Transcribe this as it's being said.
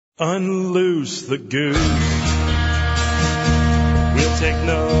Unloose the goose. We'll take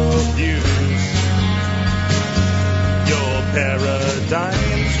no views. Your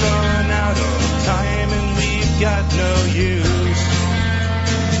paradigm's run out of time and we've got no use.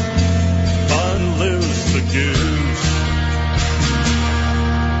 Unloose the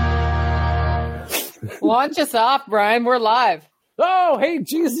goose. Launch us off, Brian. We're live. Oh, hey,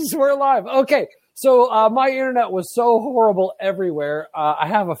 Jesus, we're live. Okay. So my internet was so horrible everywhere. I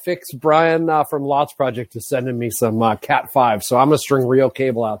have a fix. Brian from Lots Project is sending me some Cat 5, so I'm going to string real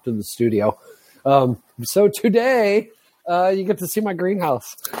cable out to the studio. So today, you get to see my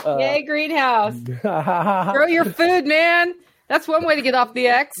greenhouse. Yay, greenhouse. Grow your food, man. That's one way to get off the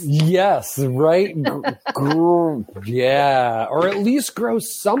X. Yes, right? Yeah. Or at least grow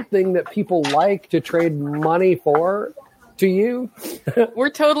something that people like to trade money for. To you. We're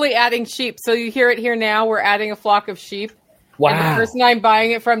totally adding sheep. So you hear it here now. We're adding a flock of sheep. Wow. And the person I'm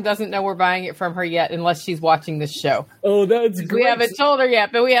buying it from doesn't know we're buying it from her yet unless she's watching this show. Oh, that's great. We haven't told her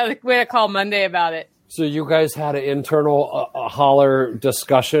yet, but we had a call Monday about it. So you guys had an internal holler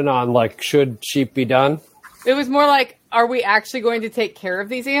discussion on, like, should sheep be done? It was more like, are we actually going to take care of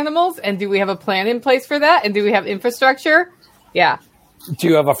these animals? And do we have a plan in place for that? And do we have infrastructure? Yeah. Do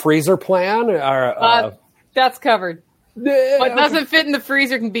you have a freezer plan? Or, that's covered. What doesn't fit in the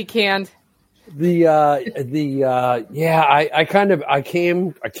freezer can be canned. I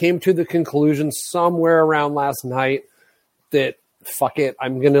came to the conclusion somewhere around last night that fuck it,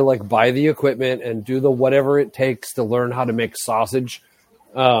 I'm gonna like buy the equipment and do the whatever it takes to learn how to make sausage.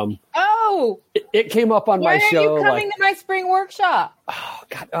 It came up on my show. Why are you coming to my spring workshop? Oh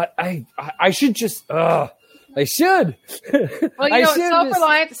God, I should just. I should.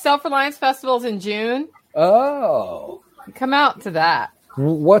 Well, Self-Reliance Festival's in June. Oh. Come out to that.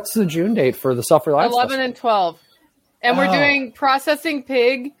 What's the June date for the Self-Reliance 11 Festival? and 12. And we're doing processing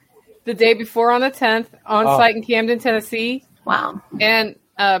pig the day before on the 10th on site in Camden, Tennessee. Wow. And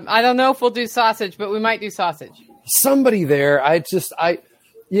I don't know if we'll do sausage, but we might do sausage. Somebody there,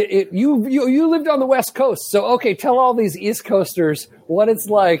 you lived on the West Coast. So, okay, tell all these East Coasters what it's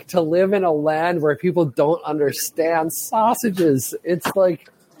like to live in a land where people don't understand sausages. It's like...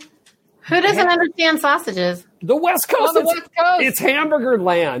 Who doesn't understand sausages? The West Coast. On the West Coast. It's hamburger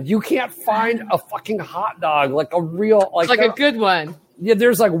land. You can't find a fucking hot dog, like a real... Like a good one. Yeah,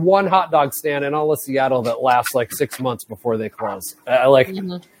 there's like one hot dog stand in all of Seattle that lasts like 6 months before they close.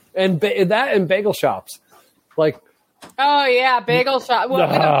 And bagel shops. Like... Oh, yeah, bagel shop. Well,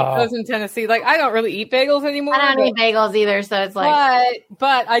 we don't eat those in Tennessee. Like, I don't really eat bagels anymore. I don't eat bagels either, so it's like...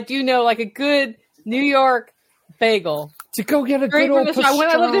 But I do know, like, a good New York bagel. To go get a good old pastrami. When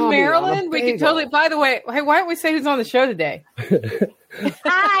I lived in Maryland, we could totally... By the way, hey, why don't we say who's on the show today?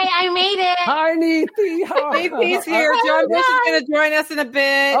 Hi, I made it. Hi, Neethi. Neethi's here. John Bush is going to join us in a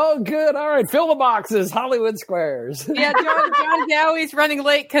bit. Oh, good. All right. Fill the boxes. Hollywood Squares. Yeah, John Dowie's running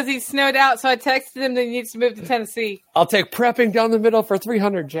late because he's snowed out, so I texted him that he needs to move to Tennessee. I'll take prepping down the middle for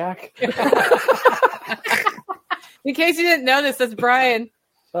 300, Jack. In case you didn't notice, that's Brian.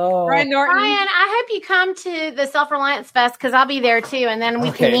 Oh. Brian Norton. Brian, I hope you come to the Self-Reliance Fest because I'll be there too, and then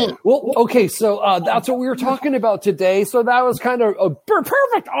we can meet. Well, okay, so that's what we were talking about today. So that was kind of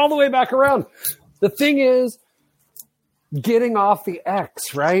perfect all the way back around. The thing is, getting off the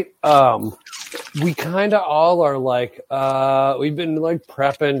X, right? We kind of all are like, we've been like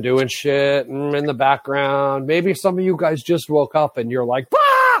prepping, doing shit in the background. Maybe some of you guys just woke up and you're like,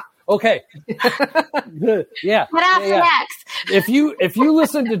 ah! Okay. Yeah. Get off the X. If you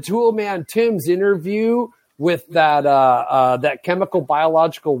listen to Toolman Tim's interview with that chemical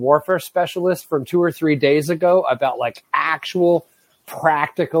biological warfare specialist from 2 or 3 days ago about like actual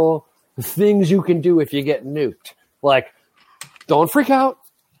practical things you can do if you get nuked, like, don't freak out.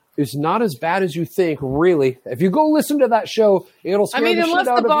 It's not as bad as you think, really. If you go listen to that show, it'll scare the shit out of you.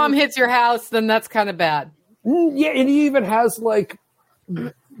 Unless the bomb hits your house, then that's kind of bad. Yeah, and he even has like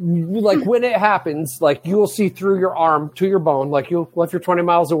when it happens, like you'll see through your arm to your bone. Like if you're 20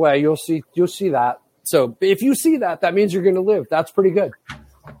 miles away, you'll see that. So if you see that, that means you're going to live. That's pretty good.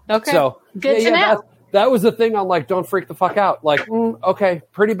 Okay. So good to know. That was the thing on like, don't freak the fuck out. Like, okay,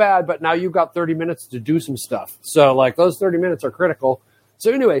 pretty bad, but now you've got 30 minutes to do some stuff. So like those 30 minutes are critical.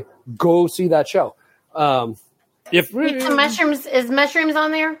 So anyway, go see that show. Eat some mushrooms. Is mushrooms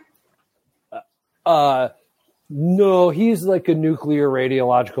on there? No, he's like a nuclear,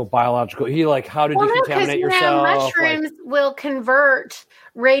 radiological, biological. He like, how to decontaminate yourself. Mushrooms will convert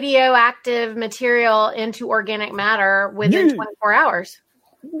radioactive material into organic matter within 24 hours.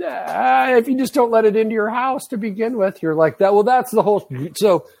 If you just don't let it into your house to begin with, you're like that. Well, that's the whole.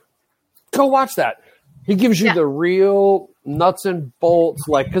 So go watch that. He gives you the real nuts and bolts,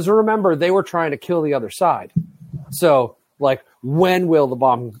 like, because remember, they were trying to kill the other side. So, like, when will the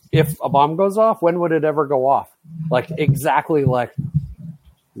bomb, if a bomb goes off, when would it ever go off? Like, exactly, like,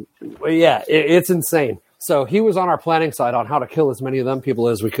 yeah, it's insane. So he was on our planning side on how to kill as many of them people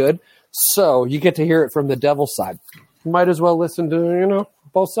as we could. So you get to hear it from the devil's side. You might as well listen to,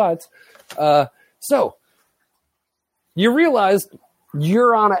 both sides. So you realize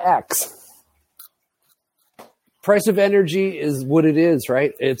you're on an X. Price of energy is what it is,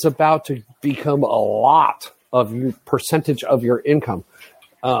 right? It's about to become a lot of your percentage of your income.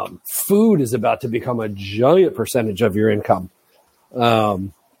 Food is about to become a giant percentage of your income.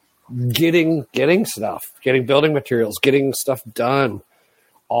 Getting stuff, getting building materials, getting stuff done.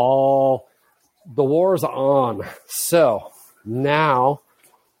 All the war's on. So now,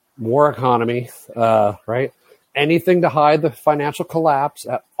 war economy, right? Anything to hide the financial collapse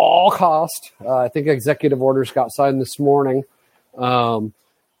at all cost. I think executive orders got signed this morning on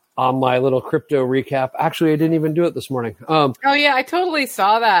my little crypto recap. Actually, I didn't even do it this morning. Oh, yeah, I totally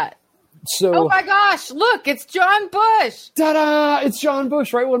saw that. So, oh, my gosh. Look, it's John Bush. Ta-da! It's John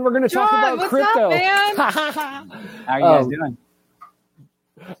Bush, right when we're going to talk about what's crypto. Up, man? How are you guys doing?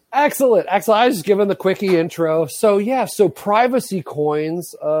 Excellent. I was just giving the quickie intro. So privacy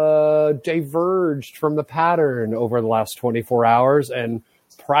coins diverged from the pattern over the last 24 hours, and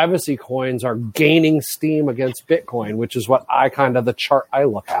privacy coins are gaining steam against Bitcoin, which is what the chart I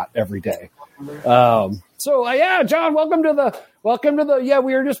look at every day. John, welcome to the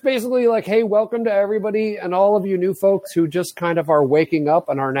we were just basically like, hey, welcome to everybody and all of you new folks who just kind of are waking up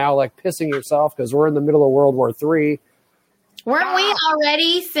and are now like pissing yourself because we're in the middle of World War III. Weren't we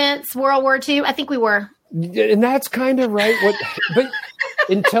already since World War II? I think we were. And that's kind of right. But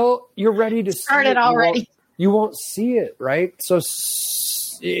until you're ready to see it already, you won't see it, right? So,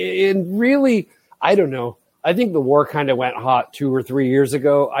 and really, I don't know. I think the war kind of went hot 2 or 3 years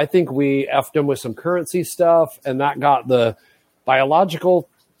ago. I think we effed them with some currency stuff, and that got the biological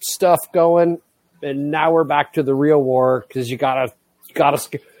stuff going. And now we're back to the real war because you gotta.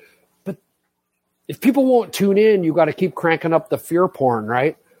 But if people won't tune in, you got to keep cranking up the fear porn,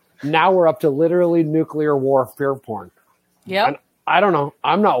 right? Now we're up to literally nuclear war fear porn. Yeah. I don't know.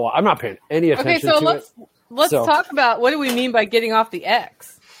 I'm not paying any attention to it. Let's talk about what do we mean by getting off the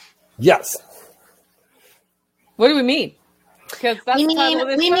X? Yes. What do we mean? Because that's we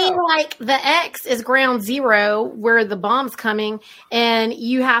mean like the X is ground zero where the bomb's coming and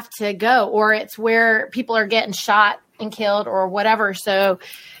you have to go, or it's where people are getting shot and killed or whatever. So,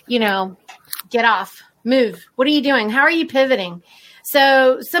 get off, move. What are you doing? How are you pivoting?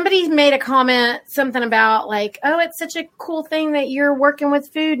 So somebody made a comment, something about like, oh, it's such a cool thing that you're working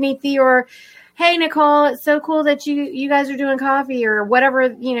with food, Neethi, or hey, Nicole, it's so cool that you guys are doing coffee or whatever,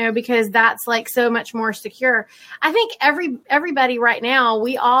 because that's like so much more secure. I think everybody right now,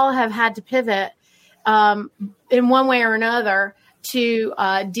 we all have had to pivot in one way or another to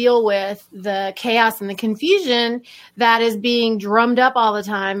deal with the chaos and the confusion that is being drummed up all the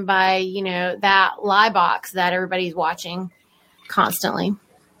time by, that lie box that everybody's watching constantly.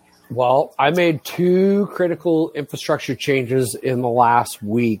 Well, I made 2 critical infrastructure changes in the last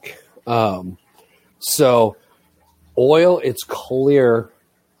week. So oil, it's clear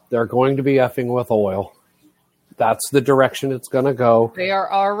they're going to be effing with oil. That's the direction it's going to go. They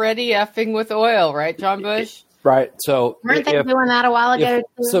are already effing with oil, right, John Bush? Right. So weren't they doing that a while ago?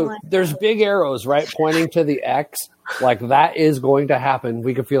 So there's big arrows, right, pointing to the X. Like that is going to happen.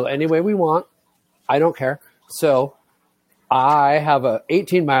 We can feel any way we want. I don't care. So I have a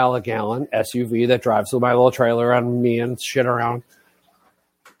 18-mile-a-gallon SUV that drives with my little trailer on me and shit around.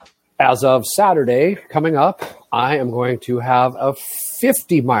 As of Saturday coming up, I am going to have a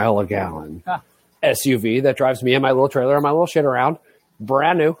 50-mile-a-gallon SUV that drives me and my little trailer and my little shit around,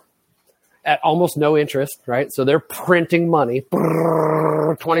 brand new, at almost no interest, right? So they're printing money,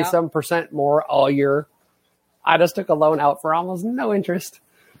 27% more all year. I just took a loan out for almost no interest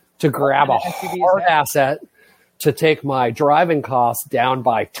to grab a hard asset to take my driving costs down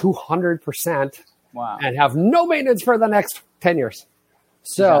by 200%. Wow. And have no maintenance for the next 10 years.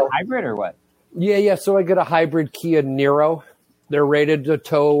 So hybrid or what? Yeah. So I get a hybrid Kia Niro. They're rated to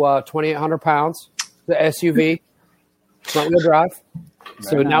tow 2,800 pounds. The SUV, front wheel drive.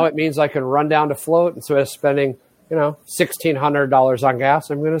 So now it means I can run down to float instead of spending, $1,600 on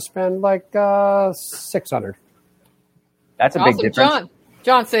gas. I'm going to spend like $600. That's a big difference.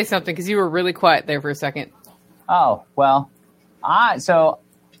 John, say something because you were really quiet there for a second. Oh well,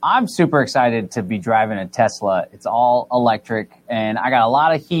 I'm super excited to be driving a Tesla. It's all electric, and I got a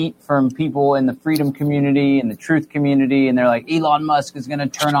lot of heat from people in the freedom community and the truth community, and they're like, Elon Musk is going to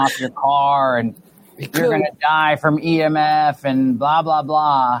turn off your car, and you're going to die from EMF and blah, blah,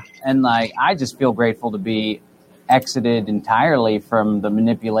 blah. And like, I just feel grateful to be exited entirely from the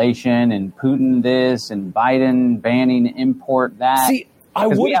manipulation and Putin this and Biden banning import that. See, I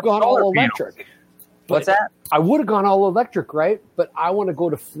would have gone all electric. What's that? I would have gone all electric, right? But I want to go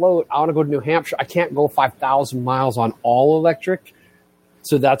to float. I want to go to New Hampshire. I can't go 5,000 miles on all electric.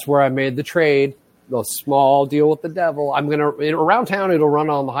 So that's where I made the trade. The small deal with the devil. I'm going to, around town, it'll run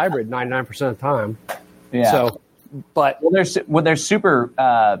on the hybrid 99% of the time. Yeah. So, but. There's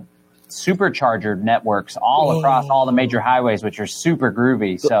supercharger networks all across all the major highways, which are super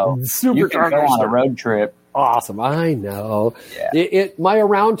groovy. So you can go on a road trip. Awesome. I know. Yeah. My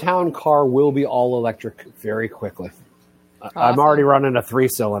around town car will be all electric very quickly. Awesome. I'm already running a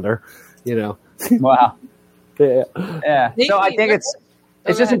 3-cylinder, Wow. Yeah. Yeah. So I think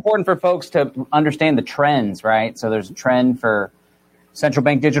it's just important for folks to understand the trends, right? So there's a trend for central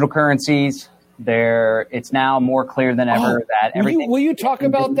bank digital currencies. It's now more clear than ever that everything. Will you talk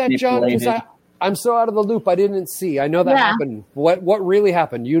about that, John? Because I'm so out of the loop. I didn't see. I know that happened. What really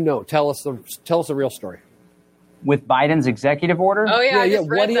happened? Tell us the real story. With Biden's executive order? Oh yeah, I just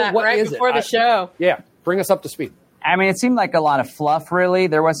read that right before the show. Yeah, bring us up to speed. I mean, it seemed like a lot of fluff, really.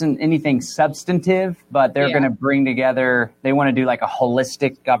 There wasn't anything substantive, but they're going to bring together, they want to do like a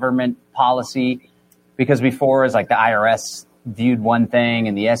holistic government policy, because before it was like the IRS viewed one thing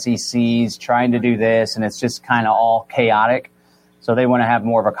and the SEC's trying to do this, and it's just kind of all chaotic. So they want to have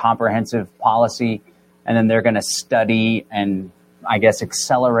more of a comprehensive policy, and then they're going to study and, I guess,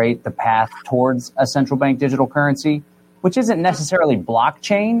 accelerate the path towards a central bank digital currency, which isn't necessarily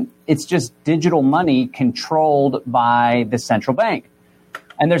blockchain. It's just digital money controlled by the central bank.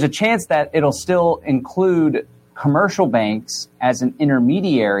 And there's a chance that it'll still include commercial banks as an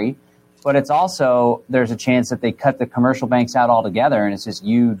intermediary, but there's a chance that they cut the commercial banks out altogether, and it's just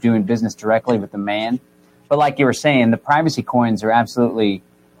you doing business directly with the man. But like you were saying, the privacy coins are absolutely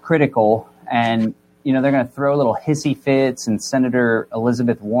critical, and they're going to throw little hissy fits, and Senator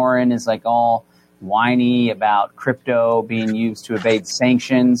Elizabeth Warren is like all whiny about crypto being used to evade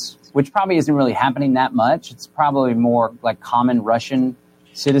sanctions, which probably isn't really happening that much. It's probably more like common Russian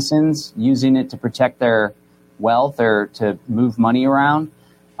citizens using it to protect their wealth or to move money around.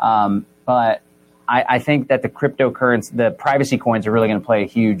 But I think that the cryptocurrency, the privacy coins, are really going to play a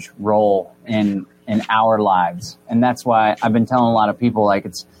huge role in our lives. And that's why I've been telling a lot of people, like,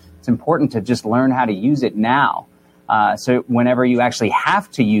 it's important to just learn how to use it now. So whenever you actually have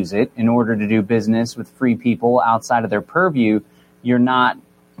to use it in order to do business with free people outside of their purview, you're not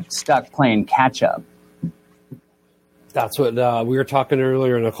stuck playing catch up. That's what we were talking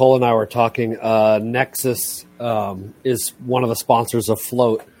earlier. Nicole and I were talking. Nexus is one of the sponsors of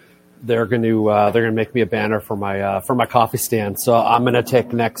Float. They're going to make me a banner for my coffee stand. So I'm going to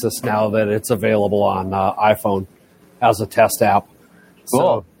take Nexus now that it's available on iPhone as a test app. Cool.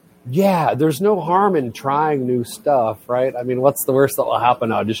 So, yeah, there's no harm in trying new stuff, right? I mean, what's the worst that will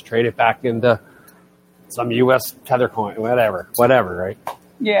happen? I'll just trade it back into some U.S. Tether coin, whatever, right?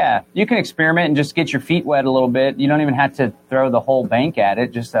 Yeah, you can experiment and just get your feet wet a little bit. You don't even have to throw the whole bank at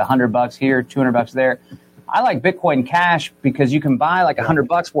it. Just $100 here, $200 there. I like Bitcoin Cash because you can buy like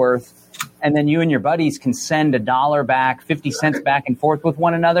 $100 worth, and then you and your buddies can send $1 back, 50 cents back and forth with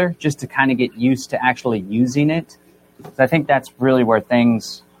one another, just to kind of get used to actually using it. So I think that's really where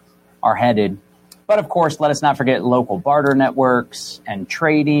things are headed. But of course, let us not forget local barter networks and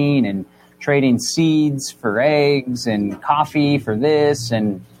trading seeds for eggs and coffee for this.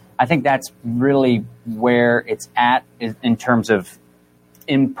 And I think that's really where it's at in terms of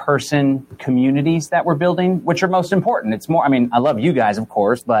in-person communities that we're building, which are most important. It's more, I mean, I love you guys, of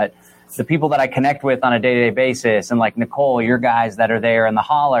course, but the people that I connect with on a day-to-day basis, and like Nicole, your guys that are there in the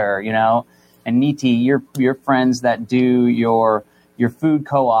holler, and Niti, your friends that do your food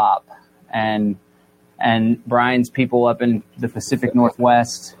co-op, and Brian's people up in the Pacific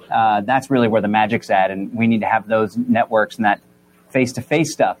Northwest. That's really where the magic's at, and we need to have those networks and that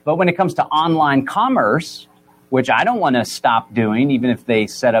face-to-face stuff. But when it comes to online commerce, which I don't want to stop doing, even if they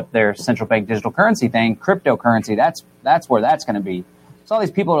set up their central bank digital currency thing, cryptocurrency, that's where that's going to be. So all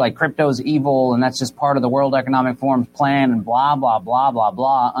these people are like, crypto's evil, and that's just part of the World Economic Forum's plan, and blah, blah, blah, blah,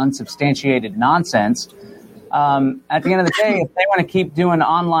 blah, unsubstantiated nonsense. At the end of the day, if they want to keep doing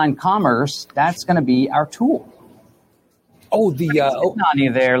online commerce, that's going to be our tool. Oh, Nani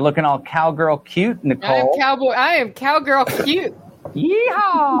there, looking all cowgirl cute, Nicole. I am cowgirl cute.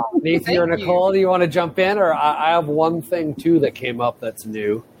 Yeehaw! Nathan or Nicole, do you want to jump in? Or I have one thing, too, that came up that's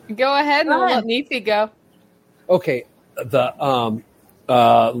new. Go ahead and let Nisi go. Okay. The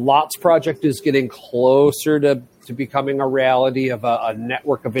LOTS project is getting closer to becoming a reality of a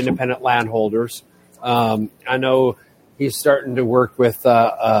network of independent landholders. I know he's starting to work with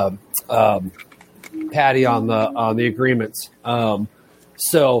Patty on the agreements.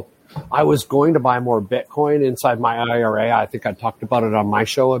 So I was going to buy more Bitcoin inside my IRA. I think I talked about it on my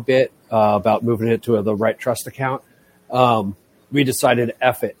show a bit about moving it to the right trust account. We decided,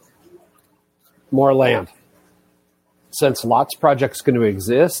 F it, more land. Since Lots Project's going to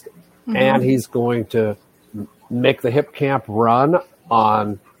exist, and he's going to make the hip camp run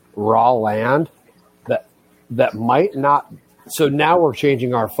on raw land that might not. So now we're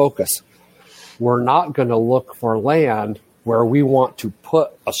changing our focus. We're not going to look for land where we want to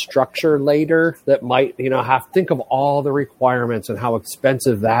put a structure later that might, think of all the requirements and how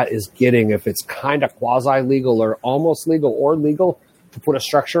expensive that is getting if it's kind of quasi-legal or almost legal or legal to put a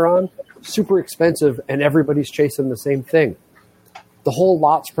structure on. Super expensive, and everybody's chasing the same thing. The whole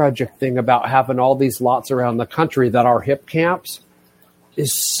Lots Project thing about having all these lots around the country that are hip camps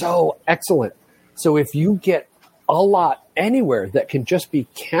is so excellent. So if you get a lot anywhere that can just be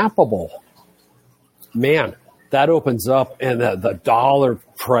campable, man, that opens up, and the dollar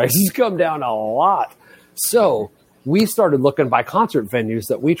prices come down a lot. So we started looking by concert venues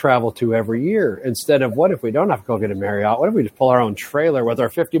that we travel to every year instead of, what if we don't have to go get a Marriott? What if we just pull our own trailer with our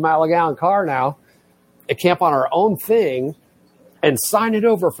 50-mile-a-gallon car now and camp on our own thing and sign it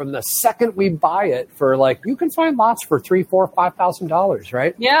over from the second we buy it for, you can find lots for $3,000, $4,000, $5,000,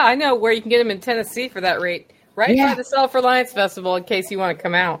 right? Yeah, I know where you can get them in Tennessee for that rate. Right by the Self-Reliance Festival, in case you want to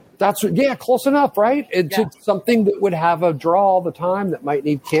come out. That's close enough, right? It's something that would have a draw all the time that might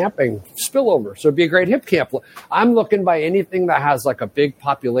need camping spillover. So it'd be a great hip camp. I'm looking by anything that has a big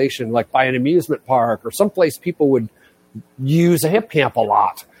population, like by an amusement park or someplace people would use a hip camp a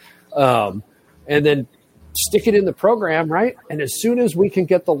lot, and then stick it in the program, right? And as soon as we can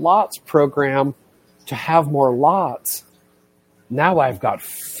get the Lots program to have more lots, now I've got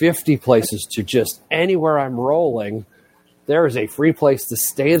 50 places to just anywhere I'm rolling. There is a free place to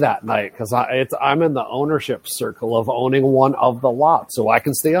stay that night because I'm in the ownership circle of owning one of the lots, so I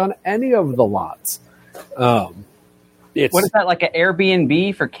can stay on any of the lots. What is that, like an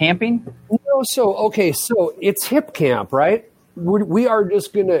Airbnb for camping? No, so it's hip camp, right? We are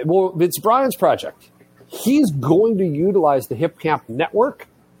just gonna. Well, it's Brian's project. He's going to utilize the hip camp network,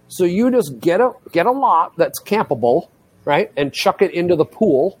 so you just get a lot that's campable. Right, and chuck it into the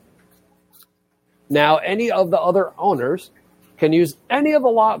pool. Now, any of the other owners can use any of the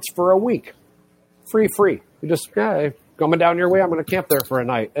lots for a week, free. You just coming down your way. I'm going to camp there for a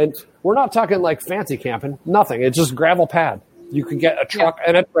night, and we're not talking fancy camping. Nothing. It's just gravel pad. You can get a truck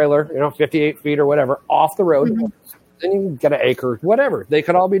and a trailer, 58 feet or whatever, off the road. Mm-hmm. Then you can get an acre, whatever. They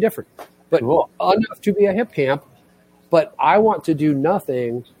could all be different, but enough to be a hip camp. But I want to do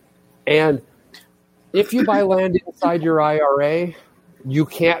nothing, and if you buy land inside your IRA, you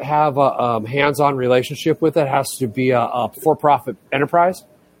can't have a hands-on relationship with it. It has to be a for-profit enterprise.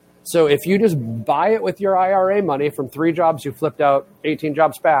 So if you just buy it with your IRA money from 3 jobs you flipped out, 18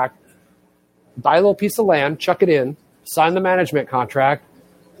 jobs back, buy a little piece of land, chuck it in, sign the management contract.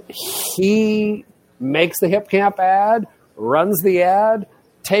 He makes the hip camp ad, runs the ad,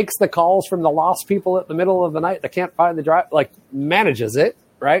 takes the calls from the lost people at the middle of the night that can't find the drive, manages it.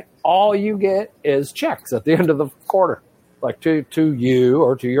 Right? All you get is checks at the end of the quarter, to you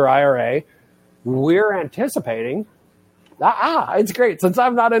or to your IRA. We're anticipating, it's great. Since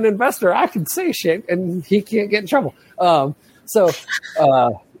I'm not an investor, I can say shit and he can't get in trouble. I'm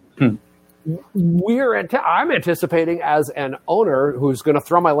anticipating as an owner who's going to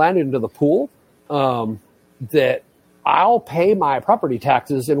throw my land into the pool, that I'll pay my property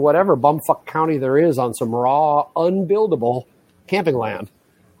taxes in whatever bumfuck county there is on some raw, unbuildable camping land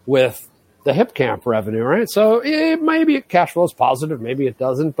with the hip camp revenue, right? So it maybe cash flow is positive, maybe it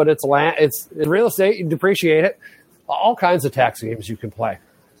doesn't, but it's land, it's in real estate, you depreciate it, all kinds of tax games you can play.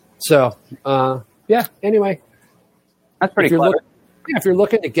 So, anyway. That's pretty clever. If you're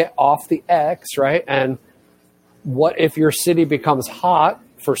looking to get off the X, right? And what if your city becomes hot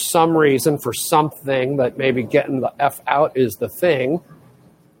for some reason, for something that maybe getting the F out is the thing?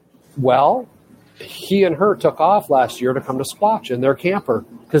 Well, he and her took off last year to come to Squatch in their camper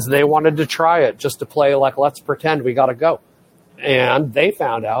because they wanted to try it just to play let's pretend we got to go. And they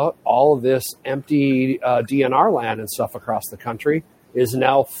found out all of this empty DNR land and stuff across the country is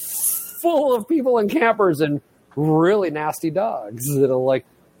now full of people and campers and really nasty dogs that'll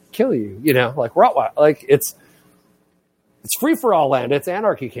kill you, like Rottweiler. It's free for all land. It's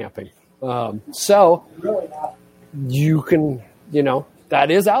anarchy camping. So you can,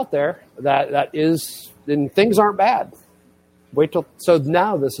 that is out there. That is, and things aren't bad. So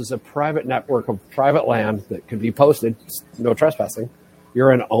now this is a private network of private land that can be posted, no trespassing.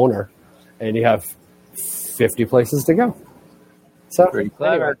 You're an owner, and you have 50 places to go. So, Pretty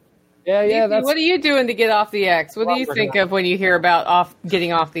clever. anyway. Yeah, What are you doing to get off the X? What do you think of when you hear about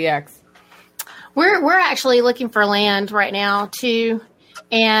getting off the X? We're actually looking for land right now too,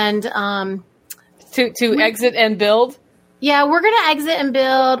 and To exit and build? yeah, we're going to exit and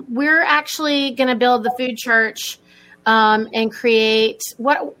build. We're actually going to build the food church and create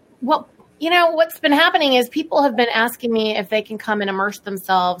what's been happening is people have been asking me if they can come and immerse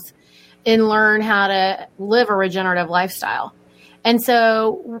themselves and learn how to live a regenerative lifestyle. And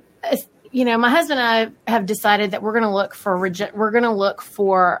so, my husband and I have decided that we're going to look for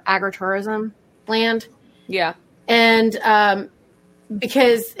agritourism land. Yeah. And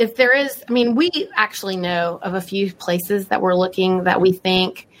because if there is, we actually know of a few places that we're looking that we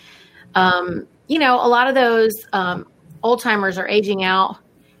think, a lot of those old timers are aging out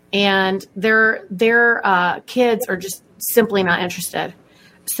and their kids are just simply not interested.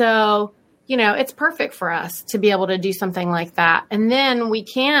 So, it's perfect for us to be able to do something like that. And then we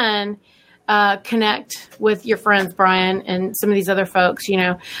can connect with your friends, Brian, and some of these other folks,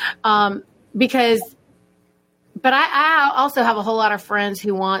 but I also have a whole lot of friends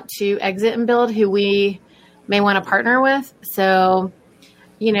who want to exit and build who we may want to partner with. So,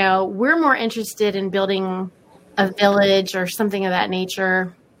 we're more interested in building a village or something of that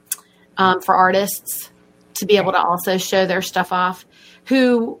nature for artists to be able to also show their stuff off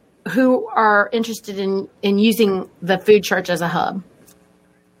who are interested in using the food church as a hub.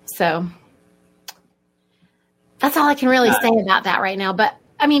 So that's all I can really say about that right now. But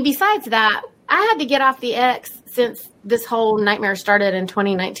besides that, I had to get off the X since this whole nightmare started in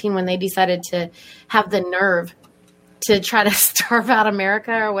 2019 when they decided to have the nerve to try to starve out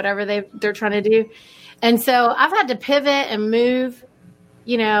America or whatever they're trying to do. And so I've had to pivot and move,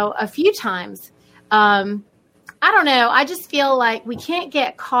 a few times. I don't know. I just feel like we can't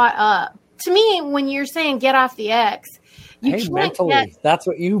get caught up. To me, when you're saying get off the X, you can't mentally, that's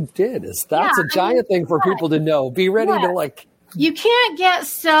what you did. That's a giant thing for people to know. Be ready to you can't get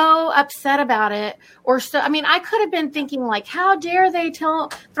so upset about it or so. I could have been thinking how dare they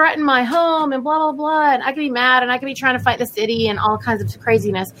threaten my home and blah, blah, blah. And I could be mad and I could be trying to fight the city and all kinds of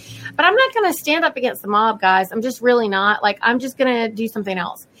craziness, but I'm not going to stand up against the mob, guys. I'm just really not. I'm just going to do something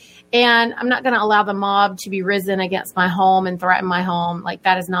else. And I'm not going to allow the mob to be risen against my home and threaten my home.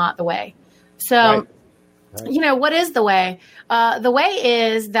 That is not the way. So, Right. What is the way? The way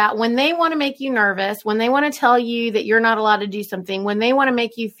is that when they want to make you nervous, when they want to tell you that you're not allowed to do something, when they want to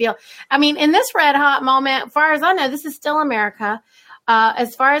make you feel, in this red hot moment, as far as I know, this is still America.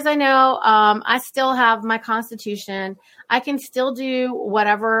 As far as I know, I still have my Constitution. I can still do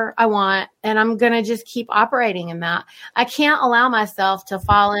whatever I want, and I'm going to just keep operating in that. I can't allow myself to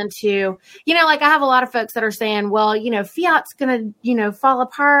fall into, I have a lot of folks that are saying, well, fiat's going to, fall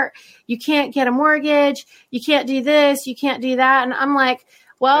apart. You can't get a mortgage. You can't do this. You can't do that. And I'm like,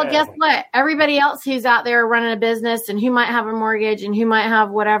 well, guess what? Everybody else who's out there running a business and who might have a mortgage and who might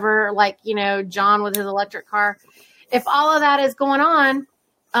have whatever, John with his electric car, if all of that is going on,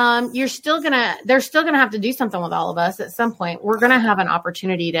 they're still gonna have to do something with all of us at some point. We're gonna have an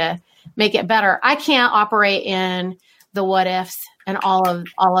opportunity to make it better. I can't operate in the what ifs and all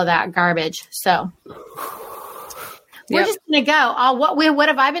of that garbage. So we're just gonna go. What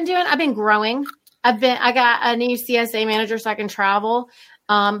have I been doing? I've been growing. I got a new CSA manager so I can travel.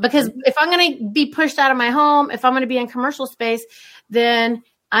 Because if I'm gonna be pushed out of my home, if I'm gonna be in commercial space, then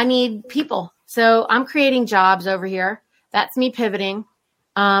I need people. So I'm creating jobs over here. That's me pivoting.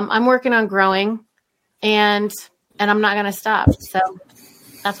 I'm working on growing, and I'm not going to stop. So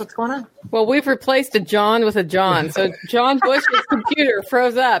that's what's going on. Well, we've replaced a John with a John. So John Bush's computer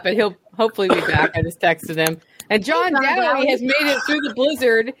froze up, and he'll hopefully be back. I just texted him. And John Dowie has made it through the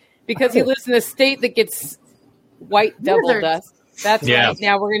blizzard because he lives in a state that gets white devil dust. That's right.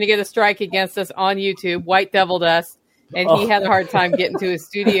 Now we're going to get a strike against us on YouTube, white devil dust. And he had a hard time getting to his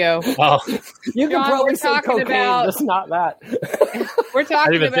studio. Oh, you can probably say cocaine, just not that. We're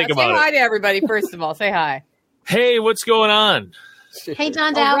talking about. Say hi to everybody. First of all, say hi. Hey, what's going on? Hey,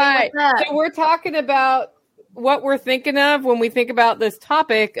 John Dowie. Right. What's up? So we're talking about what we're thinking of when we think about this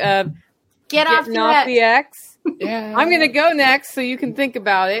topic of getting off the X. Yeah. I'm going to go next, so you can think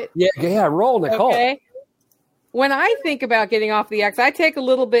about it. Yeah. Roll, Nicole. Okay. When I think about getting off the X, I take a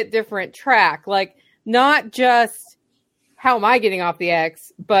little bit different track. Not just how am I getting off the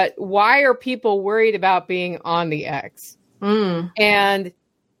X, but why are people worried about being on the X? And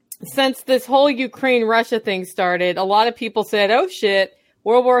since this whole Ukraine-Russia thing started, a lot of people said, oh shit,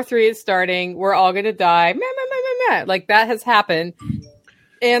 World War III is starting. We're all going to die. That has happened.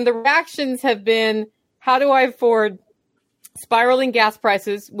 And the reactions have been, how do I afford spiraling gas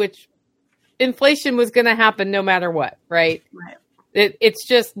prices, which inflation was going to happen no matter what, right? Right. It's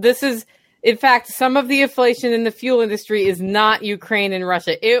just, this is, in fact, some of the inflation in the fuel industry is not Ukraine and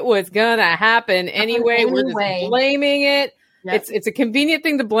Russia. It was going to happen anyway. We're just blaming it. Yep. It's a convenient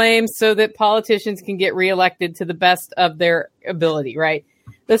thing to blame so that politicians can get reelected to the best of their ability, right?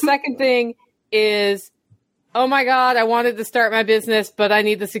 The second thing is, oh my God, I wanted to start my business, but I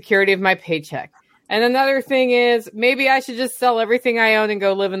need the security of my paycheck. And another thing is, maybe I should just sell everything I own and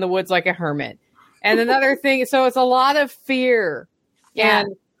go live in the woods like a hermit. And another thing, so it's a lot of fear and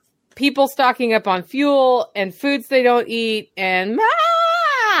people stocking up on fuel and foods they don't eat and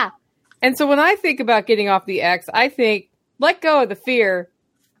so when I think about getting off the X, I think, let go of the fear.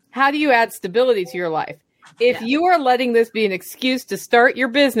 How do you add stability to your life? If you are letting this be an excuse to start your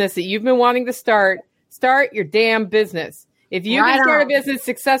business that you've been wanting to start your damn business. If you can start a business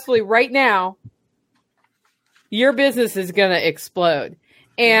successfully right now, your business is going to explode.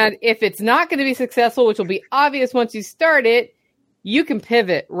 And if it's not going to be successful, which will be obvious once you start it, you can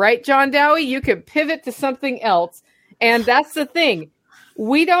pivot, right, John Dowie? You can pivot to something else. And that's the thing.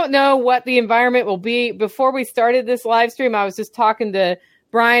 We don't know what the environment will be. Before we started this live stream, I was just talking to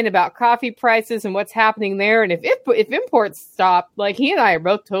Brian about coffee prices and what's happening there. And if imports stop, like he and I are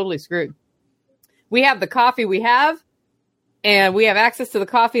both totally screwed. We have the coffee we have, and we have access to the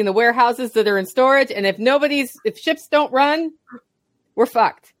coffee in the warehouses that are in storage. And if ships don't run, we're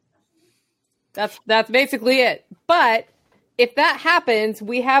fucked. That's basically it. But if that happens,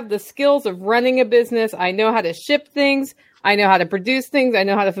 we have the skills of running a business. I know how to ship things. I know how to produce things. I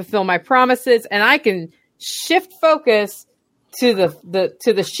know how to fulfill my promises, and I can shift focus to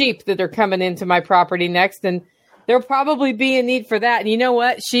the sheep that are coming into my property next. And there'll probably be a need for that. And you know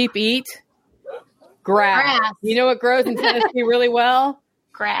what? Sheep eat grass. You know what grows in Tennessee really well?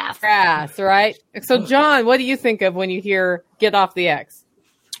 Grass, right? So, John, what do you think of when you hear "get off the X"?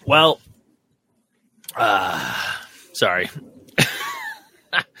 Well, sorry.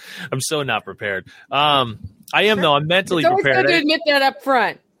 I'm so not prepared. I am, though. I'm mentally prepared. It's always good to admit that up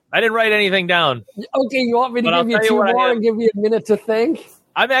front. I didn't write anything down. Okay, you want me to give you two more and give you a minute to think?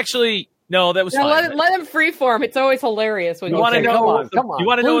 I'm actually... No, that was fine. Let him freeform. It's always hilarious when you want to know. Come on. You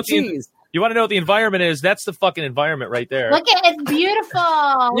want to know what what the environment is? That's the fucking environment right there. Look at it's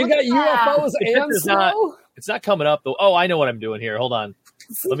beautiful. You got UFOs and snow? It's not coming up, though. Oh, I know what I'm doing here. Hold on.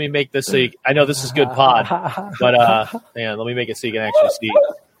 Let me make this so I know this is good pod, but man, let me make it so you can actually see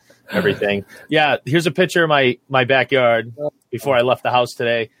everything. Yeah, here's a picture of my backyard before I left the house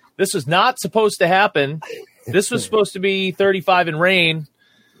today. This was not supposed to happen. This was supposed to be 35 and rain,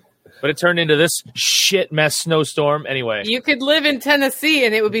 but it turned into this shit mess snowstorm. Anyway. You could live in Tennessee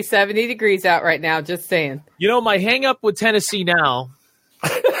and it would be 70 degrees out right now, just saying. You know, my hang up with Tennessee now,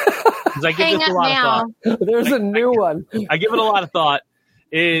 because I give this a lot of thought. There's a new one. I give it a lot of thought,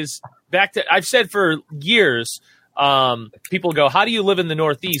 is back to, I've said for years, people go, how do you live in the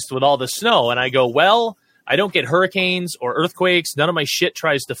Northeast with all the snow? And I go, well, I don't get hurricanes or earthquakes. None of my shit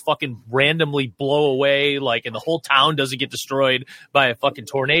tries to fucking randomly blow away, and the whole town doesn't get destroyed by a fucking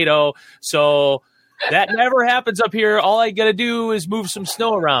tornado. So that never happens up here. All I got to do is move some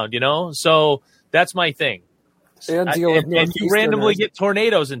snow around, So that's my thing. And you randomly get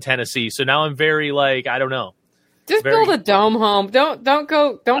tornadoes in Tennessee. So now I'm very I don't know. Just build a dome home. Don't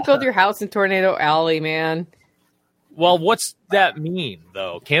build your house in Tornado Alley, man. Well, what's that mean,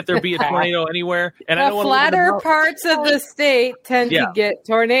 though? Can't there be a tornado anywhere? And the flatter parts of the state tend to get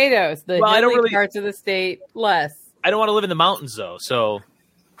tornadoes. The hilly parts of the state, less. I don't want to live in the mountains, though, so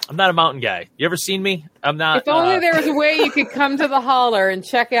I'm not a mountain guy. You ever seen me? I'm not. If only there was a way you could come to the holler and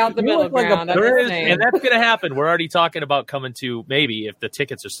check out the middle ground. And that's going to happen. We're already talking about coming to, maybe, if the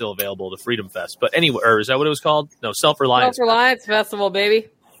tickets are still available, the Freedom Fest. But anyway, or is that what it was called? No, Self-Reliance. Self-Reliance Festival, baby.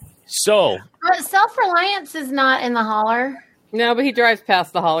 So, but Self-Reliance is not in the holler. No, but he drives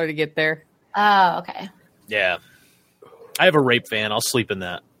past the holler to get there. Oh, okay. Yeah. I have a rape van. I'll sleep in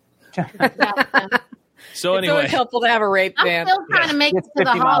that. So it's always helpful to have a rape van. I'm still trying to make it to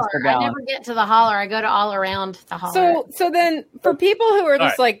the holler. I never get to the holler. I go to all around the holler. So then for people who are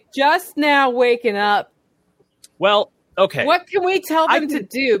just now waking up. Well, okay. What can we tell them to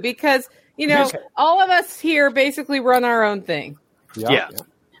do? Because, all of us here basically run our own thing. Yeah.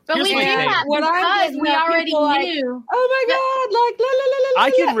 But we do that because we already knew. Oh my God!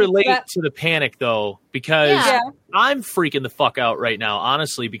 I can relate to the panic though, because I'm freaking the fuck out right now,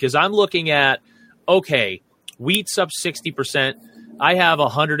 honestly, because I'm looking at, okay, wheat's up 60%. I have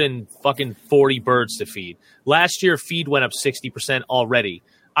 140 birds to feed. Last year, feed went up 60% already.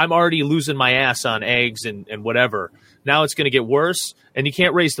 I'm already losing my ass on eggs and whatever. Now it's going to get worse, and you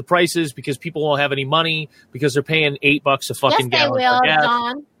can't raise the prices because people won't have any money because they're paying $8 a fucking gallon. Yes, they will,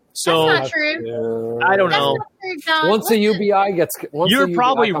 John. So That's not true. I don't That's know. not true, John. Once the Listen, UBI gets, once You're the UBI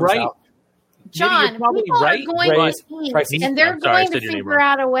probably comes right. out, John, You're probably people right, are going Raise to eat, prices. and they're I'm sorry, I going to said your name figure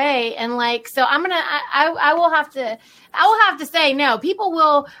wrong. out a way. And like, so I will have to say no. People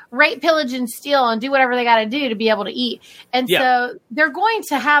will rape, pillage, and steal, and do whatever they got to do to be able to eat. And so they're going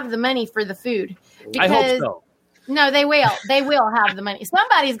to have the money for the food. I hope so. No, they will. They will have the money.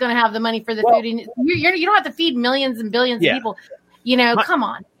 Somebody's going to have the money for the food, and you don't have to feed millions and billions of people. You know, come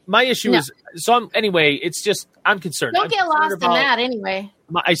on. My issue is anyway. It's just I'm concerned. Don't I'm get concerned lost in about- that anyway.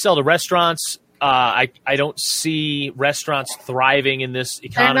 I sell to restaurants. I don't see restaurants thriving in this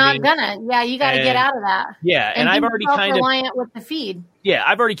economy. They're not gonna. Yeah, you got to get out of that. Yeah, and I've already kind of reliant with the feed. Yeah,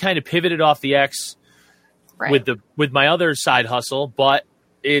 I've already kind of pivoted off the X with my other side hustle, but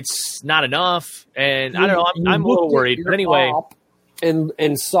it's not enough, and I don't know. I'm a little worried, but anyway.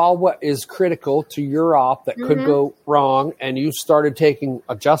 And saw what is critical to your op that could go wrong, and you started taking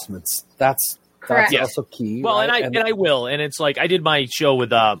adjustments. That's Correct. also key. Well, right? and I will, and it's like I did my show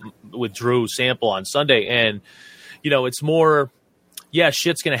with Drew Sample on Sunday, and it's more,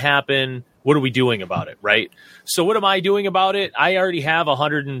 shit's gonna happen. What are we doing about it, right? So what am I doing about it? I already have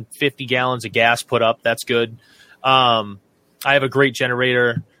 150 gallons of gas put up. That's good. I have a great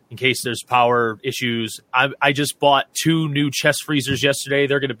generator in case there's power issues. I just bought 2 new chest freezers yesterday.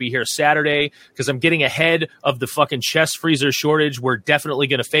 They're going to be here Saturday because I'm getting ahead of the fucking chest freezer shortage we're definitely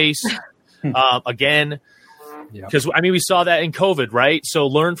going to face again. Because, we saw that in COVID, right? So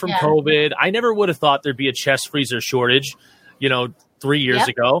learn from COVID. I never would have thought there'd be a chest freezer shortage, 3 years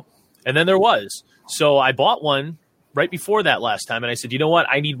ago. And then there was. So I bought one right before that last time. And I said, you know what?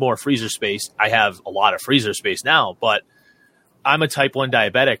 I need more freezer space. I have a lot of freezer space now, but I'm a type 1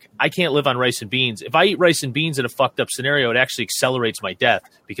 diabetic. I can't live on rice and beans. If I eat rice and beans in a fucked up scenario, it actually accelerates my death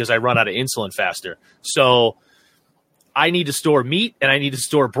because I run out of insulin faster. So I need to store meat and I need to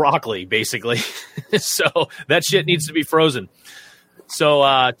store broccoli, basically. So that shit needs to be frozen.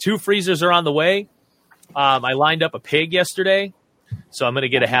 So 2 freezers are on the way. I lined up a pig yesterday, so I'm going to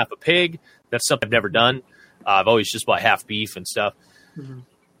get a half a pig. That's something I've never done. I've always just bought half beef and stuff.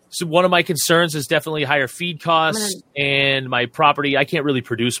 So one of my concerns is definitely higher feed costs and my property. I can't really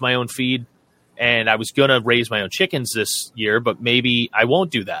produce my own feed, and I was going to raise my own chickens this year, but maybe I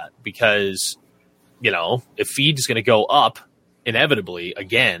won't do that because, if feed is going to go up inevitably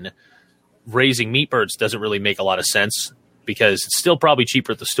again, raising meat birds doesn't really make a lot of sense because it's still probably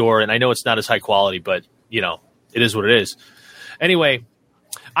cheaper at the store. And I know it's not as high quality, but it is what it is. Anyway,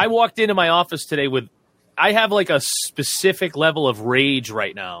 I walked into my office today I have like a specific level of rage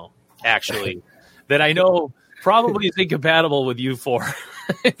right now, actually, that I know probably is incompatible with you for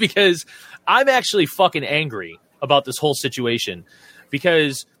because I'm actually fucking angry about this whole situation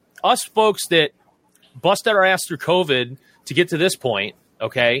because us folks that busted our ass through COVID to get to this point.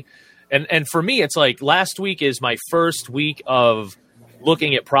 Okay. And for me, it's like last week is my first week of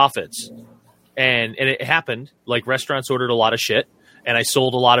looking at profits and it happened like restaurants ordered a lot of shit. And I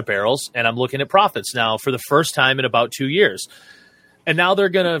sold a lot of barrels, and I'm looking at profits now for the first time in about 2 years. And now they're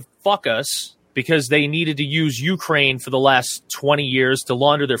going to fuck us because they needed to use Ukraine for the last 20 years to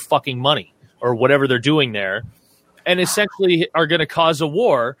launder their fucking money or whatever they're doing there. And essentially are going to cause a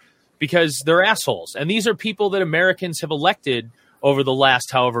war because they're assholes. And these are people that Americans have elected over the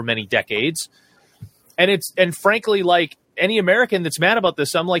last however many decades. And frankly, like any American that's mad about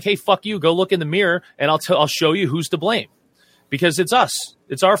this, I'm like, hey, fuck you. Go look in the mirror, and I'll show you who's to blame. Because it's us.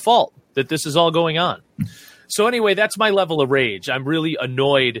 It's our fault that this is all going on. So anyway, that's my level of rage. I'm really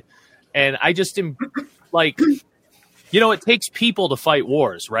annoyed. And I just am like, it takes people to fight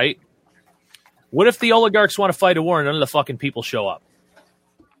wars, right? What if the oligarchs want to fight a war and none of the fucking people show up?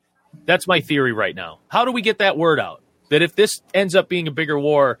 That's my theory right now. How do we get that word out? That if this ends up being a bigger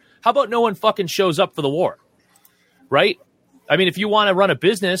war, how about no one fucking shows up for the war? Right? I mean, if you want to run a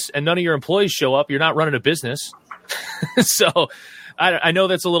business and none of your employees show up, you're not running a business. So I know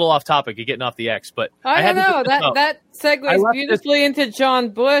that's a little off topic of getting off the X, but I don't know that segues beautifully into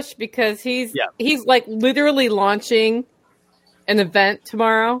John Bush because he's like literally launching an event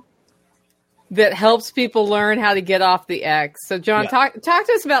tomorrow that helps people learn how to get off the X. So John, talk to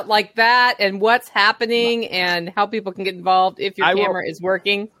us about like that and what's happening and how people can get involved if your camera is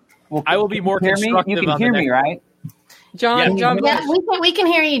working. Well, I will be more constructive. You can hear me, right? John, Yeah, we can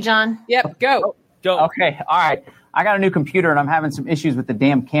hear you, John. Yep, go. Okay, all right. I got a new computer and I'm having some issues with the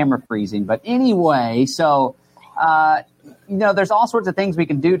damn camera freezing. But anyway, so, there's all sorts of things we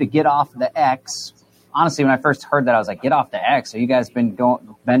can do to get off the X. Honestly, when I first heard that, I was like, get off the X. So you guys bent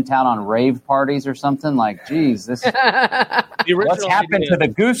out on rave parties or something? Like, geez, what's happened to the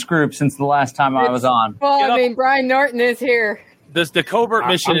Goose Group since the last time I was on? Well, Brian Norton is here. The covert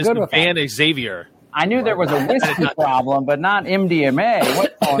mission I'm is good to with ban Xavier. I knew there was a whiskey problem, but not MDMA.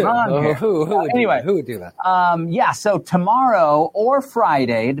 What's going on here? Who would do that? So tomorrow or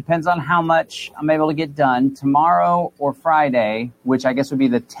Friday, it depends on how much I'm able to get done. Tomorrow or Friday, which I guess would be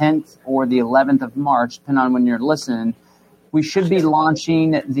the 10th or the 11th of March, depending on when you're listening, we should be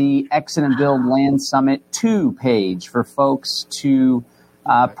launching the Exit and Build Land Summit 2 page for folks to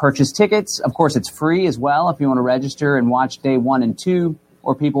purchase tickets. Of course, it's free as well if you want to register and watch day 1 and 2.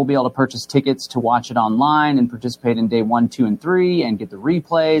 Or people will be able to purchase tickets to watch it online and participate in day 1, 2, and 3 and get the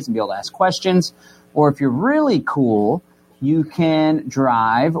replays and be able to ask questions. Or if you're really cool, you can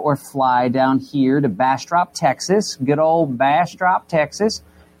drive or fly down here to Bastrop, Texas, good old Bastrop, Texas,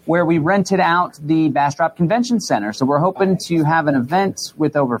 where we rented out the Bastrop Convention Center. So we're hoping to have an event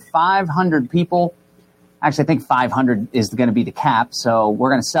with over 500 people. Actually, I think 500 is going to be the cap. So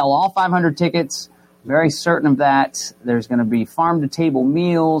we're going to sell all 500 tickets. Very certain of that. There's going to be farm-to-table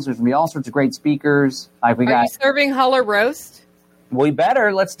meals. There's going to be all sorts of great speakers. Like we Are got. you serving Huller roast? We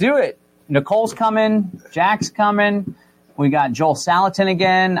better. Let's do it. Nicole's coming. Jack's coming. We got Joel Salatin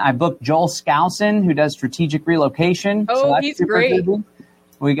again. I booked Joel Skousen, who does strategic relocation. Oh, that's he's super great. busy.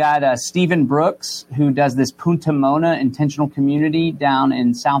 We got Stephen Brooks, who does this Punta Mona intentional community down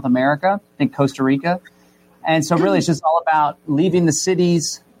in South America, I think Costa Rica. And so really it's just all about leaving the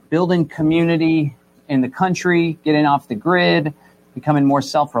cities, building community in the country, getting off the grid, becoming more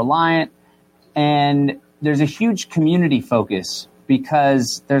self-reliant. And there's a huge community focus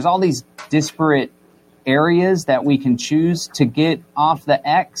because there's all these disparate areas that we can choose to get off the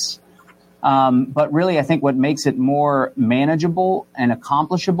X. But really, I think what makes it more manageable and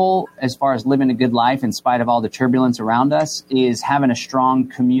accomplishable as far as living a good life in spite of all the turbulence around us is having a strong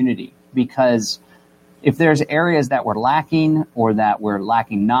community. Because if there's areas that we're lacking or that we're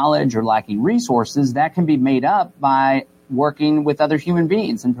lacking knowledge or lacking resources, that can be made up by working with other human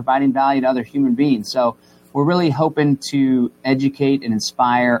beings and providing value to other human beings. So we're really hoping to educate and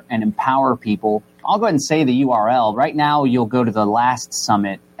inspire and empower people. I'll go ahead and say the URL. Right now, you'll go to the last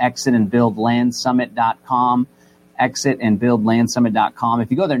summit, exitandbuildlandsummit.com, exitandbuildlandsummit.com. If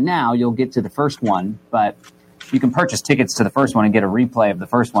you go there now, you'll get to the first one, but you can purchase tickets to the first one and get a replay of the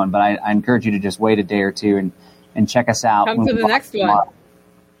first one, but I encourage you to just wait a day or two and check us out. Come to the next one.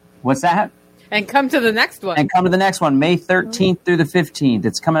 What's that? And come to the next one. And come to the next one, May 13th through the 15th.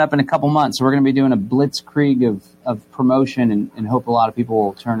 It's coming up in a couple months, so we're going to be doing a blitzkrieg of promotion and hope a lot of people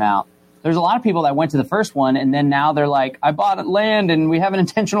will turn out. There's a lot of people that went to the first one, and then now they're like, I bought land, and we have an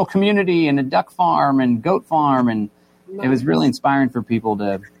intentional community and a duck farm and goat farm, and it was really inspiring for people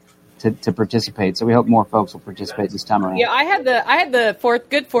to participate. So we hope more folks will participate this time around. Yeah, I had the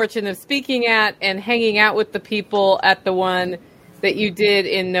good fortune of speaking at and hanging out with the people at the one that you did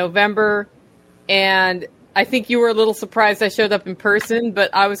in November. And I think you were a little surprised I showed up in person,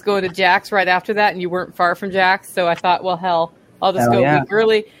 but I was going to Jack's right after that, and you weren't far from Jack's. So I thought, well, hell, I'll just go week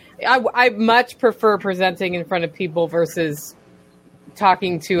early. I much prefer presenting in front of people versus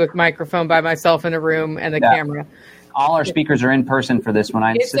talking to a microphone by myself in a room and the camera. All our speakers are in person for this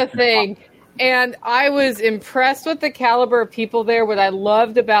one. It's a thing. And I was impressed with the caliber of people there. What I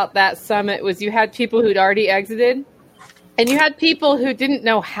loved about that summit was you had people who'd already exited, and you had people who didn't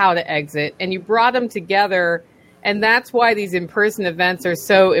know how to exit, and you brought them together. And that's why these in-person events are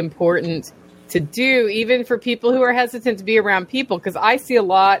so important to do, even for people who are hesitant to be around people, because I see a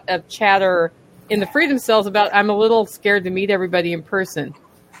lot of chatter in the Freedom Cells about I'm a little scared to meet everybody in person.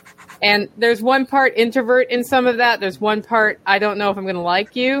 And there's one part introvert in some of that. There's one part, I don't know if I'm going to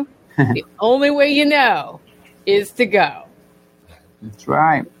like you. The only way you know is to go. That's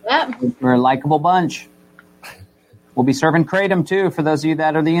right. Yep. We're a likable bunch. We'll be serving Kratom, too, for those of you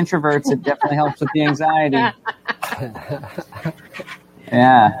that are the introverts. It definitely helps with the anxiety.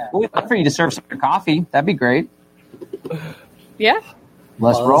 Yeah. We'd love for you to serve some coffee. That'd be great. Yeah.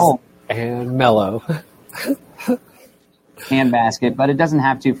 Let's roll. And mellow. Handbasket, but it doesn't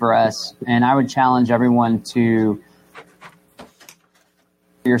have to for us. And I would challenge everyone to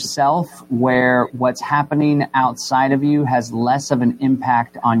yourself where what's happening outside of you has less of an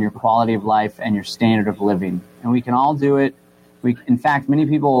impact on your quality of life and your standard of living. And we can all do it. In fact, many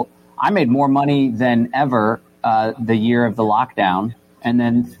people, I made more money than ever the year of the lockdown. And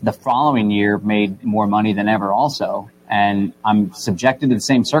then the following year made more money than ever also. And I'm subjected to the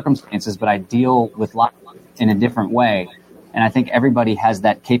same circumstances, but I deal with life in a different way. And I think everybody has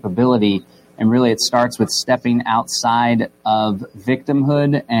that capability. And really, it starts with stepping outside of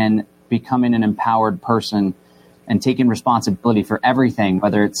victimhood and becoming an empowered person and taking responsibility for everything,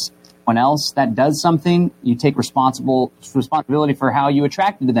 whether it's else that does something, you take responsibility for how you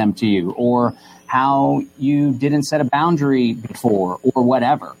attracted them to you, or how you didn't set a boundary before, or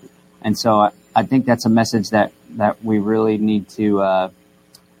whatever. And so I think that's a message that we really need to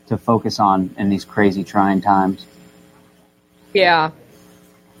focus on in these crazy, trying times. Yeah.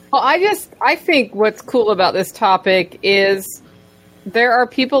 Well, I think what's cool about this topic is there are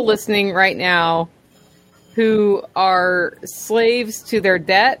people listening right now who are slaves to their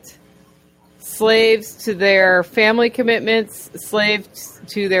debt, slaves to their family commitments, slaves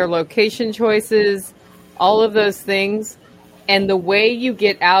to their location choices, all of those things. And the way you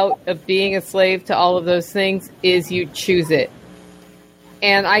get out of being a slave to all of those things is you choose it.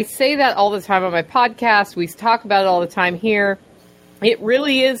 And I say that all the time on my podcast. We talk about it all the time here. It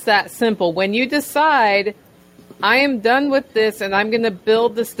really is that simple. When you decide, I am done with this and I'm going to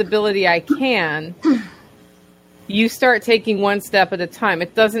build the stability I can, you start taking one step at a time.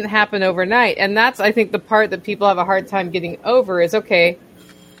 It doesn't happen overnight. And that's, I think, the part that people have a hard time getting over is, okay,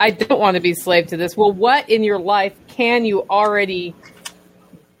 I don't want to be slave to this. Well, what in your life can you already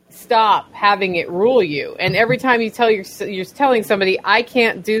stop having it rule you? And every time you're telling somebody, I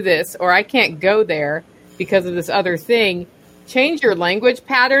can't do this or I can't go there because of this other thing, change your language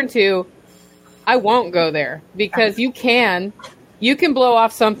pattern to, I won't go there, because you can blow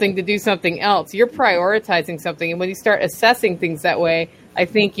off something to do something else. You're prioritizing something. And when you start assessing things that way, I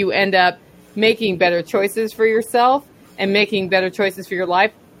think you end up making better choices for yourself and making better choices for your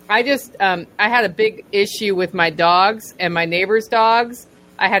life. I had a big issue with my dogs and my neighbor's dogs.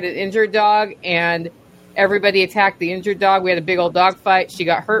 I had an injured dog and everybody attacked the injured dog. We had a big old dog fight. She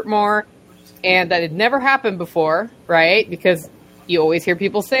got hurt more. And that had never happened before, right? Because you always hear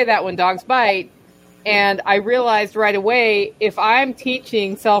people say that when dogs bite. And I realized right away, if I'm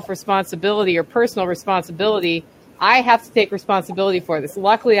teaching self-responsibility or personal responsibility, I have to take responsibility for this.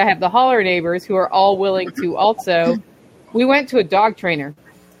 Luckily, I have the Holler neighbors who are all willing to also. We went to a dog trainer,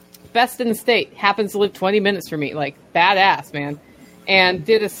 best in the state, happens to live 20 minutes from me, like badass, man, and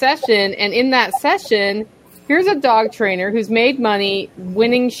did a session. And in that session, here's a dog trainer who's made money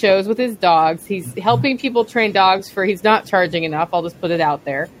winning shows with his dogs. He's helping people train dogs he's not charging enough. I'll just put it out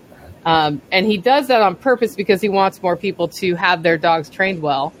there. And he does that on purpose because he wants more people to have their dogs trained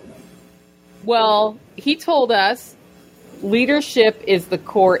well. Well, he told us leadership is the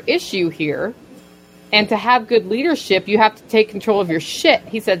core issue here. And to have good leadership, you have to take control of your shit.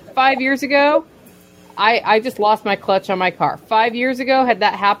 He said 5 years ago, I just lost my clutch on my car. 5 years ago, had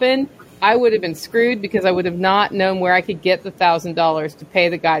that happened, I would have been screwed because I would have not known where I could get the $1,000 to pay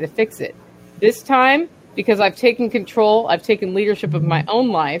the guy to fix it. This time, because I've taken control, I've taken leadership of my own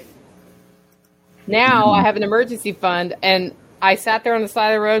life. Now I have an emergency fund, and I sat there on the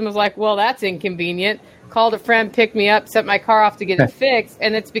side of the road and was like, well, that's inconvenient. Called a friend, picked me up, sent my car off to get it fixed.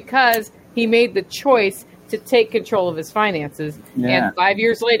 And it's because he made the choice to take control of his finances. Yeah. And 5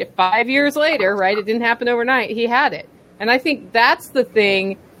 years later, right, it didn't happen overnight, he had it. And I think that's the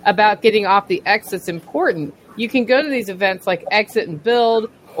thing about getting off the X that's important. You can go to these events like Exit and Build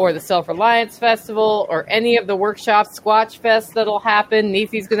or the Self-Reliance Festival or any of the workshops, Squatch Fest that'll happen.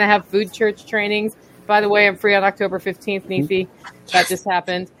 Nefi's going to have food church trainings. By the way, I'm free on October 15th, Nefi. That just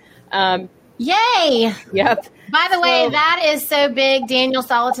happened. Yay! Yep. By the way, that is so big. Daniel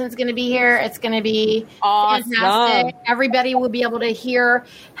Soliton's going to be here. It's going to be awesome. Fantastic. Everybody will be able to hear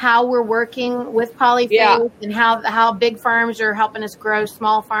how we're working with Polyfaith and how big farms are helping us grow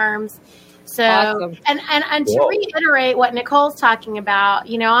small farms. So, awesome. and to reiterate what Nicole's talking about,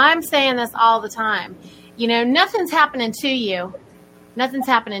 I'm saying this all the time. Nothing's happening to you. Nothing's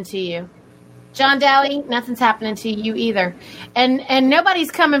happening to you. John Daly, nothing's happening to you either. And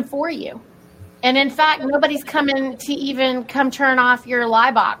nobody's coming for you. And in fact, nobody's coming to even come turn off your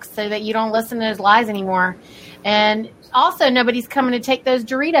lie box so that you don't listen to those lies anymore. And also, nobody's coming to take those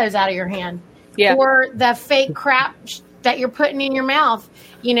Doritos out of your hand or the fake crap that you're putting in your mouth,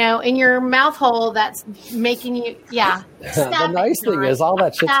 in your mouth hole that's making you, The nice thing is all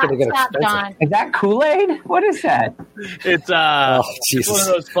that shit's going to get expensive. John. Is that Kool-Aid? What is that? It's it's one of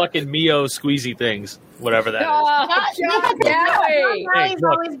those fucking Mio squeezy things, whatever that is. He's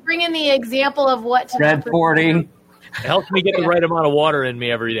always bringing the example of what to Red 40. It helps me get the right amount of water in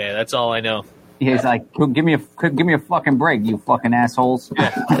me every day. That's all I know. He's like, give me a fucking break, you fucking assholes.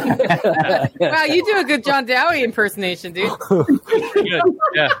 Wow, you do a good John Dowie impersonation, dude. Good.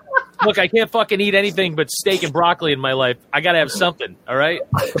 Yeah. Look, I can't fucking eat anything but steak and broccoli in my life. I got to have something, all right?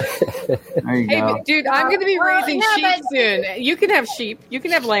 There you go. Hey, dude, I'm going to be raising sheep soon. You can have sheep. You can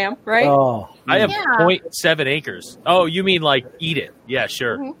have lamb, right? Oh, I have 0.7 acres. Oh, you mean like eat it? Yeah,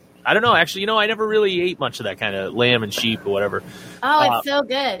 sure. Mm-hmm. I don't know. Actually, I never really ate much of that kind of lamb and sheep or whatever. Oh, it's so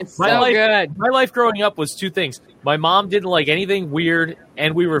good. Good. My life growing up was two things. My mom didn't like anything weird,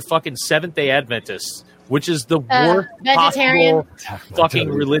 and we were fucking Seventh-day Adventists, which is the worst vegetarian possible fucking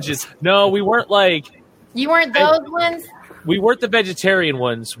religious. No, we weren't like. You weren't those ones? We weren't the vegetarian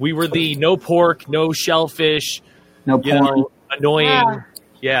ones. We were the no pork, no shellfish, No porn. annoying.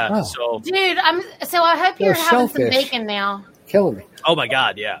 Yeah. Oh. So, Dude, I hope you're having shellfish. some bacon now. Killing me. oh my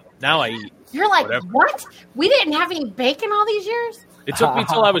God, yeah. Now I eat. You're like, Whatever. what? We didn't have any bacon all these years? It took me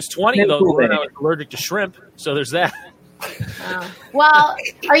till I was 20 though to learn I was allergic to shrimp. So there's that. Oh. Well,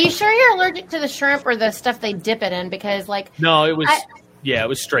 are you sure you're allergic to the shrimp or the stuff they dip it in? Because, like, No, it was. It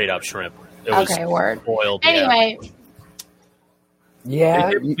was straight up shrimp. It was okay, word. boiled. Anyway,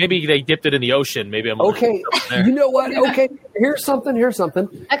 Yeah. Maybe they dipped it in the ocean. Maybe I'm Okay. You know what? Okay. Here's something.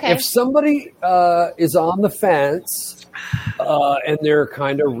 Okay. If somebody is on the fence and they're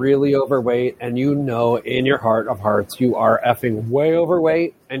kind of really overweight, and in your heart of hearts you are effing way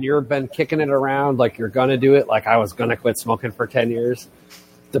overweight, and you've been kicking it around like you're gonna do it, like I was gonna quit smoking for 10 years,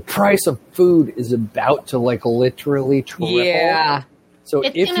 the price of food is about to like literally triple. Yeah. So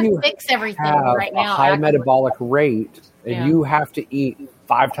it's if going you to fix everything have right now. a high actually. metabolic rate and Yeah. you have to eat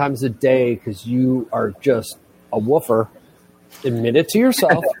 5 times a day because you are just a woofer, admit it to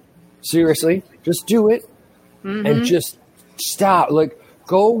yourself. Seriously, just do it and just stop. Like,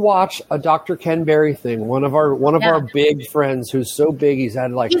 go watch a Dr. Ken Berry thing. One of our big friends who's so big he's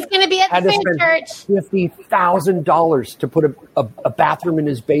had like He's going to be at had the to same spend church. $50,000 to put a bathroom in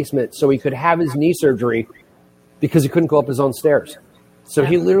his basement so he could have his knee surgery because he couldn't go up his own stairs. So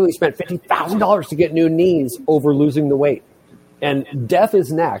he literally spent $50,000 to get new knees over losing the weight. And death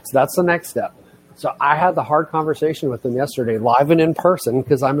is next. That's the next step. So I had the hard conversation with him yesterday, live and in person,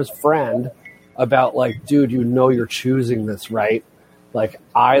 because I'm his friend, about like, dude, you're choosing this, right? Like,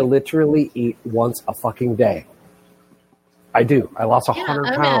 I literally eat once a fucking day. I do. I lost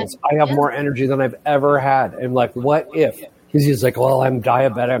 100 pounds. I have more energy than I've ever had. And like, what if? Because he's like, well, I'm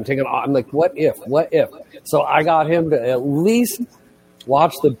diabetic. I'm like, what if? So I got him to at least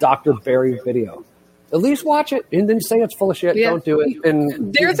watch the Dr. Berry video. At least watch it and then say it's full of shit. Yeah. Don't do it.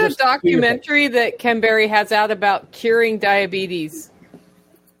 And There's a just do your thing. documentary that Ken Berry has out about curing diabetes.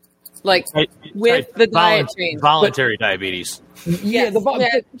 Like, with the diet change. Voluntary diabetes. Yeah,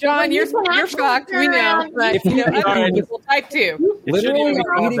 John, you're can actually fucked. We know. turn But, If you- other people type 2. literally It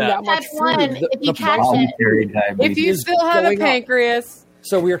shouldn't eating that much Type 1, food. if you catch problem- it. If you is still have a going up. pancreas,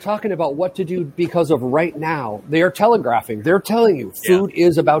 So we are talking about what to do because of right now. They are telegraphing. They're telling you food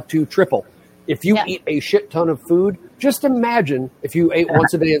is about to triple. If you eat a shit ton of food, just imagine if you ate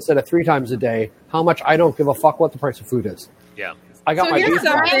once a day instead of 3 times a day, how much I don't give a fuck what the price of food is. Yeah. I got so my here's beef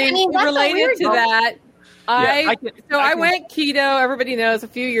something I mean, that's a related weird to one. that. I went keto, everybody knows, a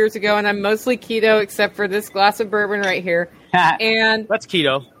few years ago, and I'm mostly keto except for this glass of bourbon right here. And That's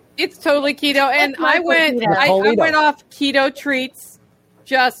keto. it's totally keto. And I went keto. I went off keto treats,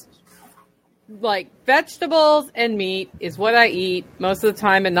 just like vegetables and meat is what I eat most of the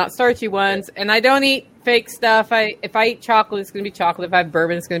time, and not starchy ones. And I don't eat fake stuff. If I eat chocolate, it's going to be chocolate. If I have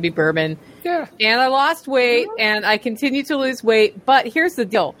bourbon, it's going to be bourbon. Yeah. And I lost weight, and I continue to lose weight. But here's the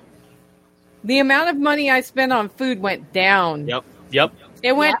deal. The amount of money I spent on food went down. Yep.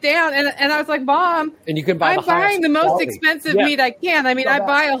 It went down, and I was like, Mom, And you can buy I'm buying the most quality. expensive Yeah. meat I can. I mean, I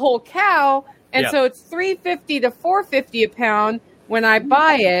buy a whole cow, and so it's $3.50 to $4.50 a pound when I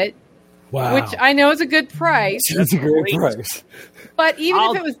buy it, Wow. which I know is a good price. That's a great price. But even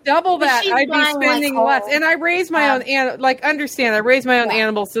if it was double that, she's I'd be buying, spending like, less. And I raise my own I raise my own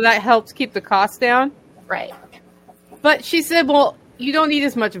animals, so that helps keep the cost down. Right. But she said, well, you don't need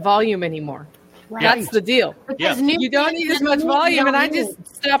as much volume anymore. Right. That's the deal. Because You don't need as much volume, and I just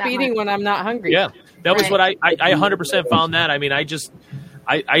stop eating when I'm not hungry. Yeah. That was Right. what I 100% found that. I mean, I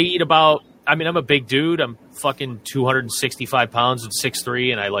eat about, I mean, I'm a big dude. I'm fucking 265 pounds and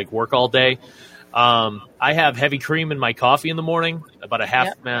 6'3", and I like work all day. I have heavy cream in my coffee in the morning, about a half,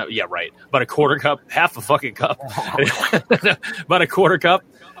 about a quarter cup, half a fucking cup, about a quarter cup.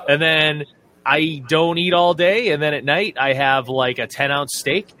 And then I don't eat all day. And then at night I have like a 10-ounce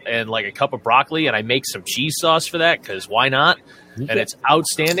steak and like a cup of broccoli, and I make some cheese sauce for that because why not? And it's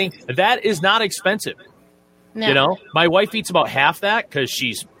outstanding. That is not expensive. No. You know, my wife eats about half that because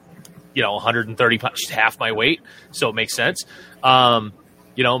she's, 130 pounds, she's half my weight. So it makes sense.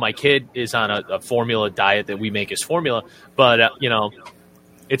 My kid is on a formula diet that we make as formula, but,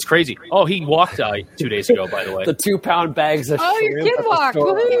 it's crazy. Oh, he walked 2 days ago, by the way. The 2-pound bags of Oh, your shrimp kid at the walked.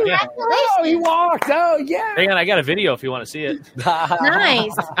 store. Woohoo. Yeah. Oh, he walked. Oh, yeah. Hang on, I got a video if you want to see it.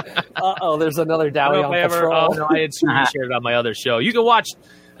 Nice. Uh-oh, there's another I don't Dowie know on if I ever. patrol. Oh no, I had shared it on my other show. You can watch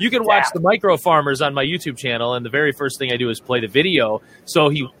You can watch the micro farmers on my YouTube channel, and the very first thing I do is play the video. So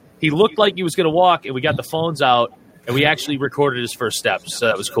he looked like he was going to walk, and we got the phones out, and we actually recorded his first steps. So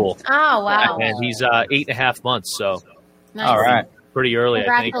that was cool. Oh, wow. And he's 8.5 months, so Nice. All right. pretty early,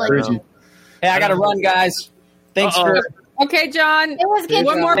 I think. Congratulations. Hey, I got to run, guys. Thanks Uh-oh. for Okay, John. It was good.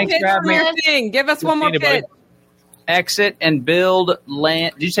 One more Thanks pitch for having from me. your thing. Give us one more Christina, pitch. buddy. exit and build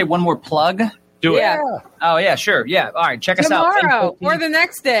land. Did you say one more plug? Do it. Yeah. Oh, yeah, sure. Yeah. All right. Check us out. Tomorrow or the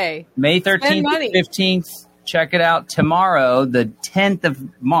next day. May Spend 13th, money. 15th. Check it out tomorrow, the 10th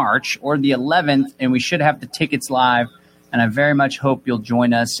of March or the 11th, and we should have the tickets live. And I very much hope you'll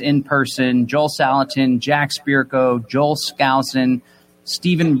join us in person. Joel Salatin, Jack Spirko, Joel Skousen,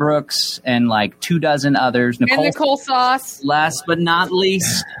 Stephen Brooks, and like 24 others. And Nicole Sauce. Last but not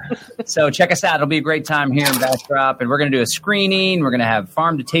least. So check us out. It'll be a great time here in Bastrop. And we're going to do a screening. We're going to have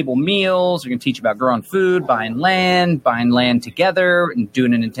farm-to-table meals. We're going to teach about growing food, buying land together, and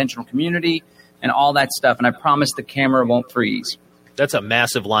doing an intentional community, and all that stuff. And I promise the camera won't freeze. That's a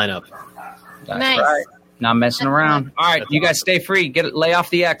massive lineup. That's Nice. right. Not messing around. All right, you guys stay free. Lay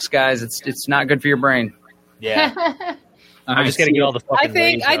off the X, guys. It's not good for your brain. Yeah. All I right, just got to see get ya. all the fucking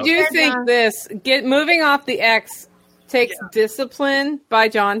ways I out. do Fair think enough. this moving off the X takes discipline by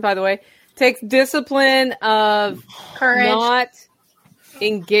John, by the way, takes discipline of Courage. not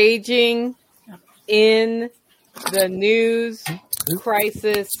engaging in the news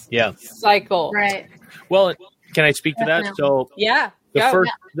crisis Yeah. cycle. Right. Well, can I speak to that? Definitely. So Yeah. the Go.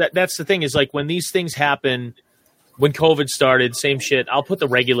 first that's the thing is like when these things happen, when COVID started, same shit. I'll put the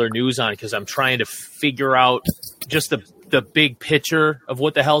regular news on because I'm trying to figure out just the big picture of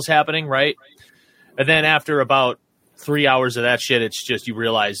what the hell's happening, right? And then after about 3 hours of that shit, it's just you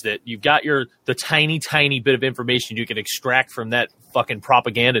realize that you've got the tiny bit of information you can extract from that fucking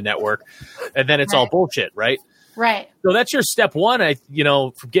propaganda network, and then it's all Right. bullshit, right? Right. So that's your step one.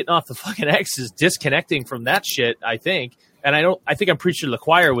 From getting off the fucking X is disconnecting from that shit, I think. And I think I'm preaching to the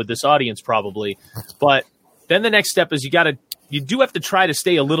choir with this audience probably. But then the next step is you do have to try to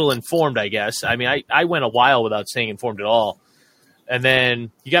stay a little informed, I guess. I mean, I went a while without staying informed at all. And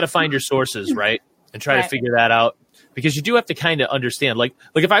then you got to find your sources, right? And try to Right. figure that out. Because you do have to kind of understand. Like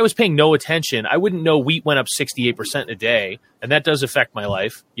if I was paying no attention, I wouldn't know wheat went up 68% in a day. And that does affect my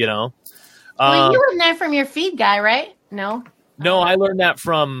life, you know? Well, you would know from your feed guy, right? No. No, I learned that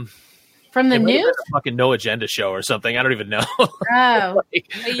from From the it might have news? been a fucking No Agenda show or something. I don't even know. Oh. Hey,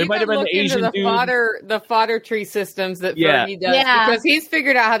 It you might can have been look the into Asian dude. the fodder tree systems that Yeah. Fergie does Yeah. because he's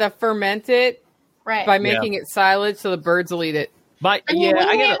figured out how to ferment it Right. by making it silage so the birds will eat it. I mean,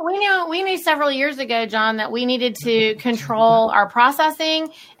 we knew several years ago, John, that we needed to control our processing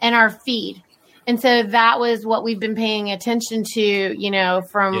and our feed. And so that was what we've been paying attention to,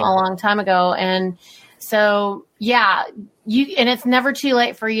 from a long time ago. And so, and it's never too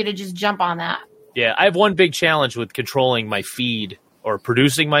late for you to just jump on that. Yeah, I have one big challenge with controlling my feed or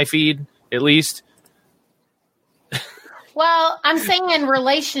producing my feed, at least. Well, I'm saying in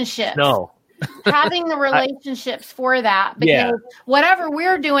relationships. No. Having the relationships for that, because whatever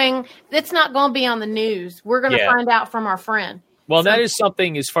we're doing, it's not going to be on the news. We're going to find out from our friend. Well, that is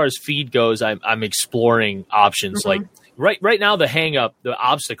something as far as feed goes. I'm exploring options. Mm-hmm. Like right now, the hang up, the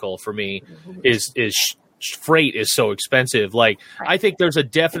obstacle for me is freight is so expensive. Like I think there's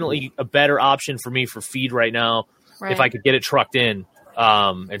definitely a better option for me for feed right now if I could get it trucked in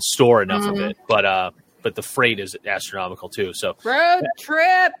and store enough of it. But the freight is astronomical too. So Road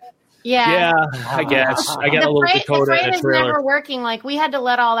trip. Yeah. I guess I got a little the Dakota freight and a is trailer. never working. Like we had to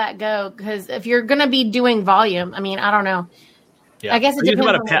let all that go because if you're going to be doing volume, I mean, I don't know. Yeah. I guess it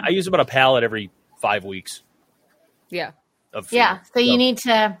depends on I use about a pallet every 5 weeks. Yeah. Of feed. Yeah. So you need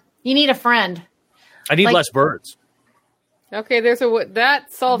a friend. I need like- less birds. Okay,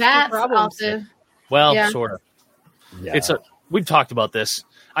 that solves That's the problem. also Well, Yeah. sort of. Yeah. We've talked about this.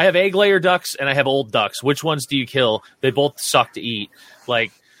 I have egg layer ducks and I have old ducks. Which ones do you kill? They both suck to eat.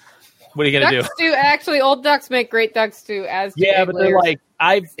 Like, what are you gonna Duck stew. Actually, old ducks make great duck stew. As do Yeah, egg but layers. they're like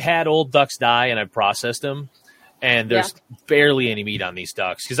I've had old ducks die and I've processed them, and there's barely any meat on these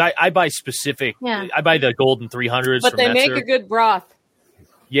ducks because I buy specific. Yeah. I buy the golden 300s. but from they make Metzer. a good broth.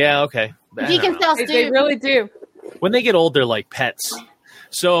 Yeah, okay. I he don't can know. sell They stew. really do. When they get old, they're like pets.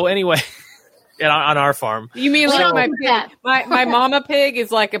 So anyway, and on our farm, You mean We like don't my do pig? that. My mama pig is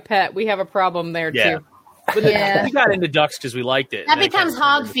like a pet. We have a problem there Yeah. too. Yeah. we got into ducks because we liked it. That And then it becomes kinda turned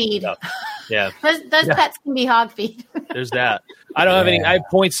hog into feed. stuff. Yeah. Those pets can be hog feed. There's that. I don't have any. I have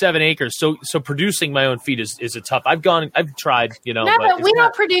 0.7 acres, so producing my own feed is a tough. I've tried, No, but but it's we not-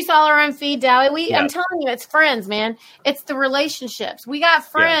 don't produce all our own feed, Dowie. Yeah. I'm telling you, it's friends, man. It's the relationships. We got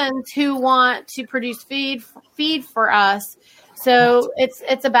friends who want to produce feed for us. So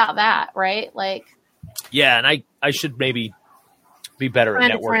it's about that, right? Like, Yeah, and I should maybe be better at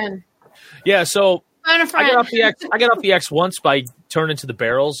find a networking. friend. Yeah, so Find a I friend. got off the X once by turning to the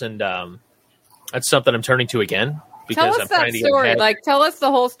barrels, and that's something I'm turning to again because Tell us I'm that trying to get story. ahead. Like, tell us the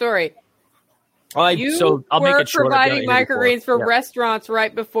whole story. I'll make were it short. providing microgreens for Yeah. restaurants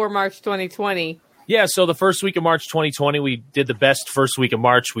right before March 2020. Yeah, so the first week of March 2020, we did the best first week of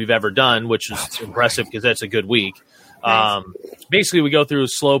March we've ever done, which is impressive because that's a good week. Nice. Basically, we go through a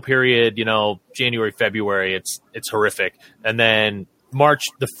slow period, January, February. It's horrific. And then March,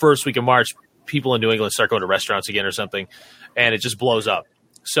 the first week of March, people in New England start going to restaurants again or something, and it just blows up.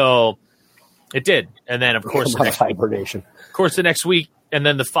 So it did. And then, of course, hibernation. the next week, and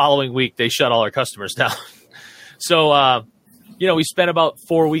then the following week, they shut all our customers down. So, we spent about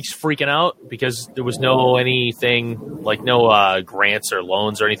 4 weeks freaking out because there was no grants or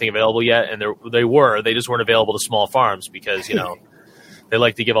loans or anything available yet. And they just weren't available to small farms because, they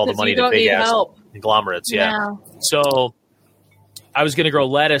like to give all the 'Cause money you to don't big need ass help. conglomerates. Yeah. No. So I was going to grow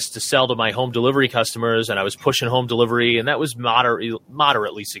lettuce to sell to my home delivery customers, and I was pushing home delivery, and that was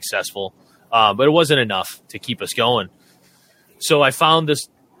moderately successful. But it wasn't enough to keep us going. So I found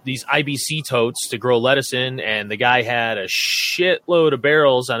these IBC totes to grow lettuce in, and the guy had a shitload of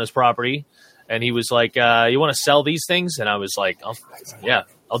barrels on his property, and he was like, you want to sell these things? And I was like,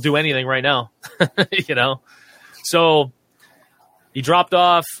 I'll do anything right now, So he dropped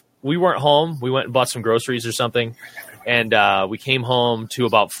off. We weren't home. We went and bought some groceries or something, and we came home to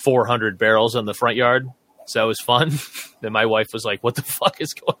about 400 barrels on the front yard. So that was fun. Then my wife was like, what the fuck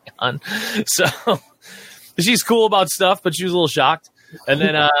is going on? So she's cool about stuff, but she was a little shocked. And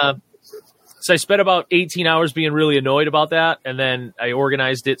then so I spent about 18 hours being really annoyed about that, and then I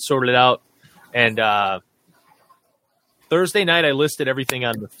organized it, sorted it out, and Thursday night I listed everything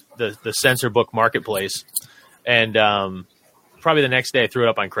on the Censor Book Marketplace, and probably the next day I threw it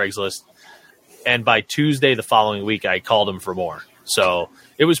up on Craigslist, and by Tuesday the following week I called them for more. So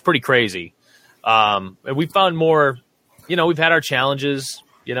it was pretty crazy. And we found more, we've had our challenges.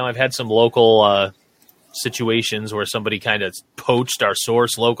 I've had some local situations where somebody kind of poached our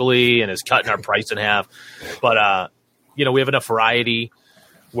source locally and is cutting our price in half. But, we have enough variety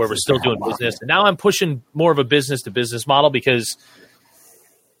where we're still doing business. And now I'm pushing more of a business-to-business model because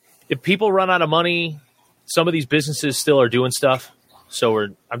if people run out of money, some of these businesses still are doing stuff. So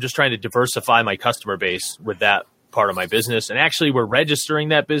I'm just trying to diversify my customer base with that part of my business. And actually, we're registering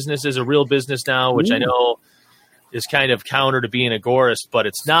that business as a real business now, which I know is kind of counter to being agorist, but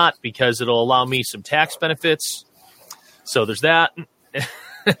it's not because it'll allow me some tax benefits. So there's that.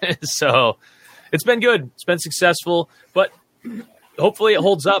 So it's been good. It's been successful, but hopefully it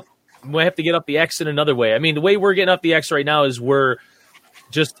holds up. We have to get up the X in another way. I mean, the way we're getting up the X right now is we're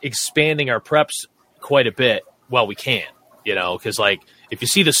just expanding our preps quite a bit while we can, because if you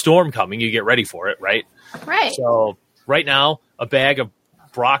see the storm coming, you get ready for it, right? Right. So right now, a bag of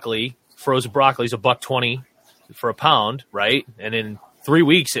broccoli, frozen broccoli, is $1.20 for a pound, right? And in 3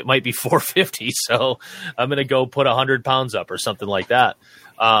 weeks, it might be $4.50. So I'm going to go put 100 pounds up or something like that.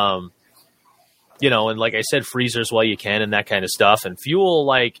 And like I said, freezers while you can and that kind of stuff. And fuel,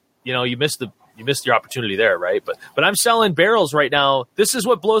 you missed your opportunity there, right? But I'm selling barrels right now. This is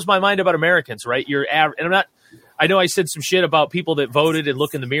what blows my mind about Americans, right? I know I said some shit about people that voted and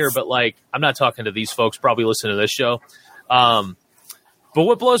look in the mirror, but I'm not talking to these folks probably listening to this show. But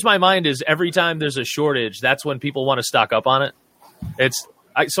what blows my mind is every time there's a shortage, that's when people want to stock up on it.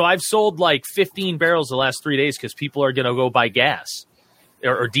 So I've sold 15 barrels the last 3 days because people are going to go buy gas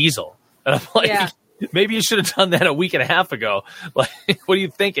or diesel. And I'm like, maybe you should have done that a week and a half ago. What are you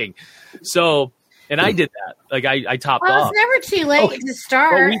thinking? So, and I did that. I topped off. It's never too late to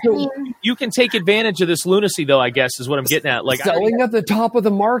start. You can take advantage of this lunacy, though, I guess, is what I'm getting at. Selling at the top of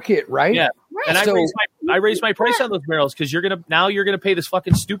the market, right? Yeah. Right. And So- I raised my price on those barrels because you're gonna pay this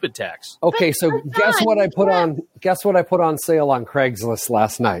fucking stupid tax. Okay, so guess what I put on sale on Craigslist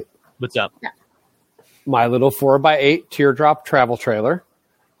last night? What's up? My little 4x8 teardrop travel trailer.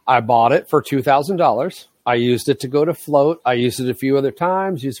 I bought it for $2,000. I used it to go to float. I used it a few other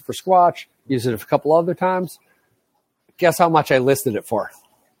times, used it for Squatch, used it a couple other times. Guess how much I listed it for?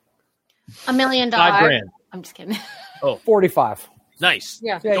 $1 million. $5,000. I'm just kidding. 45. Nice.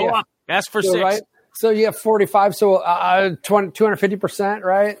 Yeah. Go up. Ask for So, 6. right? So you have 45. So 250%,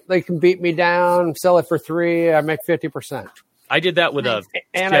 right? They can beat me down, sell it for 3. I make 50%. I did that with a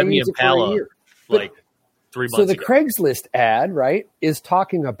And I Chevy use it for a Impala year. 3 months So the ago. Craigslist ad, right, is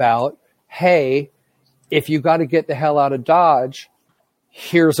talking about, hey, if you got to get the hell out of Dodge,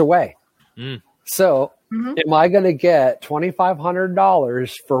 here's a way. So am I going to get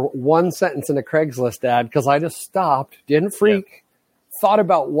 $2,500 for one sentence in a Craigslist ad because I just stopped, didn't freak, thought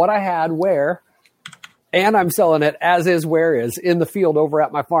about what I had where, and I'm selling it as is where is in the field over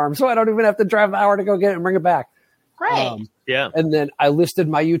at my farm. So I don't even have to drive an hour to go get it and bring it back. Right. And then I listed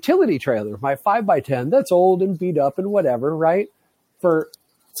my utility trailer, my 5x10 that's old and beat up and whatever, right? For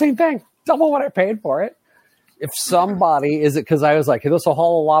same thing, double what I paid for it. If somebody, is it because I was like, hey, this will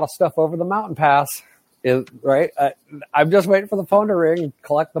haul a lot of stuff over the mountain pass, right? I'm just waiting for the phone to ring and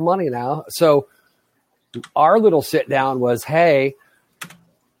collect the money now. So our little sit down was, hey,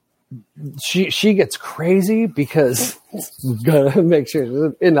 she gets crazy because gotta make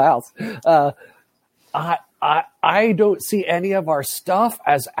sure in the house. I don't see any of our stuff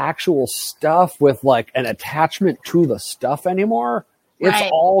as actual stuff with like an attachment to the stuff anymore. It's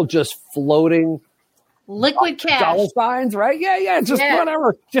all just floating liquid cash, dollar signs, right? Yeah, just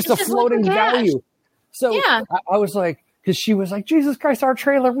whatever, just a floating value. So I was like, because she was like, Jesus Christ, our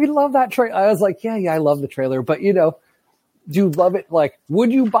trailer, we love that trailer. I was like, yeah, I love the trailer, but do you love it? Like,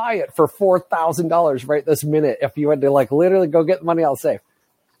 would you buy it for $4,000 right this minute if you had to like literally go get the money out safe?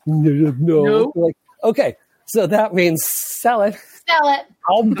 No. Like, okay, so that means sell it.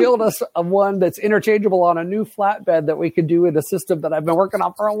 I'll build us a one that's interchangeable on a new flatbed that we could do in a system that I've been working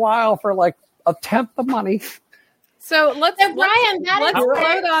on for a while for like a tenth the money. So let's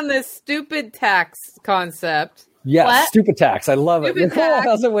float on this stupid tax concept. Yes, What? Stupid tax. I love it. Nicole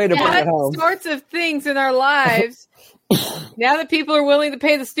has a way to bring it home. Sorts of things in our lives. Now that people are willing to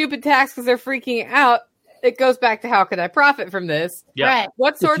pay the stupid tax because they're freaking out, it goes back to how could I profit from this? Yeah. Right.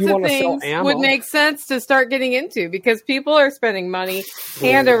 What sorts of things would make sense to start getting into? Because people are spending money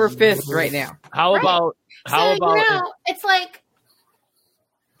hand over fist right now. How about it's like,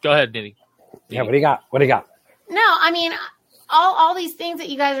 go ahead, Nitty. Yeah, what do you got? no, I mean, all these things that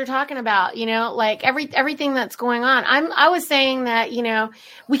you guys are talking about, like everything that's going on. I was saying that,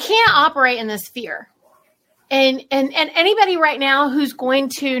 we can't operate in this fear. And anybody right now who's going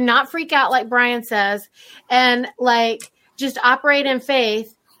to not freak out, like Brian says, and like just operate in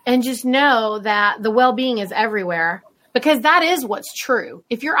faith and just know that the well-being is everywhere, because that is what's true.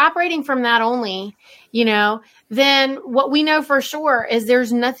 If you're operating from that only, then what we know for sure is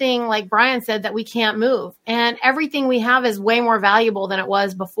there's nothing, like Brian said, that we can't move. And everything we have is way more valuable than it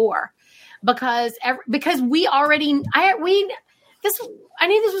was before, because we already, I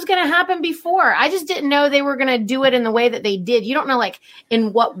knew this was going to happen before. I just didn't know they were going to do it in the way that they did. You don't know, like,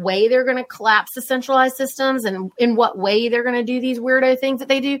 in what way they're going to collapse the centralized systems and in what way they're going to do these weirdo things that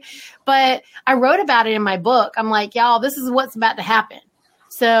they do. But I wrote about it in my book. I'm like, y'all, this is what's about to happen.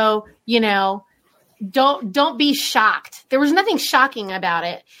 So, don't be shocked. There was nothing shocking about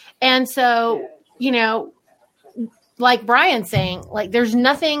it. And so, like Brian's saying, like there's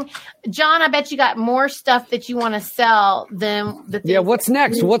nothing. John, I bet you got more stuff that you want to sell than the things. Yeah, what's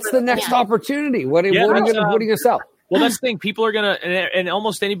next? What's the next opportunity? What are you going to sell? Well, that's the thing. People are going to, and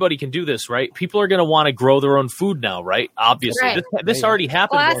almost anybody can do this, right? People are going to want to grow their own food now, right? Obviously. Right. This already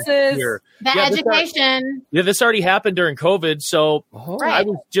happened. Classes. Education. This already happened during COVID. So Right. I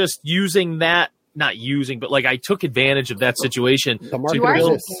was just using that. Not using, but like I took advantage of that situation to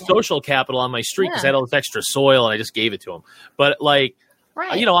build social capital on my street because I had all this extra soil and I just gave it to them. But like,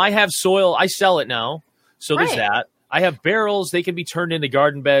 I have soil. I sell it now. So there's that. I have barrels. They can be turned into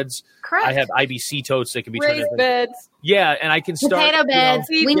garden beds. Correct. I have IBC totes that can be raised turned into beds. Yeah, and I can start Potato beds,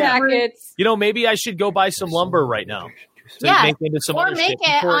 seed packets. Maybe I should go buy some lumber right now. To make into some other shit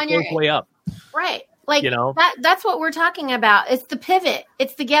before it goes way up. Right. Like that's what we're talking about. It's the pivot.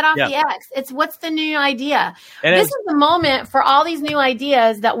 It's the get off the X. It's what's the new idea. And this is the moment for all these new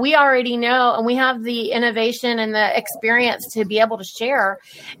ideas that we already know, and we have the innovation and the experience to be able to share.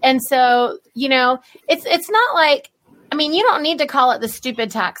 And so, it's not like, I mean, you don't need to call it the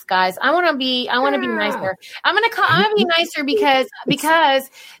stupid tax, guys. I want to be nicer. I'm going to be nicer because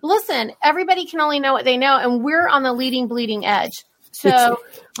listen, everybody can only know what they know, and we're on the bleeding edge. So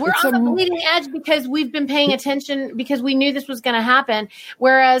we're on the bleeding edge because we've been paying attention because we knew this was going to happen.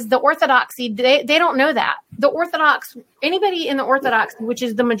 Whereas the Orthodoxy, they don't know that. Anybody in the Orthodoxy, which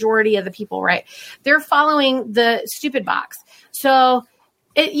is the majority of the people, right? They're following the stupid box. So,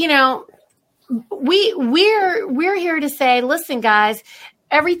 we're here to say, listen, guys,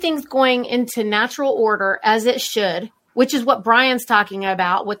 everything's going into natural order as it should, which is what Brian's talking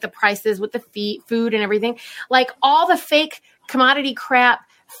about with the prices, with the food and everything. Like all the fake commodity crap,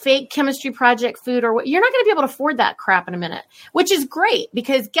 fake chemistry project food, or what, you're not going to be able to afford that crap in a minute, which is great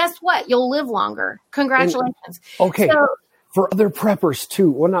because guess what? You'll live longer. Congratulations. Okay. So, for other preppers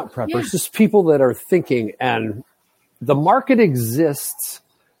too, well, not preppers, just people that are thinking, and the market exists.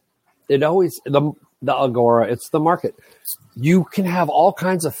 it always the agora. It's the market. You can have all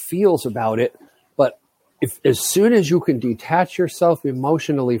kinds of feels about it, but if as soon as you can detach yourself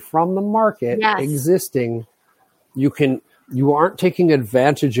emotionally from the market existing, you aren't taking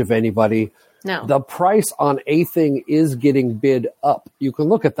advantage of anybody. No. The price on a thing is getting bid up. You can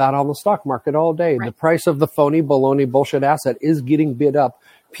look at that on the stock market all day. Right. The price of the phony, baloney, bullshit asset is getting bid up.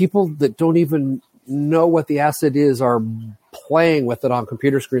 People that don't even know what the asset is are playing with it on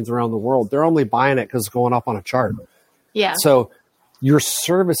computer screens around the world. They're only buying it because it's going up on a chart. Yeah. So you're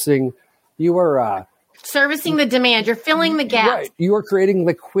servicing Servicing the demand. You're filling the gap. Right. You are creating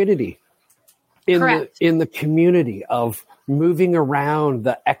liquidity in the community of moving around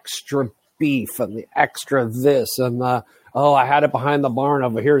the extra beef and the extra this and the, I had it behind the barn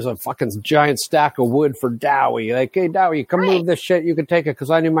over here's a fucking giant stack of wood for Dowie. Like, hey, Dowie, come move this shit. You can take it because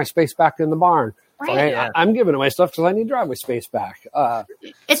I need my space back in the barn. Right. Hey, Yeah. I'm giving away stuff because I need driveway space back.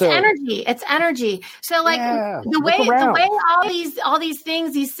 It's energy. It's energy. So like the way all these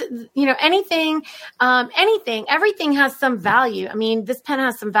things, anything, everything has some value. I mean, this pen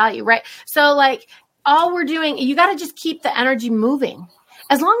has some value, right? So like all we're doing, you got to just keep the energy moving.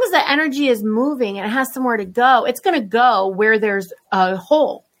 As long as the energy is moving and it has somewhere to go, it's going to go where there's a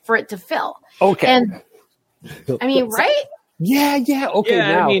hole for it to fill. Okay. And I mean, right? Yeah. Okay.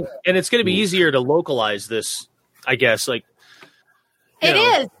 Yeah, now. I mean, and it's going to be easier to localize this, I guess. Like It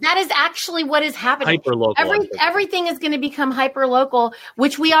is. That is actually what is happening. Hyper local. Everything is going to become hyper local,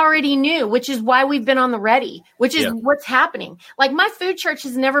 which we already knew, which is why we've been on the ready, which is what's happening. Like my food church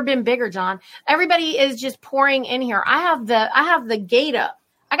has never been bigger, John. Everybody is just pouring in here. I have the gate up.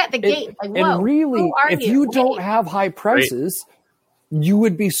 I got the gate. Like, whoa, and really, who are if you Wait. don't have high prices, you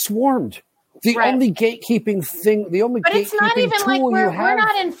would be swarmed. The only gatekeeping thing, but it's not even like we're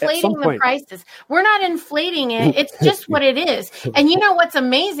not inflating the prices. We're not inflating it. It's just what it is. And you know what's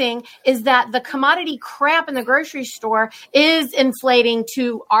amazing is that the commodity crap in the grocery store is inflating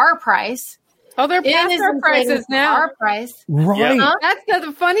to our price. Oh, they're past our prices now. Our price, right? Huh? That's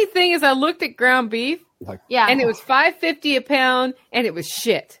the funny thing is I looked at ground beef, and it was $5.50 a pound, and it was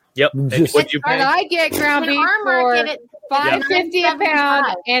shit. Yep. What'd you pay? And I get ground beef for $5.50 a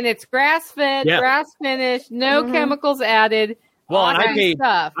pound, and it's grass fed, grass finished, no chemicals added. Well, and I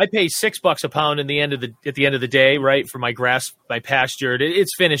pay $6 a pound at the end of the day, right? For my grass, my pastured.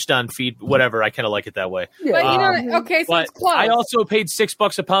 It's finished on feed, whatever. I kind of like it that way. Yeah. But so it's close. I also paid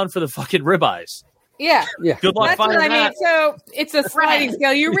 $6 a pound for the fucking ribeyes. Yeah. Good luck finding that. That's what I mean. So it's a sliding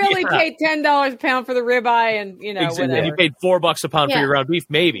scale. You really paid $10 a pound for the ribeye, and whatever. And you paid $4 a pound for your ground beef,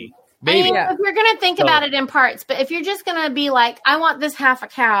 maybe. I mean, if you're going to think about it in parts, but if you're just going to be like, I want this half a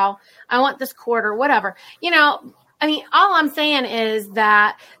cow, I want this quarter, whatever, I mean, all I'm saying is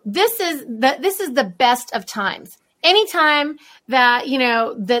that this is the best of times. Anytime that,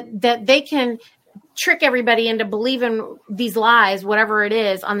 that they can trick everybody into believing these lies, whatever it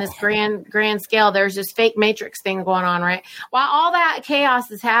is, on this grand scale, there's this fake matrix thing going on, right? While all that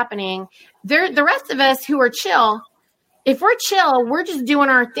chaos is happening, the rest of us who are chill, if we're chill, we're just doing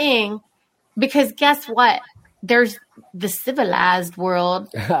our thing, because guess what? There's the civilized world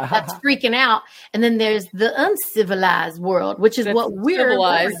that's freaking out, and then there's the uncivilized world, which is what we're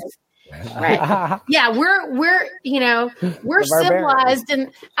civilized. Right? Yeah, we're civilized,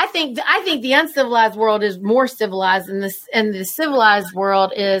 and I think the uncivilized world is more civilized, and the civilized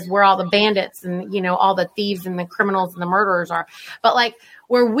world is where all the bandits and all the thieves and the criminals and the murderers are. But like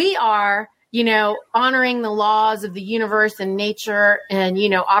where we are, honoring the laws of the universe and nature, and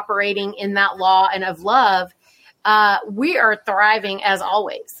operating in that law and of love. We are thriving as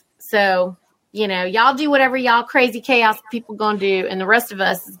always. So, y'all do whatever y'all crazy chaos people going to do, and the rest of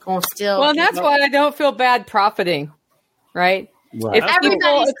us is going to still. Well, that's why I don't feel bad profiting, right?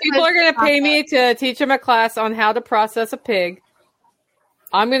 If people are going to pay me to teach them a class on how to process a pig,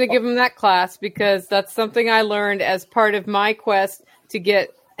 I'm going to give them that class, because that's something I learned as part of my quest to get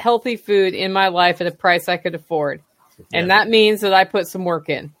healthy food in my life at a price I could afford. And that means that I put some work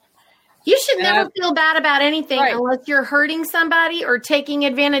in. You should never feel bad about anything unless you're hurting somebody or taking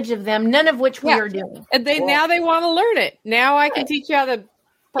advantage of them, none of which we are doing. And now they want to learn it. Now I can teach you how to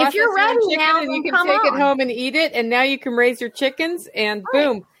process your chicken, now, and you can take it home and eat it, and now you can raise your chickens, and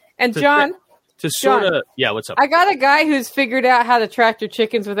boom. And John, what's up? I got a guy who's figured out how to track your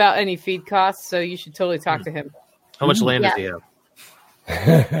chickens without any feed costs, so you should totally talk to him. How much land does he have?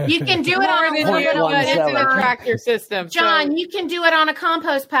 You can do it on a tractor system. John, you can do it on a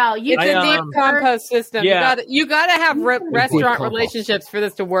compost pile. You can do a compost system. Yeah. You got to have restaurant relationships for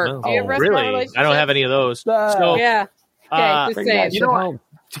this to work. Oh, do you have restaurant relationships? I don't have any of those. So, yeah. Okay, just saying. To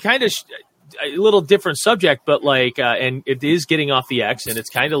kind of, a little different subject, but like, and it is getting off the X, and it's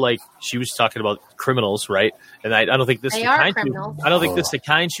kind of like she was talking about criminals, right? And I don't think this They is the are kind. criminals. I don't think this is the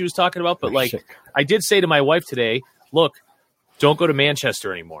kind she was talking about, but like, I did say to my wife today, look, don't go to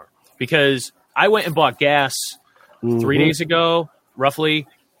Manchester anymore, because I went and bought gas 3 days ago, roughly,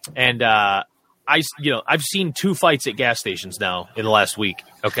 and I've seen 2 fights at gas stations now in the last week.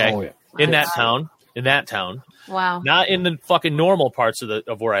 Okay, Oh, yeah. in that town. Wow. Not in the fucking normal parts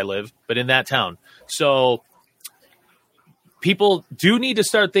of where I live, but in that town. So people do need to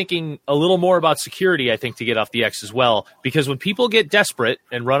start thinking a little more about security, I think, to get off the X as well. Because when people get desperate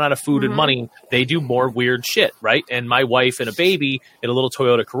and run out of food and money, they do more weird shit, right? And my wife and a baby in a little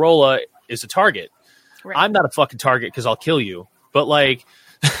Toyota Corolla is a target. Right. I'm not a fucking target because I'll kill you. But like,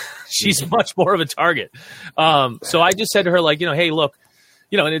 she's much more of a target. So I just said to her, like, hey, look,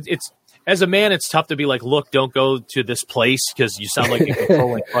 and it's as a man, it's tough to be like, look, don't go to this place because you sound like a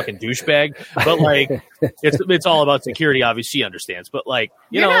controlling fucking douchebag. But like, it's all about security. Obviously, she understands. But like,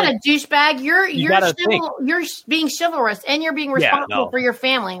 you're not a douchebag. You're gotta think. you're being chivalrous, and you're being responsible for your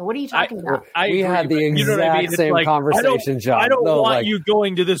family. What are you talking about? We had the exact same conversation, John. I don't No, want like- you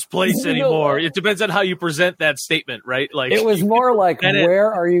going to this place No, anymore. like- It depends on how you present that statement, right? Like, It was more like, present it-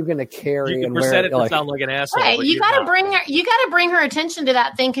 where are you going to carry you can and present where? it to Like, sound like an asshole. Right, but you you're got to not. bring her. You got to bring her attention to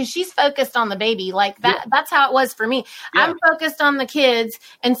that thing because she's focused on the baby. Like that. That's how it was for me. Yeah. I'm focused on the kids,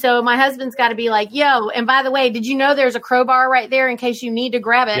 and so my husband's got to be like, "Yo, and by the way, did you know there's a crowbar right there in case you need to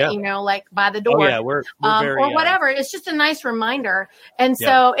grab it? Yeah. Like by the door, Oh yeah, we're very or whatever." It's just a nice reminder, and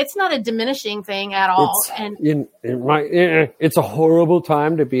so it's not a diminishing thing at all. it's a horrible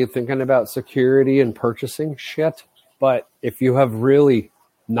time to be thinking about security and purchasing shit. But if you have really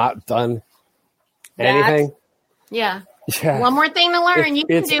not done anything, yeah. yeah, One more thing to learn. You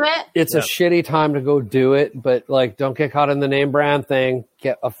can do it. It's a shitty time to go do it, but like, don't get caught in the name brand thing.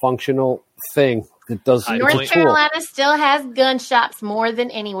 Get a functional thing that does. It's a North tool. Carolina still has gun shops more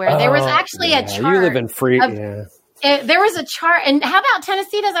than anywhere. There was actually a chart. You live in free. of- Yeah. There was a chart, and how about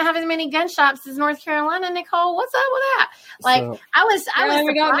Tennessee doesn't have as many gun shops as North Carolina? Nicole, what's up with that? Like, So- I was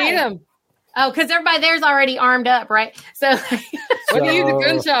we don't need surprised. them. Oh, because everybody there's already armed up, right? So What do you use a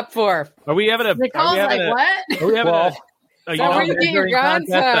gun shop for? Are we having a? Nicole's like, what? Are we having Well, a So where you get your guns contest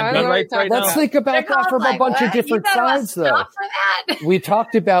from? on I gun don't know rights what right you're now? Let's think about that Nicole's from a like, bunch of what? different You gotta sides, though. stop for that.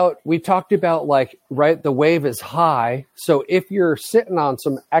 We talked about like, right, the wave is high. So if you're sitting on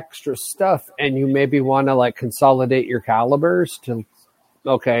some extra stuff and you maybe want to like consolidate your calibers to,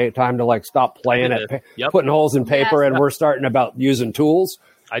 okay, time to like stop playing at Yep. putting holes in paper, Yes. and we're starting about using tools.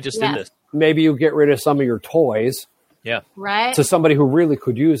 I just Yeah. did this. Maybe you get rid of some of your toys Yeah, Right? to somebody who really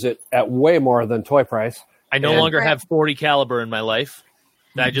could use it at way more than toy price. I no And- longer have 40 caliber in my life.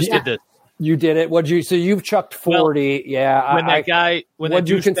 I just Yeah. did this. You did it. So you've chucked 40. Yeah. When that guy, when what'd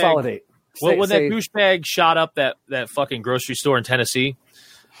that you douchebag- consolidate? Well, when Say- that douchebag shot up that fucking grocery store in Tennessee,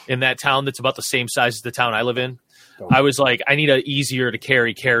 in that town that's about the same size as the town I live in, I was like, I need a easier to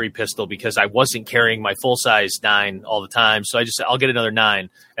carry pistol because I wasn't carrying my full size 9 all the time. So I'll get another 9,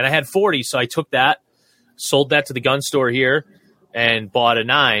 and I had 40, so I took that, sold that to the gun store here, and bought a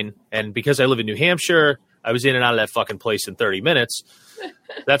 9. And because I live in New Hampshire, I was in and out of that fucking place in 30 minutes.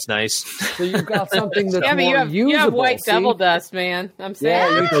 That's nice. So you've got something that's Yeah, but more you have usable. white see? devil dust, man. I'm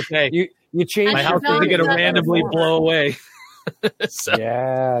saying. Yeah, It's okay. you change My I house know isn't going to it's not randomly gonna blow away. So,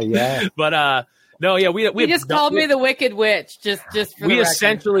 Yeah. but no, yeah, we You just called me the Wicked Witch, just for we the record.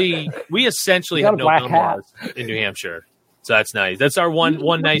 essentially You got have a no black gun hat. laws in New Hampshire, so that's nice. That's our one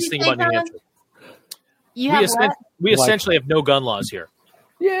nice you thing say, about New Colin? Hampshire. You have what? We essentially have no gun laws here.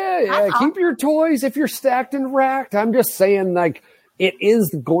 Yeah. That's Keep your toys if you're stacked and racked. I'm just saying, like, it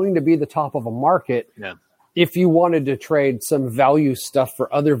is going to be the top of a market. Yeah. If you wanted to trade some value stuff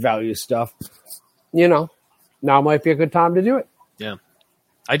for other value stuff, now might be a good time to do it. Yeah,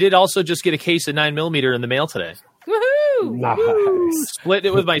 I did also just get a case of 9mm in the mail today. Woohoo! Nice. Split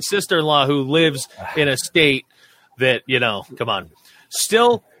it with my sister-in-law who lives in a state that come on,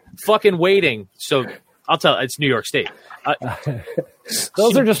 still fucking waiting. So I'll tell it's New York State.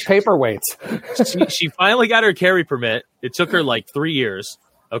 Those are just paperweights. She finally got her carry permit. It took her like 3 years.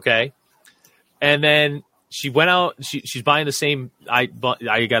 Okay. And then she went out. She's buying the same. I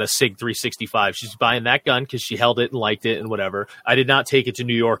got a SIG 365. She's buying that gun because she held it and liked it and whatever. I did not take it to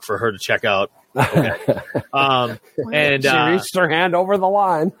New York for her to check out. Okay. And She reached her hand over the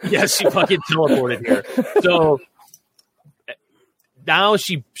line. yeah, she fucking teleported here. So now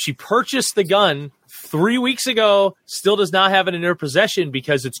she purchased the gun 3 weeks ago. Still does not have it in her possession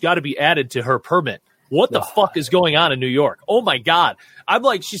because it's got to be added to her permit. what the fuck is going on in New York? Oh my God. I'm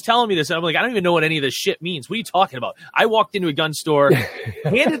like, she's telling me this, and I'm like, I don't even know what any of this shit means. What are you talking about? I walked into a gun store,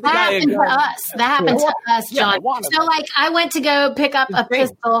 handed the That guy a happened to gun. us. That happened to us, Yeah, John. So, like, I went to go pick up a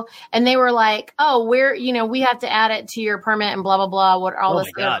pistol, and they were like, "Oh, we have to add it to your permit and blah blah blah, what all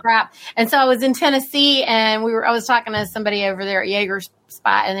this my other God. crap." And so I was in Tennessee, and I was talking to somebody over there at Jaeger's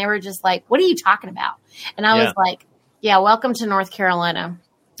spot, and they were just like, "What are you talking about?" And I was like, "Yeah, welcome to North Carolina."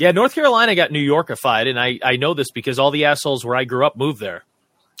 Yeah, North Carolina got New Yorkified, and I know this because all the assholes where I grew up moved there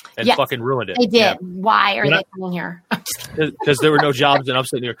and Yes, fucking ruined it. They did. Yeah. Why are When they coming here? Because there were no jobs in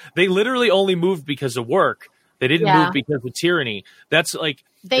upstate New York. They literally only moved because of work. They didn't Yeah. move because of tyranny. That's like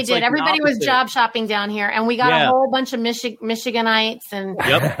They it's did. like the Everybody was opposite. job shopping down here, and we got Yeah. a whole bunch of Michiganites and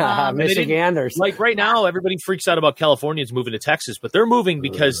Yep. They didn't- Michiganders. Like right now, everybody freaks out about Californians moving to Texas, but they're moving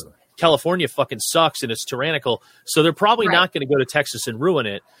because California fucking sucks and it's tyrannical. So they're probably Right. not going to go to Texas and ruin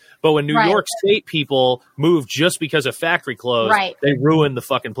it. But when New Right. York State people move just because a factory closed, Right. they ruin the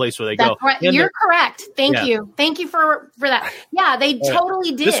fucking place where they That's go. right. And You're correct. Thank Yeah. you. Thank you for that. Yeah, they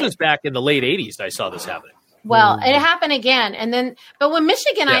totally did. this was back in the late 80s. I saw this happening. Well, it happened again. And then, but when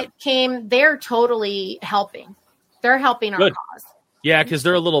Michiganite came, they're totally helping. They're helping our Good. cause. Yeah, because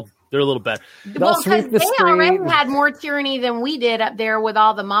they're a little better. Well, because sweep the they already street. had more tyranny than we did up there with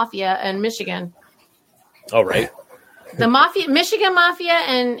all the mafia in Michigan. All right. The mafia, Michigan mafia,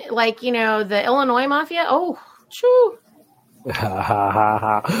 and the Illinois mafia. Oh, choo.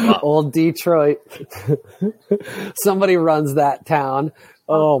 Old Detroit. Somebody runs that town.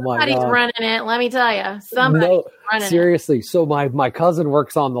 Oh my Somebody's God. running it. Let me tell you, somebody's No, running seriously. So my cousin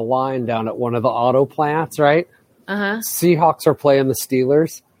works on the line down at one of the auto plants, right? it. Uh-huh. Seahawks are playing the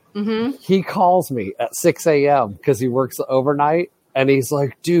Steelers. Mm-hmm. He calls me at 6 a.m. because he works overnight. And he's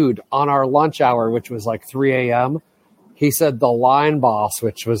like, dude, on our lunch hour, which was like 3 a.m., he said the line boss,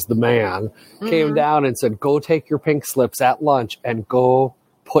 which was the man, came down and said, go take your pink slips at lunch and go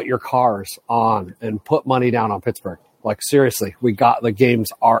put your cars on and put money down on Pittsburgh. Like, seriously, we got the games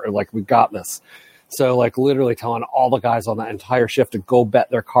are like, we got this. So, like, literally telling all the guys on that entire shift to go bet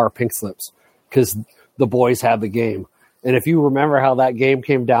their car pink slips because the boys had the game. And if you remember how that game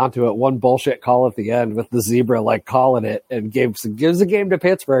came down to it, one bullshit call at the end with the zebra like calling it and gives the game to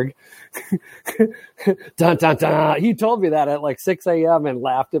Pittsburgh. Dun, dun, dun. He told me that at like 6 a.m. and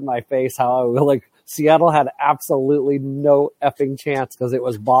laughed in my face how I was like Seattle had absolutely no effing chance because it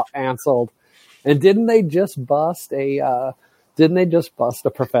was bought and sold. And didn't they just bust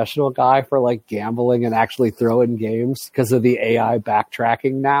a professional guy for like gambling and actually throwing games because of the AI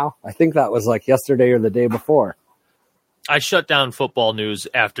backtracking now? I think that was like yesterday or the day before. I shut down football news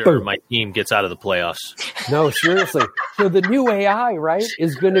after Boom. my team gets out of the playoffs. No, seriously. So the new AI, right,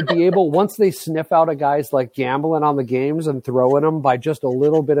 is going to be able, once they sniff out a guy's like gambling on the games and throwing them by just a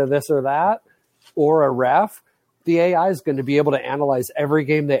little bit of this or that, or a ref, the AI is going to be able to analyze every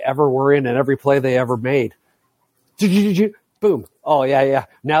game they ever were in and every play they ever made. Boom. Oh, yeah.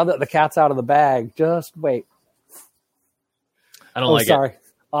 Now that the cat's out of the bag, just wait. I don't like sorry.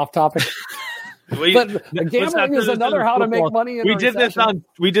 Off topic. it. But Let's not gambling do is this another in how to make football. money in We a did this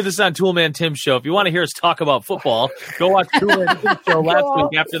recession. on Toolman Tim's show. If you want to hear us talk about football, go watch Toolman Tim's show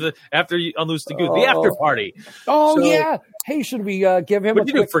last week after you unloose the goose, the after party. Oh, So- yeah. Hey, should we give him What'd a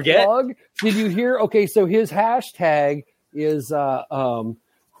you do, quick forget? plug? Did you hear? Okay, so his hashtag is oh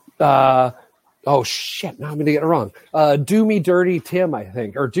shit, now I'm going to get it wrong. Do Me Dirty Tim, I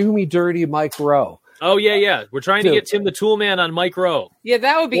think, or Do Me Dirty Mike Rowe. Oh yeah. We're trying to Dude. get Tim the Toolman on Mike Rowe, Yeah,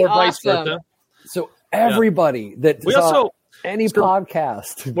 that would be or vice awesome. versa. So everybody that We saw also- any so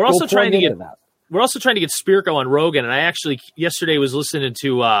podcast, we're also go trying plug to into get- that. We're also trying to get Spirko on Rogan, and I actually yesterday was listening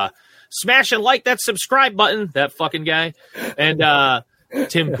to smash and like that subscribe button, that fucking guy, and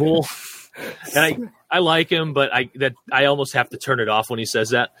Tim Pool. And I like him, but I almost have to turn it off when he says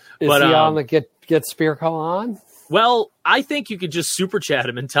that. Is But he on the get Spearco on? well, I think you could just super chat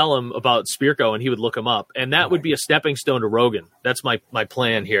him and tell him about Spirko, and he would look him up, and that would be a stepping stone to Rogan. That's my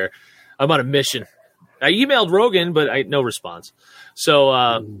plan here. I'm on a mission. I emailed Rogan, but no response. So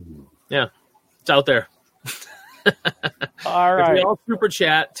yeah, it's out there. All If we right. all super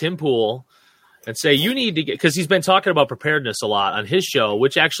chat Tim Pool and say you need to get, because he's been talking about preparedness a lot on his show,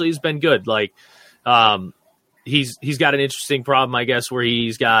 which actually has been good. Like, he's got an interesting problem, I guess, where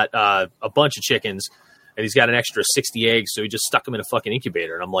he's got a bunch of chickens and he's got an extra 60 eggs, so he just stuck them in a fucking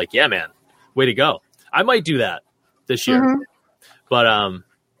incubator. And I'm like, yeah, man, way to go. I might do that this year, but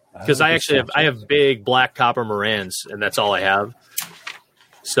because I actually have big black copper Morans, and that's all I have.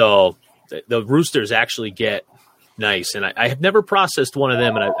 So the roosters actually get nice, and I have never processed one of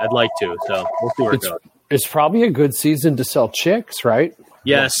them, and I'd like to. So we'll see where it goes. It's probably a good season to sell chicks, right?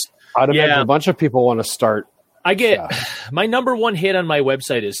 Yes, I'd imagine a bunch of people want to start. I get my number one hit on my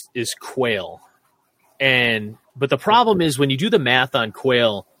website is quail. But the problem is when you do the math on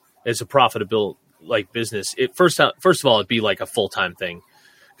quail as a profitable business, first of all, it'd be like a full-time thing.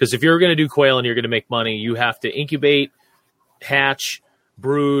 Because if you're going to do quail and you're going to make money, you have to incubate, hatch,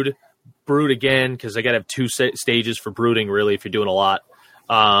 brood again, because I got to have 2 stages for brooding, really, if you're doing a lot.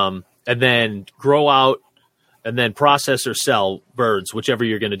 And then grow out and then process or sell birds, whichever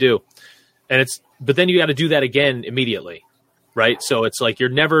you're going to do. But then you got to do that again immediately, right? So it's like you're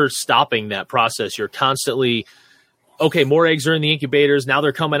never stopping that process. You're constantly, okay, more eggs are in the incubators. Now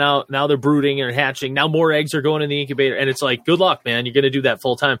they're coming out. Now they're brooding and hatching. Now more eggs are going in the incubator. And it's like, good luck, man. You're going to do that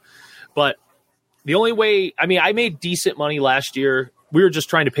full time. But the only way, I made decent money last year. We were just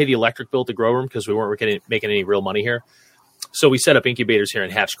trying to pay the electric bill at the grow room because we weren't making any real money here. So we set up incubators here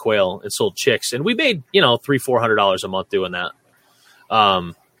and hatched quail and sold chicks. And we made, $300-$400 a month doing that.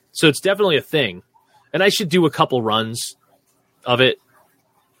 So it's definitely a thing. And I should do a couple runs of it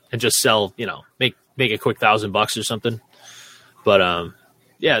and just sell, make a quick $1,000 or something. But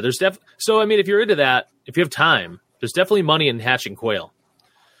there's so if you're into that, if you have time, there's definitely money in hatching quail.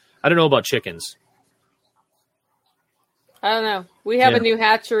 I don't know about chickens. I don't know. We have a new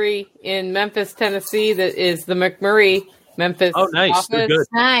hatchery in Memphis, Tennessee that is the McMurray Memphis nice. office. They're good.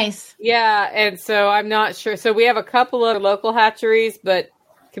 Nice. Yeah, and so I'm not sure. So we have a couple of local hatcheries, but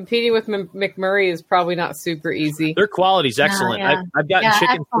competing with McMurray is probably not super easy. Their quality's excellent. Yeah. I've gotten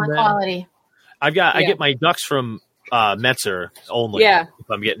chickens from them. Quality. I get my ducks from Metzer only. Yeah. If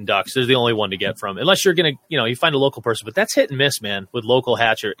I'm getting ducks, they're the only one to get from. Unless you're gonna, you find a local person, but that's hit and miss, man. With local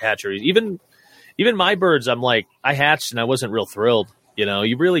hatcheries, even my birds, I'm like, I hatched and I wasn't real thrilled.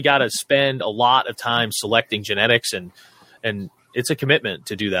 You really got to spend a lot of time selecting genetics, and it's a commitment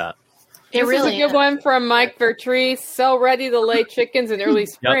to do that. This is a good one from Mike Vertrees. So ready to lay chickens in early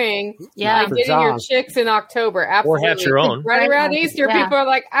spring. Yeah. By getting your chicks in October. Absolutely. Or hatch your own. Right around Easter, people are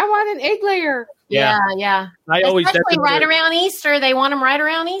like, I want an egg layer. Yeah. Especially right around Easter. They want them right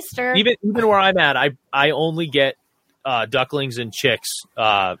around Easter. Even where I'm at, I only get ducklings and chicks,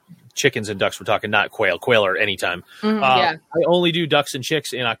 chickens and ducks. We're talking not quail. Quail are anytime. Mm-hmm. I only do ducks and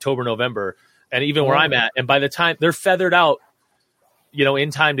chicks in October, November. And even where I'm at, and by the time they're feathered out,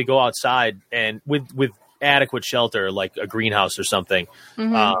 in time to go outside and with adequate shelter, like a greenhouse or something.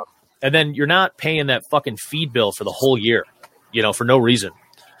 Mm-hmm. And then you're not paying that fucking feed bill for the whole year, for no reason.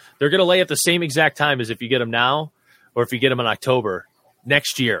 They're going to lay at the same exact time as if you get them now, or if you get them in October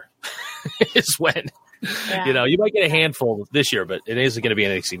next year is when, you might get a handful this year, but it isn't going to be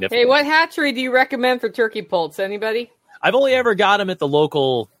anything significant. Hey, what hatchery do you recommend for turkey poults? Anybody? I've only ever got them at the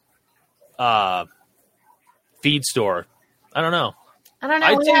local feed store. I don't know.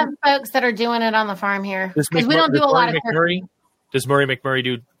 We have folks that are doing it on the farm here because we don't do a lot of turkey. Does Murray McMurray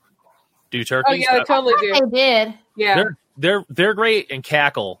do turkeys? Oh yeah, they totally do. They did. Yeah, they're great in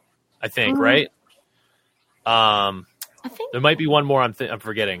cackle. I think right. I think there might be one more I'm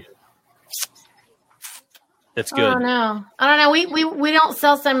forgetting. That's good. I don't know. We don't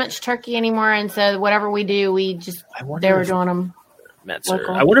sell so much turkey anymore, and so whatever we do, we just they were doing them. Metzer.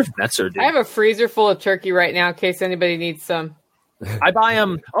 I wonder if Metzer did. I have a freezer full of turkey right now in case anybody needs some. I buy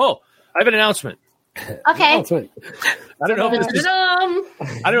them. Oh, I have an announcement. Okay. I don't know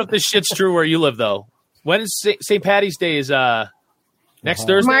if this shit's true where you live though. When is St. Patty's Day? Is next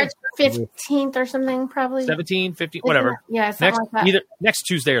Thursday? March 15th or something, probably. 17, 15, whatever. Yeah, something like that. Either next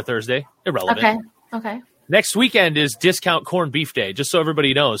Tuesday or Thursday. Irrelevant. Okay. Next weekend is discount corned beef day, just so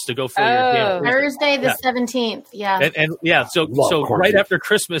everybody knows to go fill your damn freezer. Thursday the 17th. Yeah. And so right after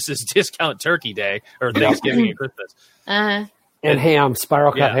Christmas is discount turkey day or Thanksgiving and Christmas. Uh-huh. And ham,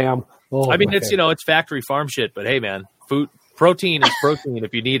 spiral cut ham. Oh, it's factory farm shit, but hey, man, protein is protein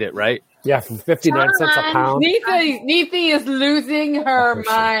if you need it, right? Yeah, for 59 cents a pound. Neethi is losing her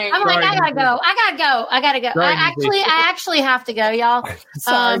mind. I'm like, I gotta go. Sorry, I actually have to go, y'all.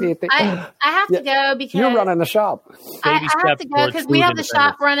 Sorry, Neethi. I have to go because you're running the shop. I have to go because we have the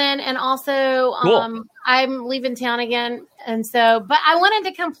shop running, and also cool. I'm leaving town again, and so. But I wanted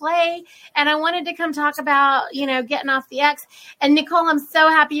to come play, and I wanted to come talk about getting off the X. And Nicole, I'm so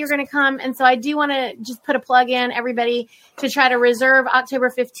happy you're going to come, and so I do want to just put a plug in everybody to try to reserve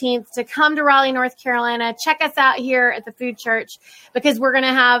October 15th to come to Raleigh, North Carolina. Check us out here at the Food Church because we're going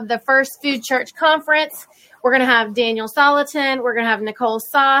to have the first Food Church conference. We're going to have Daniel Soliton. We're going to have Nicole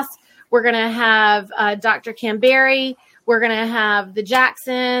Sauce. We're going to have Dr. Camberry. We're going to have the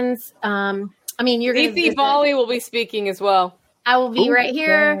Jacksons. You're going to Neethi Volley will be speaking as well. I will be right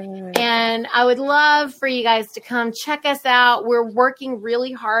here, and I would love for you guys to come check us out. We're working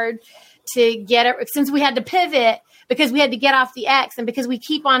really hard to get it since we had to pivot because we had to get off the X and because we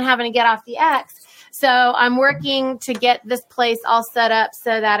keep on having to get off the X. So I'm working to get this place all set up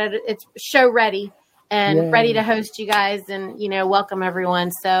so that it's show ready and ready to host you guys and, welcome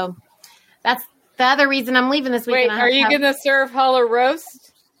everyone. So that's the other reason I'm leaving this weekend. Wait, are you going to serve hollow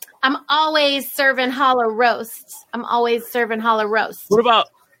roast? I'm always serving hollow roasts. What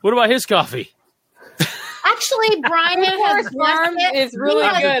about his coffee? Actually, Brian has Farm is really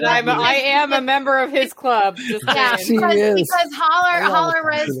good. I am a member of his club. Just saying. Because holler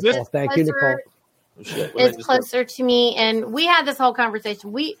roast Thank you, Nicole. is closer to me, and we had this whole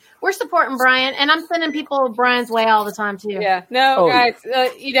conversation. We're supporting Brian, and I'm sending people Brian's way all the time too. Yeah, no, guys,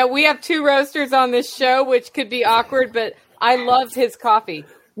 we have 2 roasters on this show, which could be awkward, but I loved his coffee.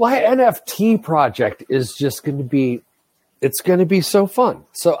 My NFT project is just going to be, it's going to be so fun.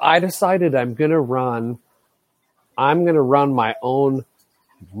 So I decided I'm going to run my own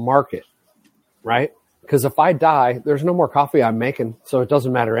market, right? Because if I die, there's no more coffee I'm making, so it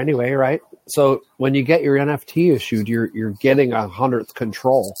doesn't matter anyway, right? So when you get your NFT issued, you're getting 100th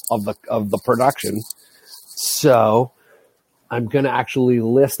control of the production. So I'm going to actually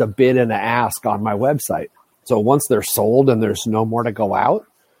list a bid and a ask on my website. So once they're sold and there's no more to go out,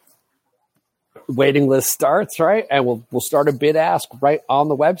 waiting list starts, right? And we'll start a bid ask right on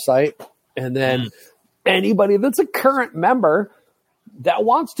the website, and then anybody that's a current member that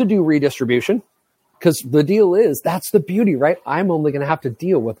wants to do redistribution. Because the deal is, that's the beauty, right? I'm only going to have to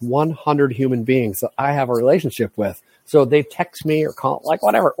deal with 100 human beings that I have a relationship with. So they text me or call, like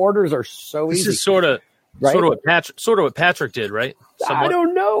whatever. Orders are so easy. This is sort of what Patrick did, right? I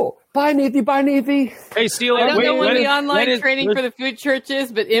don't know. Bye, Neethi. Hey, Steele. I don't know when the online training for the food church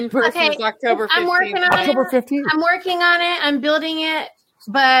is, but in person is October 15th. I'm working on October 15th. I'm working on it. I'm building it,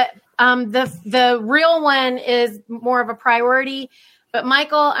 but the real one is more of a priority. But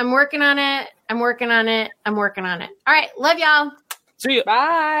Michael, I'm working on it. All right. Love y'all. See you.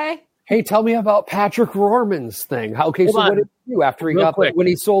 Bye. Hey, tell me about Patrick Rohrman's thing. Okay, so what did he do after he got when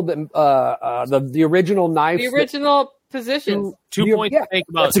he sold the original knife? The original positions. 2 points to think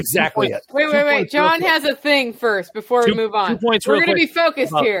about. That's exactly it. Wait. John has a thing first before we move on. 2 points. We're going to be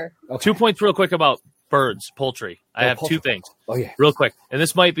focused here. Okay. 2 points real quick about birds, poultry. I have poultry. 2 things. Oh, yeah. Real quick. And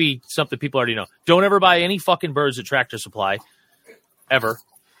this might be something people already know. Don't ever buy any fucking birds at Tractor Supply. Ever.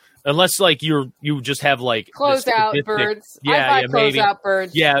 Unless you just have close out birds. I buy close out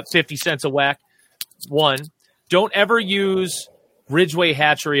birds. Yeah, 50 cents a whack. 1, don't ever use Ridgeway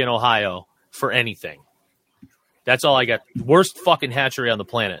Hatchery in Ohio for anything. That's all I got. Worst fucking hatchery on the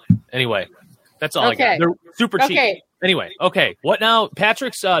planet. Anyway, that's all I got. They're super cheap. Anyway, okay. What now?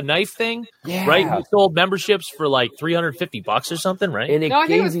 Patrick's knife thing, right? He sold memberships for like $350 or something, right? And I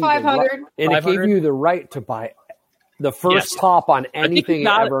think it was $500. And it gave you the right to buy the first top on anything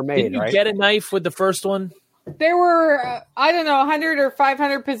ever made, did you right? Get a knife with the first one? There were, 100 or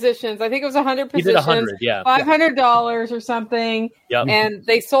 500 positions. I think it was 100 positions. You did 100, yeah. $500 or something. Yep. And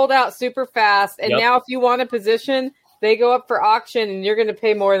they sold out super fast. And now if you want a position, they go up for auction and you're going to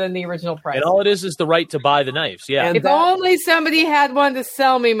pay more than the original price. And all it is the right to buy the knives, yeah. And if only somebody had one to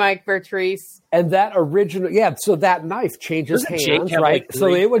sell me, Mike Vertrice. And that original, so that knife changes hands, right? So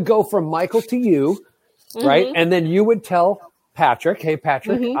it would go from Michael to you, right? And then you would tell Patrick, hey,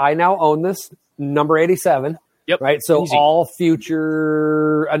 Patrick, I now own this number 87. Yep. Right. So all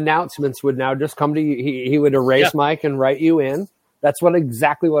future announcements would now just come to you. He would erase Mike and write you in. That's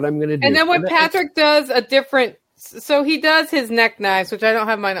exactly what I'm going to do. And then when Patrick does so he does his neck knives, which I don't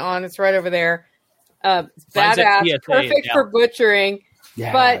have mine on. It's right over there. Badass, perfect for butchering.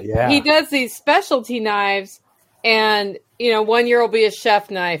 Yeah, but he does these specialty knives, and 1 year will be a chef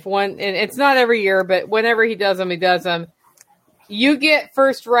knife. And it's not every year, but whenever he does them. You get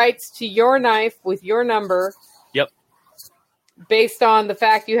first rights to your knife with your number. Yep. Based on the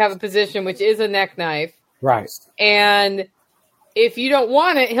fact you have a position, which is a neck knife. Right. And if you don't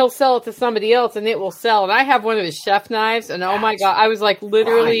want it, he'll sell it to somebody else and it will sell. And I have one of his chef knives, and oh my God, I was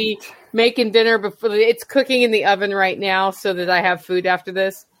literally making dinner before it's cooking in the oven right now so that I have food after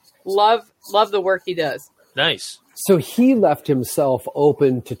this. Love the work he does. Nice. So he left himself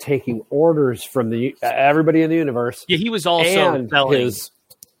open to taking orders from everybody in the universe. Yeah, he was also and selling. His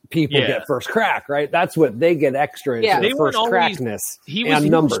people get first crack, right? That's what they get extra into the first crackness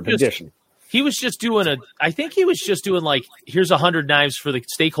and numbered edition. He was just doing I think he was just doing here's 100 knives for the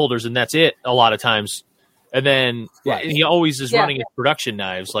stakeholders and that's it a lot of times. And then he always is running his production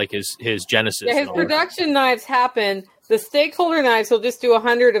knives, like his Genesis. Yeah, his production knives happen. The stakeholder knives, he'll just do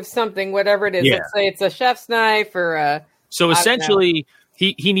 100 of something, whatever it is. Yeah. Let's say it's a chef's knife or a... So essentially,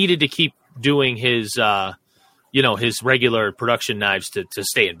 he needed to keep doing his, his regular production knives to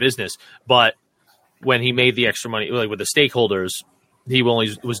stay in business. But when he made the extra money, like with the stakeholders, he only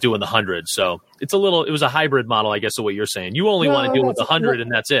was doing the 100. So it was a hybrid model, I guess, of what you're saying. You only want to deal with the 100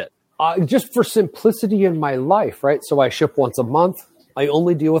 and that's it. Just for simplicity in my life, right? So I ship once a month. I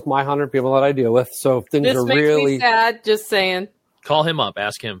only deal with my 100 people that I deal with. So if things This are makes really me sad. Just saying. Call him up.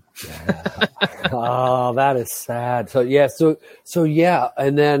 Ask him. Oh, that is sad. So yeah.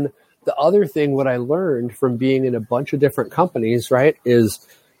 And then the other thing, what I learned from being in a bunch of different companies, right, is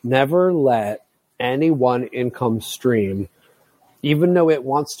never let any one income stream, even though it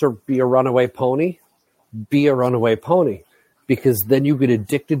wants to be a runaway pony, be a runaway pony. Because then you get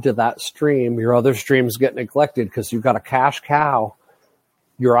addicted to that stream. Your other streams get neglected because you've got a cash cow.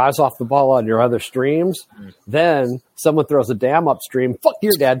 Your eyes off the ball on your other streams. Then someone throws a dam upstream. Fuck,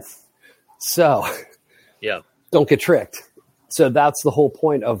 you're dead. So Yeah. don't get tricked. So that's the whole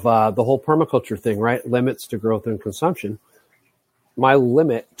point of the whole permaculture thing, right? Limits to growth and consumption. My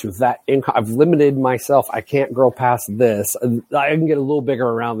limit to that income, I've limited myself. I can't grow past this. I can get a little bigger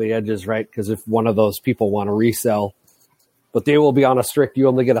around the edges, right? Because if one of those people want to resell, but they will be on a strict, you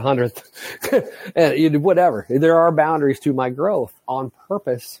only get 100th. And whatever. There are boundaries to my growth on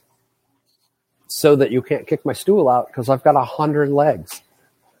purpose so that you can't kick my stool out because I've got 100 legs.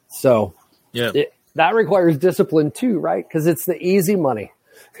 So Yeah. that requires discipline too, right? Because it's the easy money.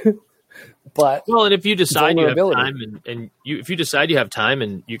 But Well, and if you decide you have vulnerability. time and if you decide you have time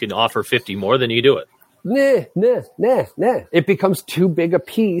and you can offer 50 more, then you do it. nah. It becomes too big a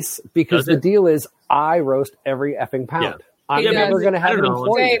piece because Does the it? deal is I roast every effing pound. Yeah. I'm Yeah, never maybe- going to I have don't an know.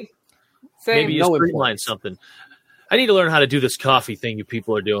 employee. Same. Maybe you No streamline influence. something. I need to learn how to do this coffee thing you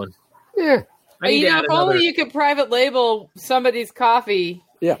people are doing. Yeah. I need to add If another. only you could private label somebody's coffee,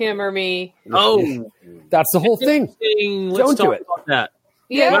 Yeah. him or me. Oh, That's the whole thing. let's Don't do talk it. about that.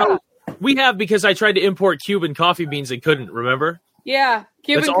 Yeah. Well, we have because I tried to import Cuban coffee beans and couldn't. Remember? Yeah.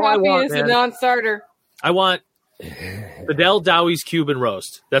 Cuban That's all I coffee want, is man. a non-starter. I want Fidel Dowie's Cuban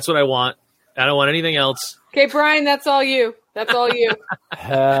roast. That's what I want. I don't want anything else. Okay, Brian, that's all you. That's all you.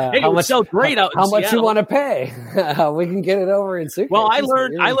 Hey, it would sell great out in How much you Seattle. want to pay? We can get it over in suitcases. Well, I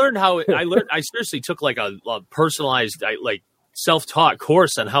learned how I seriously took like a personalized like self-taught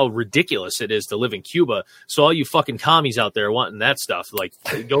course on how ridiculous it is to live in Cuba. So all you fucking commies out there wanting that stuff, like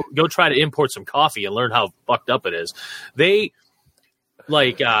go try to import some coffee and learn how fucked up it is. They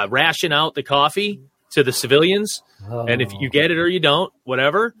like ration out the coffee to the civilians, and if you get it or you don't,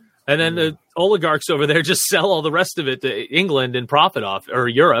 whatever. And then the oligarchs over there just sell all the rest of it to England and profit off, or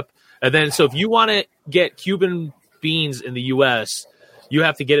Europe. And then, so if you want to get Cuban beans in the U.S., you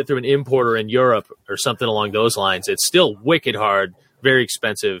have to get it through an importer in Europe or something along those lines. It's still wicked hard, very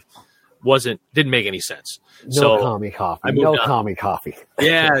expensive. Didn't make any sense. No commie coffee. I moved No on. commie coffee.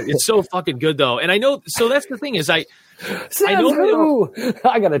 Yeah, it's so fucking good though. And I know. So that's the thing is, I know who?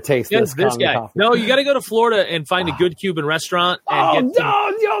 I gotta taste this this commie guy. coffee. No, you got to go to Florida and find a good Cuban restaurant. And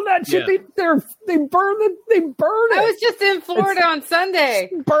That shit! Yeah. They burn it. They burn it. I was just in Florida on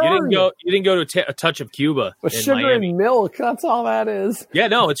Sunday. burned. You didn't go to a touch of Cuba with in sugar Miami. and milk. That's all that is. Yeah,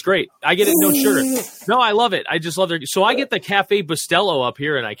 no, it's great. I get it, no sugar. No, I love it. I just love it. So I get the Cafe Bustelo up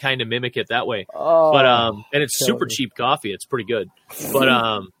here, and I kind of mimic it that way. Oh, But and it's super cheap coffee. It's pretty good. But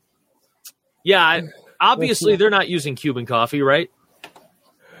obviously they're not using Cuban coffee, right?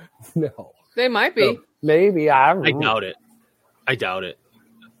 no, They might be. maybe I I doubt it.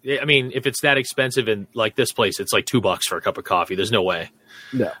 I mean, if it's that expensive in like this place, it's like $2 for a cup of coffee. There's no way.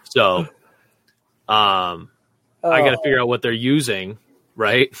 No. So, I got to figure out what they're using,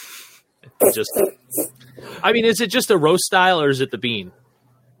 right? I mean, is it just a roast style or is it the bean?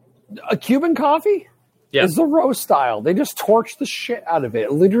 A Cuban coffee Yeah. is the roast style. They just torch the shit out of it.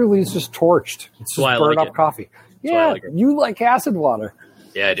 It literally is just torched. It's why I just burnt like up it. coffee. why I Yeah, like it. you like acid water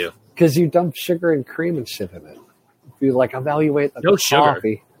Yeah, I do. because you dump sugar and cream and shit in it. If you like evaluate the No sugar.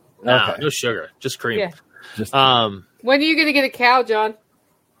 coffee. Nah, Okay. no sugar, just cream. Yeah. Just When are you going to get a cow, John?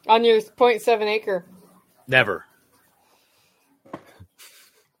 On your 0.7 acre? Never.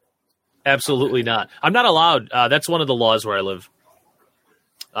 Absolutely not. I'm not allowed. That's one of the laws where I live.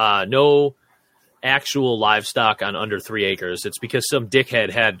 No actual livestock on under 3 acres. It's because some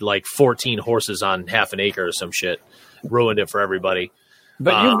dickhead had like 14 horses on half an acre or some shit. Ruined it for everybody.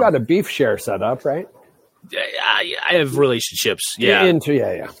 but you've got a beef share set up, right? I have relationships. Yeah.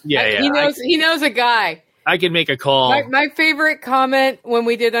 Yeah. He knows a guy. I can make a call. My favorite comment when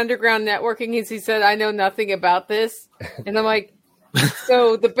we did underground networking is he said, "I know nothing about this," and I'm like,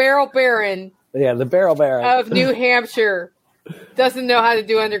 "So the Barrel Baron Yeah, the barrel baron. of New Hampshire doesn't know how to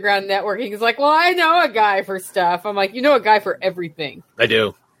do underground networking." He's like, "Well, I know a guy for stuff." I'm like, "You know a guy for everything." I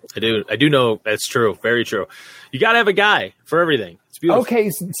do know. That's true. Very true. You got to have a guy for everything. beautiful. Okay,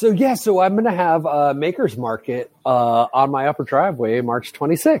 so I'm going to have a Maker's Market on my upper driveway March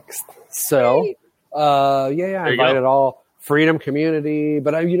 26th. So, I invited all Freedom Community,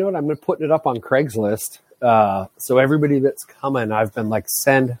 but you know what? I'm going to put it up on Craigslist. So everybody that's coming, I've been like,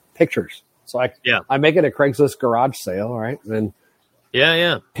 send pictures. So I make it a Craigslist garage sale, right? And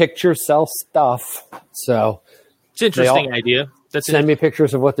pictures sell stuff. So it's an interesting idea. Send me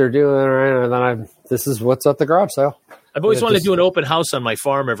pictures of what they're doing, right? And then this is what's at the garage sale. I've always wanted to do an open house on my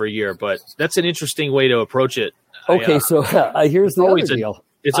farm every year, but that's an interesting way to approach it. Okay, so here's the other deal.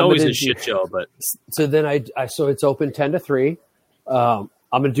 It's always a shit show, but so then so it's open 10 to 3. I'm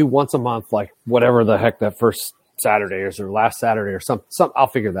going to do once a month, like whatever the heck that first Saturday is or last Saturday or some. I'll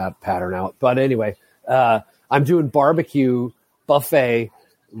figure that pattern out. But anyway, I'm doing barbecue buffet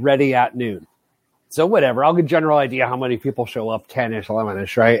ready at noon. So whatever, I'll get a general idea how many people show up, 10-ish,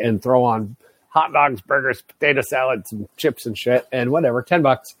 11-ish, right? And throw on hot dogs, burgers, potato salads, and chips and shit, and whatever,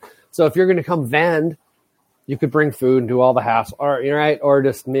 $10. So if you're going to come vend, you could bring food and do all the hassle, or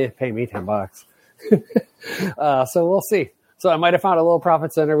just pay me $10. So we'll see. So I might have found a little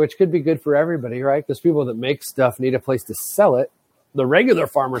profit center, which could be good for everybody, right? Because people that make stuff need a place to sell it. The regular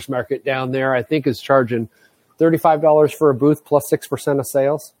farmer's market down there, I think, is charging $35 for a booth plus 6% of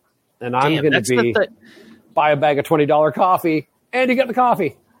sales. And I'm going to buy a bag of $20 coffee, and you get the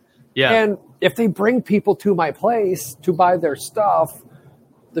coffee. Yeah. And if they bring people to my place to buy their stuff,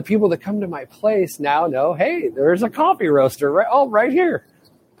 the people that come to my place now know, hey, there's a coffee roaster right here.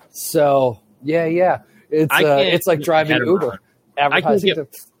 So it's like driving Uber. I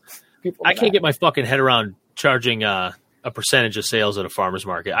can't get my fucking head around charging a percentage of sales at a farmer's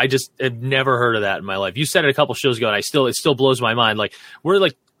market. I just have never heard of that in my life. You said it a couple shows ago, and it still blows my mind. Like we're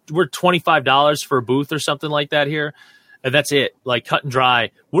 $25 for a booth or something like that here. And that's it, like cut and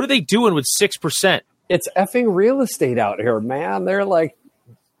dry. What are they doing with 6%? It's effing real estate out here, man.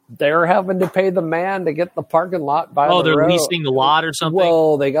 They're having to pay the man to get the parking lot by the road. Oh, they're leasing the lot or something?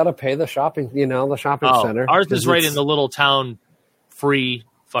 Well, they got to pay the shopping, the shopping center. Ours is right in the little town free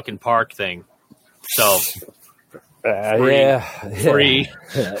fucking park thing. So, free.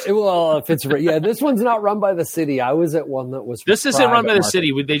 Well, if it's this one's not run by the city. I was at one that was. This isn't run by the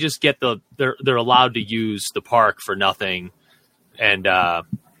city. They just get they're allowed to use the park for nothing, and I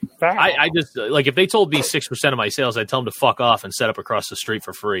just like if they told me 6% of my sales, I'd tell them to fuck off and set up across the street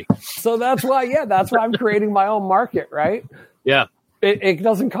for free. So that's why I'm creating my own market, right? Yeah. It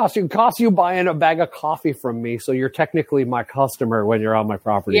doesn't cost you. It costs you buying a bag of coffee from me, so you're technically my customer when you're on my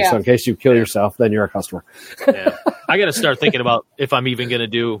property. Yeah. So in case you kill yourself, then you're a customer. Yeah. I got to start thinking about if I'm even going to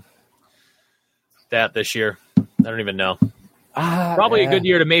do that this year. I don't even know. Probably a good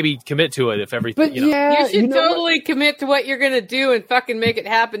year to maybe commit to it if everything. But you should totally commit to what you're going to do and fucking make it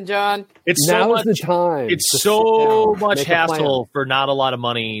happen, John. It's now's the time. It's so much hassle for not a lot of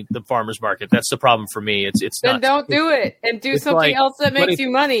money. The farmer's market. That's the problem for me. It's then don't do it and do something else that makes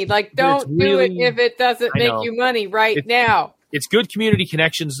you money. Like don't do it if it doesn't make you money now. It's good community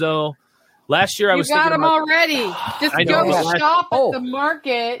connections though. Last year I was got them already. Just go shop at the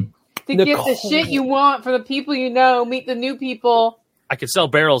market. To get the shit you want for the people you know, meet the new people. I could sell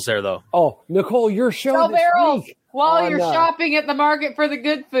barrels there, though. Oh, Nicole, your show sell this barrels week while you're shopping at the market for the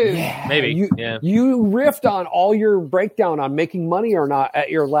good food. Yeah, maybe. You riffed on all your breakdown on making money or not at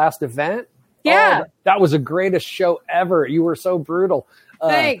your last event. Yeah. Oh, that was the greatest show ever. You were so brutal.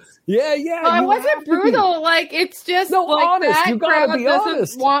 Thanks. Yeah. I wasn't brutal. Like, it's just honest. That you gotta crowd be doesn't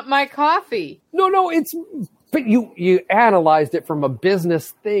honest. Want my coffee. No, it's... But you analyzed it from a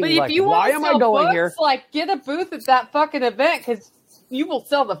business thing. But if you want to sell books, like get a booth at that fucking event because you will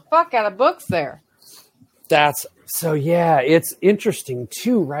sell the fuck out of books there. It's interesting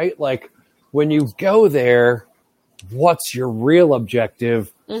too, right? Like when you go there, what's your real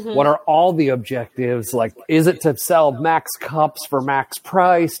objective? Mm-hmm. What are all the objectives? Like, is it to sell max cups for max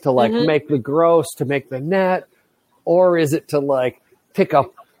price to make the gross, to make the net? Or is it to pick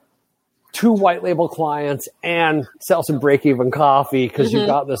up 2 white label clients and sell some break even coffee because you've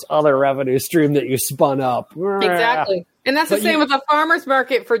got this other revenue stream that you spun up? Exactly. And that's the same with the farmer's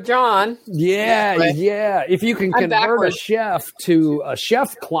market for John. Yeah. If you can convert a chef to a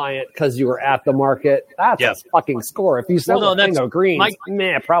chef client because you were at the market, that's a fucking score. If you sell a thing of greens,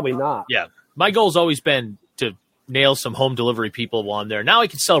 probably not. Yeah. My goal's always been to nail some home delivery people while I'm there. Now I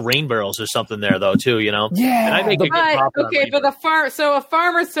can sell rain barrels or something there though too, Yeah. And I make a good profit. Okay, but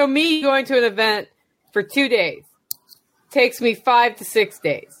me going to an event for 2 days takes me 5 to 6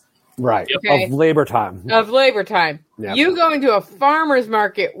 days. Right. Okay? Of labor time. Yep. You going to a farmer's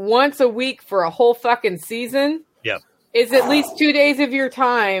market once a week for a whole fucking season is at least 2 days of your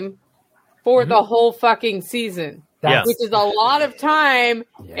time for the whole fucking season. which is a lot of time.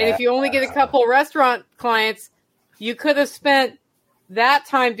 Yeah. And if you only get a couple restaurant clients, you could have spent that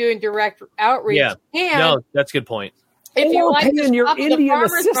time doing direct outreach. Yeah. And No, that's a good point. if you Or like to paying your shop at the Indian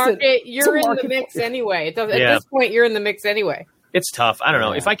farmer's assistant market, you're in the market mix for you. anyway. It doesn't, Yeah. At this point, you're in the mix anyway. It's tough. I don't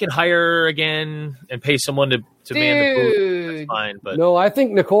know. If I can hire again and pay someone to man the booth, that's fine. But No, I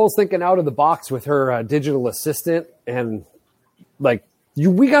think Nicole's thinking out of the box with her digital assistant, and like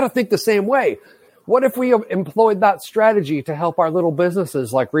we got to think the same way. What if we employed that strategy to help our little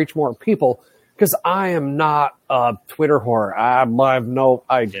businesses like reach more people? Because I am not a Twitter whore.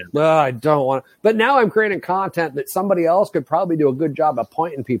 I don't want. But now I'm creating content that somebody else could probably do a good job of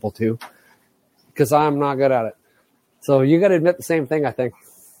pointing people to. Because I'm not good at it. So you got to admit the same thing, I think.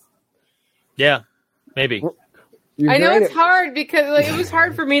 yeah, maybe. You're I know great it's hard because it was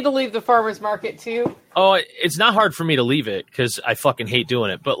hard for me to leave the farmer's market too. Oh, it's not hard for me to leave it because I fucking hate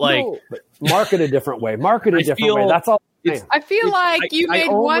doing it. But like, No, but market a different way. Market a I different way. feel That's all. I'm it's- saying. I feel like you I made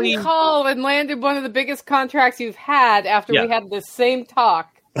only- one call and landed one of the biggest contracts you've had after Yeah. we had the same talk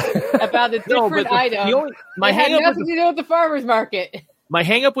about a No, different but item. my It had hang up nothing to do with the farmer's market. my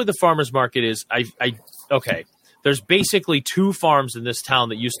hang up with the farmer's market is okay. There's basically two farms in this town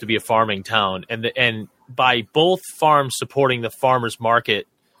that used to be a farming town, and by both farms supporting the farmer's market,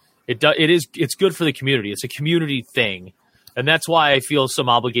 it's good for the community. It's a community thing, and that's why I feel some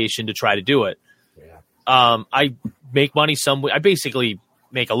obligation to try to do it. Yeah. I make money I basically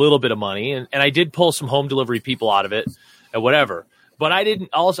make a little bit of money, and I did pull some home delivery people out of it and whatever. But I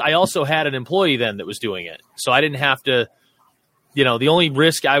also had an employee then that was doing it, so I didn't have to. The only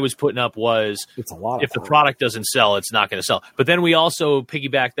risk I was putting up was It's a lot of if the fun. product doesn't sell, it's not going to sell. But then we also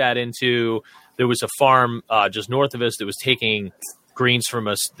piggybacked that into there was a farm just north of us that was taking greens from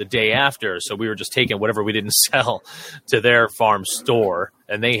us the day after. So we were just taking whatever we didn't sell to their farm store,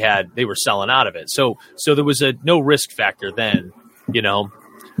 and they were selling out of it. So there was no risk factor then.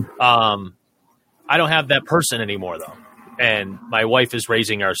 I don't have that person anymore though, and my wife is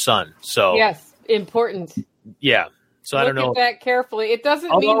raising our son. So Yes, important. yeah. So I don't know. Look at that carefully. It doesn't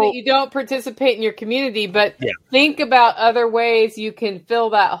mean Although- that you don't participate in your community, but Yeah. think about other ways you can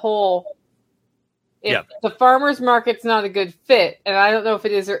fill that hole. If Yeah. the farmer's market's not a good fit, and I don't know if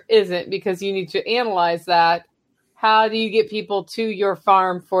it is or isn't, because you need to analyze that. How do you get people to your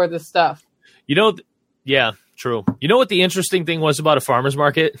farm for the stuff? Yeah, true. You know what the interesting thing was about a farmer's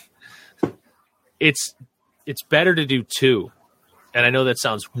market? It's better to do two. And I know that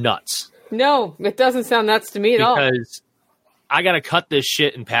sounds nuts. No, it doesn't sound nuts to me at all. Because I got to cut this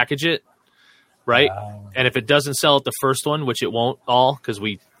shit and package it, right? And if it doesn't sell at the first one, which it won't all because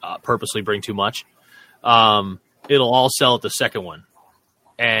we purposely bring too much, it'll all sell at the second one.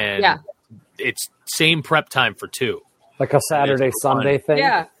 And Yeah. it's same prep time for two. Like a Saturday, Sunday thing.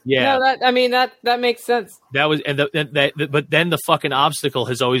 Yeah. Yeah. No, that makes sense. That was but then the fucking obstacle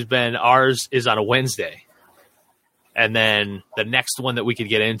has always been ours is on a Wednesday. And then the next one that we could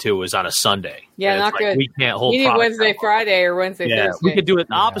get into was on a Sunday. Yeah, And it's not good. We can't hold You need product Wednesday, that long. Friday, or Wednesday, Yeah, Thursday. we could do it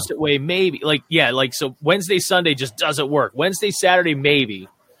the opposite way, maybe. So Wednesday, Sunday just doesn't work. Wednesday, Saturday, maybe.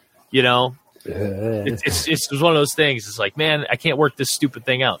 It's one of those things. It's like, man, I can't work this stupid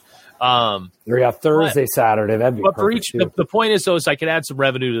thing out. Or yeah, Thursday, Saturday. That'd be But for perfect, each, too. the point is, though, is I could add some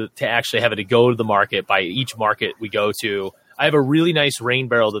revenue to actually have it to go to the market by each market we go to. I have a really nice rain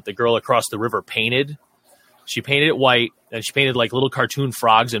barrel that the girl across the river painted. She painted it white, and she painted like little cartoon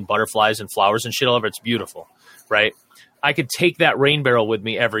frogs and butterflies and flowers and shit all over. It's beautiful, right? I could take that rain barrel with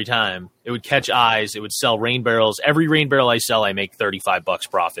me every time. It would catch eyes. It would sell rain barrels. Every rain barrel I sell, I make $35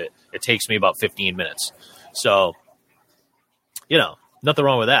 profit. It takes me about 15 minutes. So, nothing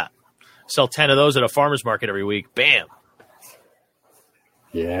wrong with that. Sell 10 of those at a farmer's market every week. Bam.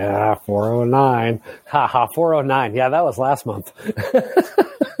 Yeah, 409. Haha, 409. Yeah, that was last month.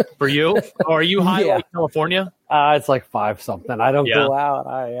 For you? Or are you high Yeah. like California? It's like 5 something. I don't Yeah. go out.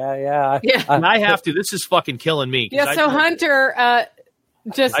 Yeah. And I have to. This is fucking killing me. 'cause Yeah, so Hunter,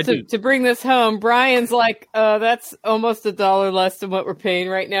 just I do. to bring this home, Brian's like, that's almost $1 less than what we're paying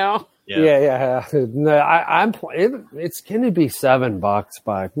right now. Yeah. No, it's going to be $7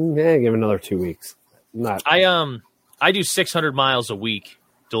 by give another 2 weeks. Not. I do 600 miles a week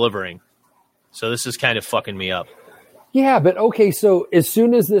delivering. So this is kind of fucking me up. Yeah, but okay. So as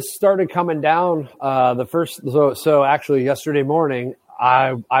soon as this started coming down, so actually yesterday morning,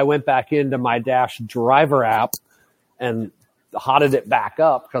 I went back into my Dash driver app and hotted it back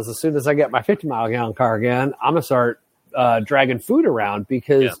up because as soon as I get my 50-mile-gallon car again, I'm gonna start dragging food around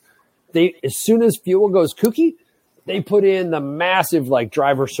because as soon as fuel goes kooky, they put in the massive like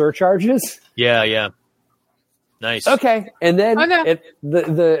driver surcharges. Yeah. Nice. Okay, and then Oh, no.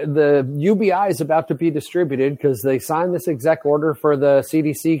 the UBI is about to be distributed because they signed this exec order for the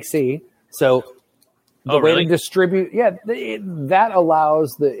CDCC. So the way really? to distribute, that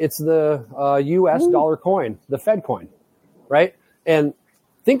allows it's the U.S. dollar coin, the Fed coin, right? And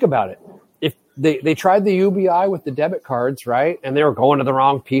think about it. If they tried the UBI with the debit cards, right, and they were going to the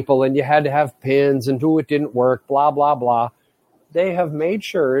wrong people, and you had to have pins, and it didn't work, blah blah blah. They have made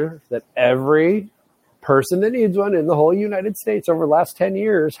sure that every person that needs one in the whole United States over the last 10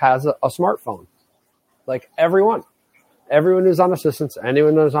 years has a smartphone. Like everyone who's on assistance,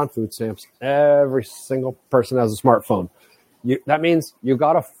 anyone who's on food stamps, every single person has a smartphone. That means you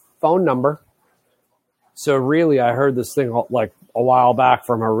got a phone number. So really, I heard this thing like a while back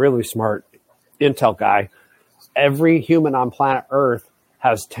from a really smart Intel guy. Every human on planet Earth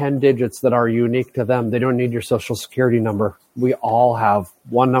has 10 digits that are unique to them. They don't need your social security number. We all have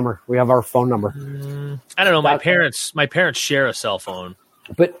one number. We have our phone number. I don't know. My parents share a cell phone.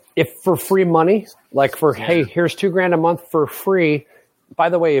 But if for free money, like hey, here's $2,000 a month for free. By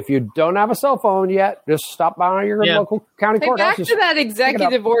the way, if you don't have a cell phone yet, just stop by your local county Hey, courthouse. back to that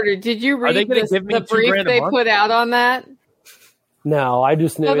executive order. Did you Are they read gonna give me the brief $2,000 a they month? put out on that? No, I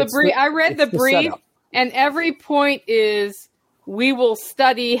just knew. No, I read the brief, setup. and every point is we will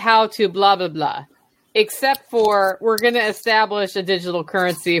study how to blah blah blah, except for we're going to establish a digital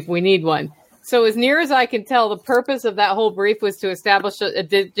currency if we need one. So as near as I can tell, the purpose of that whole brief was to establish a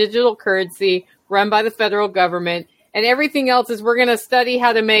digital currency run by the federal government, and everything else is we're going to study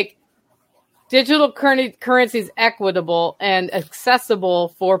how to make digital currencies equitable and accessible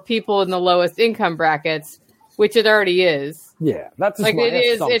for people in the lowest income brackets, which it already is. Yeah, that's Like my it is.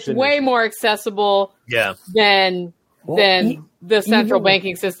 It's assumption way more accessible Yeah. than Well, the central even-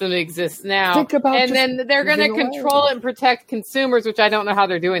 banking system that exists now. Think about and just then they're going to giving away. control it and protect consumers, which I don't know how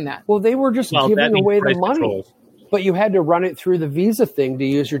they're doing that. Well, they were just Well, that giving means away the price money, controls. but you had to run it through the Visa thing to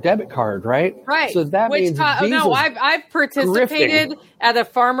use your debit card, right? Right. So that means no, Visa's I've participated at a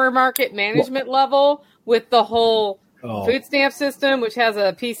farmer market management level with the whole food stamp system, which has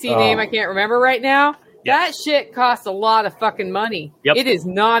a PC name I can't remember right now. Yep. That shit costs a lot of fucking money. Yep. It is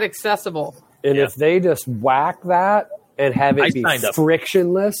not accessible. And if they just whack that and have I it be signed up.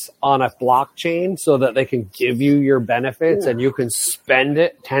 frictionless on a blockchain so that they can give you your benefits and you can spend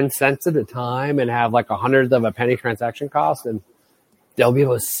it 10 cents at a time and have like 100th of a penny transaction cost, and they'll be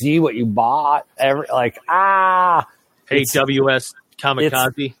able to see what you bought. Hey, WS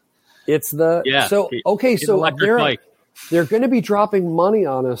Kamikaze. It's the so okay. It's So electric bike. they're going to be dropping money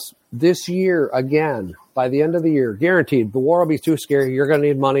on us this year again by the end of the year, guaranteed. The war will be too scary. You're going to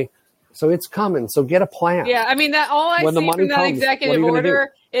need money, so it's coming. So get a plan. Yeah, I mean that all I When the see money from that comes, executive what are you gonna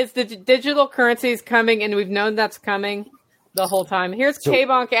order is the digital currency is coming, and we've known that's coming the whole time. Here's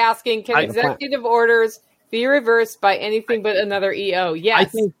K-Bonk asking, can executive orders be reversed by anything but another EO? Yes, I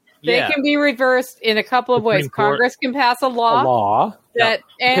think they can be reversed in a couple of ways. Supreme Court. Congress can pass a A law that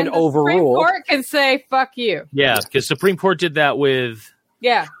and can the overrule. Supreme Court can say fuck you. Yeah, because Supreme Court did that with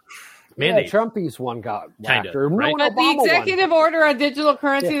Yeah, mandate. Trumpy's one got Kinda, whacked, or no, right? an but the Obama one. executive order on digital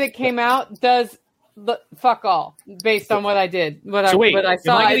currency that came out does fuck all based on what I did, what So wait, I am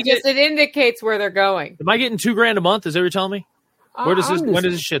saw. I It gonna it indicates where they're going. Am I getting $2,000 a month? Is that what you're telling me? Where does this? I'm When just-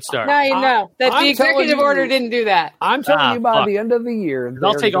 does this shit start? Now you know that I'm the telling executive you- order didn't do that. I'm telling you, by fuck. the end of the year,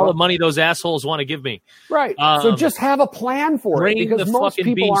 I'll they're take all the going- money those assholes want to give me. Right. So just have a plan for it, bring because the most fucking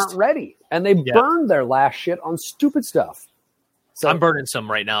people beast. aren't ready, and they burned their last shit on stupid stuff. So I'm burning some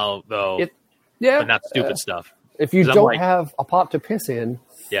right now, though, but not stupid stuff. If you 'Cause I'm don't like- have a pot to piss in,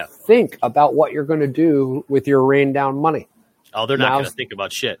 Yeah. think about what you're going to do with your rain down money. Oh, they're not Now- going to think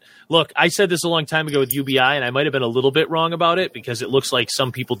about shit. Look, I said this a long time ago with UBI, and I might have been a little bit wrong about it because it looks like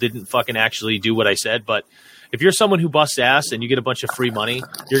some people didn't fucking actually do what I said. But if you're someone who busts ass and you get a bunch of free money,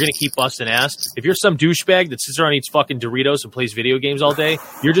 you're going to keep busting ass. If you're some douchebag that sits around and eats fucking Doritos and plays video games all day,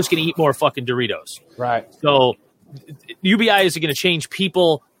 you're just going to eat more fucking Doritos. Right. So UBI isn't going to change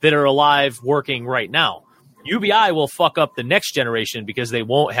people that are alive working right now. UBI will fuck up the next generation because they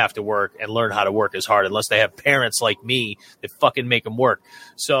won't have to work and learn how to work as hard unless they have parents like me that fucking make them work.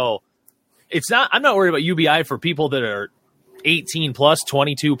 So I'm not worried about UBI for people that are 18 plus,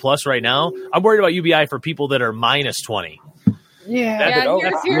 22 plus right now. I'm worried about UBI for people that are minus 20. Yeah,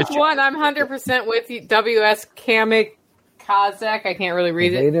 here's one. I'm 100% with you. WS Kamik Kazak. I can't really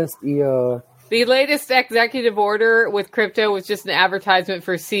read it. The latest executive order with crypto was just an advertisement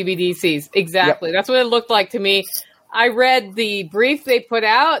for CBDCs. Exactly. Yep. That's what it looked like to me. I read the brief they put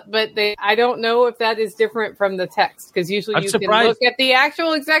out, but I don't know if that is different from the text because usually I'm you surprised. can look at the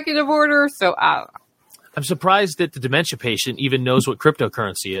actual executive order. So I don't know. I'm surprised that the dementia patient even knows what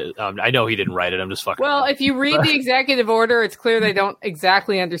cryptocurrency is. I know he didn't write it. I'm just fucking. Well, if you read the executive order, it's clear they don't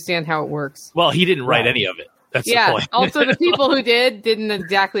exactly understand how it works. Well, he didn't write any of it. That's the point. Also, the people who didn't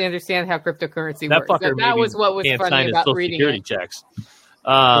exactly understand how cryptocurrency that works. Fucker That was what was can't funny sign his about Social reading Security it. checks.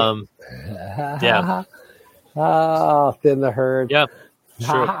 Yeah. Oh, thin the herd. Yeah.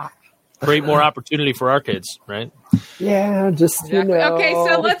 Sure. Create more opportunity for our kids, right? Yeah, just you know. Okay,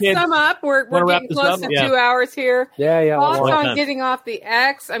 so let's kids. sum up. We're Wanna wrap getting this close up? to Yeah. 2 hours here. Yeah. Thoughts Long on time. getting off the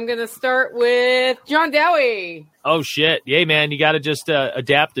X? I'm going to start with John Dowie. Oh shit! Yeah, man, you got to just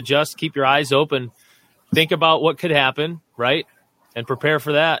adapt, adjust, keep your eyes open, think about what could happen, right, and prepare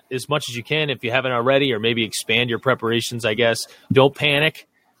for that as much as you can if you haven't already, or maybe expand your preparations. I guess don't panic,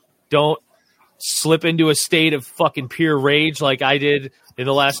 don't slip into a state of fucking pure rage like I did in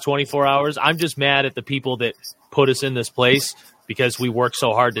the last 24 hours. I'm just mad at the people that put us in this place because we work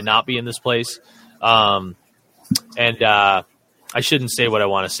so hard to not be in this place, and I shouldn't say what I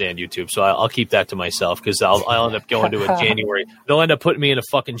want to say on YouTube, so I'll keep that to myself because I'll end up going to a January. They'll end up putting me in a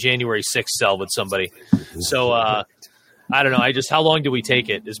fucking January 6th cell with somebody. So I don't know. How long do we take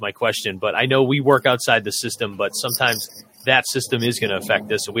it is my question. But I know we work outside the system, but sometimes that system is going to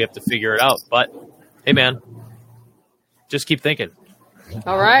affect us, so we have to figure it out. But hey, man, just keep thinking.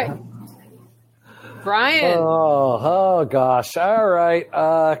 All right. Brian. Oh gosh. All right.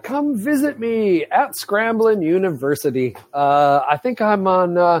 Come visit me at Scramblin' University. I think I'm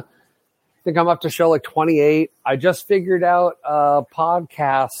up to show like 28. I just figured out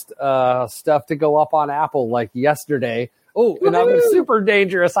podcast stuff to go up on Apple like yesterday. Oh, and I'm super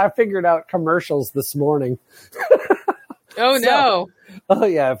dangerous. I figured out commercials this morning. Oh, no. Oh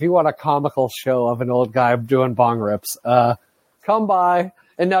yeah, if you want a comical show of an old guy doing bong rips, come by.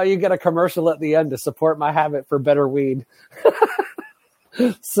 And now you get a commercial at the end to support my habit for better weed.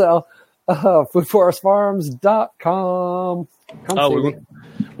 So, foodforestfarms.com. Come see me.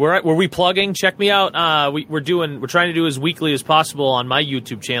 Were we plugging? Check me out. We're trying to do as weekly as possible on my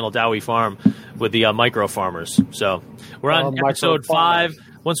YouTube channel, Dowie Farm, with the micro farmers. So we're on episode 5.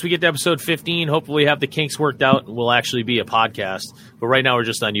 Once we get to episode 15, hopefully we have the kinks worked out and we'll actually be a podcast. But right now we're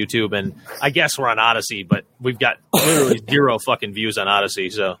just on YouTube, and I guess we're on Odyssey, but we've got literally 0 fucking views on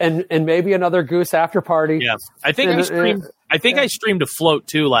Odyssey. So and maybe another Goose after party. yeah, I think I streamed a float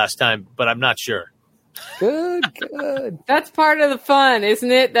too last time, but I'm not sure. Good. That's part of the fun,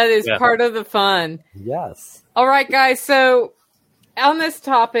 isn't it? That is part of the fun. Yes. All right, guys. So on this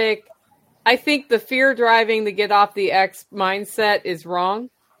topic, I think the fear driving the get off the X mindset is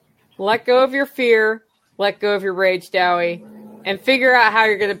wrong. Let go of your fear. Let go of your rage, Dowie, and figure out how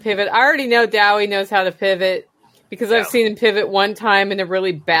you're going to pivot. I already know Dowie knows how to pivot because I've seen him pivot one time in a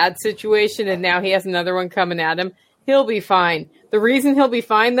really bad situation, and now he has another one coming at him. He'll be fine. The reason he'll be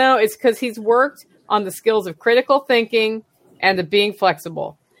fine, though, is because he's worked on the skills of critical thinking and of being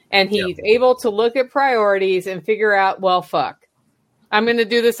flexible. And he's able to look at priorities and figure out, well, fuck. I'm going to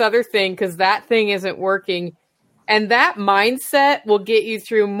do this other thing because that thing isn't working. And that mindset will get you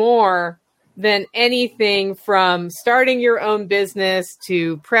through more than anything from starting your own business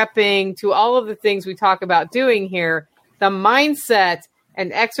to prepping to all of the things we talk about doing here. The mindset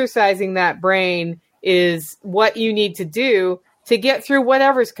and exercising that brain is what you need to do to get through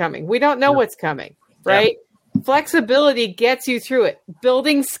whatever's coming. We don't know what's coming, right? Yeah. Flexibility gets you through it.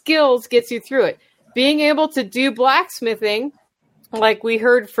 Building skills gets you through it. Being able to do blacksmithing, like we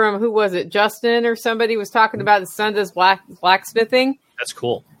heard from, who was it? Justin or somebody was talking about his son does blacksmithing. That's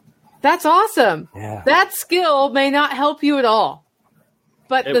cool. That's awesome. Yeah. That skill may not help you at all.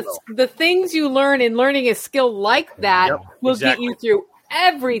 But the things you learn in learning a skill like that will get you through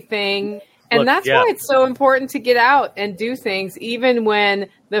everything. And that's why it's so important to get out and do things, even when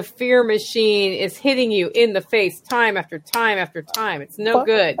the fear machine is hitting you in the face time after time after time. It's no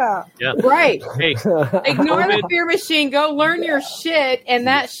good. Yeah. Right. Hey, ignore the fear machine. Go learn your shit, and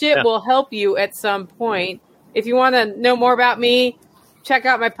that shit will help you at some point. If you want to know more about me, check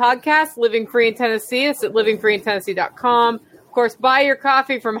out my podcast, Living Free in Tennessee. It's at livingfreeintennessee.com. Of course, buy your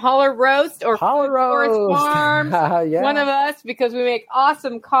coffee from Holler Roast or Forest Farms, one of us, because we make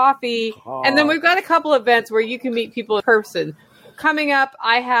awesome coffee. And then we've got a couple events where you can meet people in person. Coming up,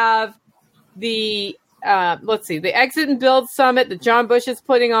 I have the Exit and Build Summit that John Bush is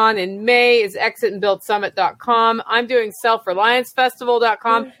putting on in May is exitandbuildsummit.com. I'm doing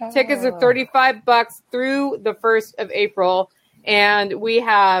selfreliancefestival.com. Tickets are $35 through the 1st of April. And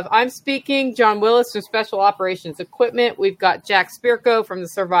I'm speaking, John Willis from Special Operations Equipment. We've got Jack Spirko from the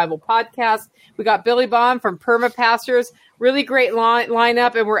Survival Podcast. We got Billy Bond from Perma Pastures. Really great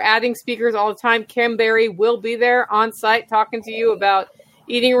lineup, and we're adding speakers all the time. Kim Berry will be there on site talking to you about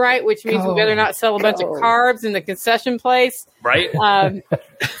eating right, which means we better not sell a bunch of carbs in the concession place. Right?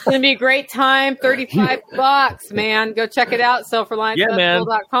 It's going to be a great time. $35, man. Go check it out.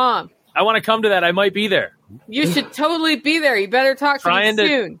 SelfRelianceFestival.com. I want to come to that. I might be there. You should totally be there. You better talk to me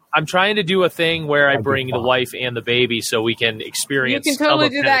soon. I'm trying to do a thing where I bring the wife and the baby so we can experience. You can totally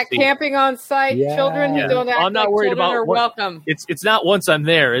do that. Camping on site. Yeah. Children who don't act I'm not like worried children about are what- welcome. It's not once I'm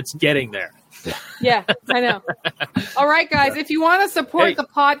there. It's getting there. Yeah, I know. All right, guys. If you want to support the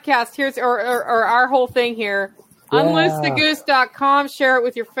podcast, here's or our whole thing here. Unloosethegoose.com. Share it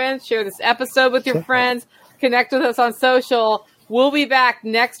with your friends. Share this episode with your friends. Connect with us on social. We'll be back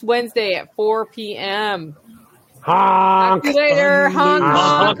next Wednesday at 4 p.m. Honk. See you later. Honk,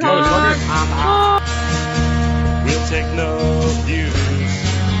 honk, honk, honk. We'll take no views.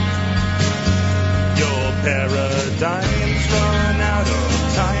 Your paradigm's run out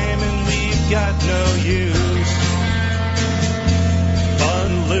of time and we've got no use.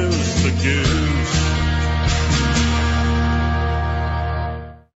 Unloose the goose.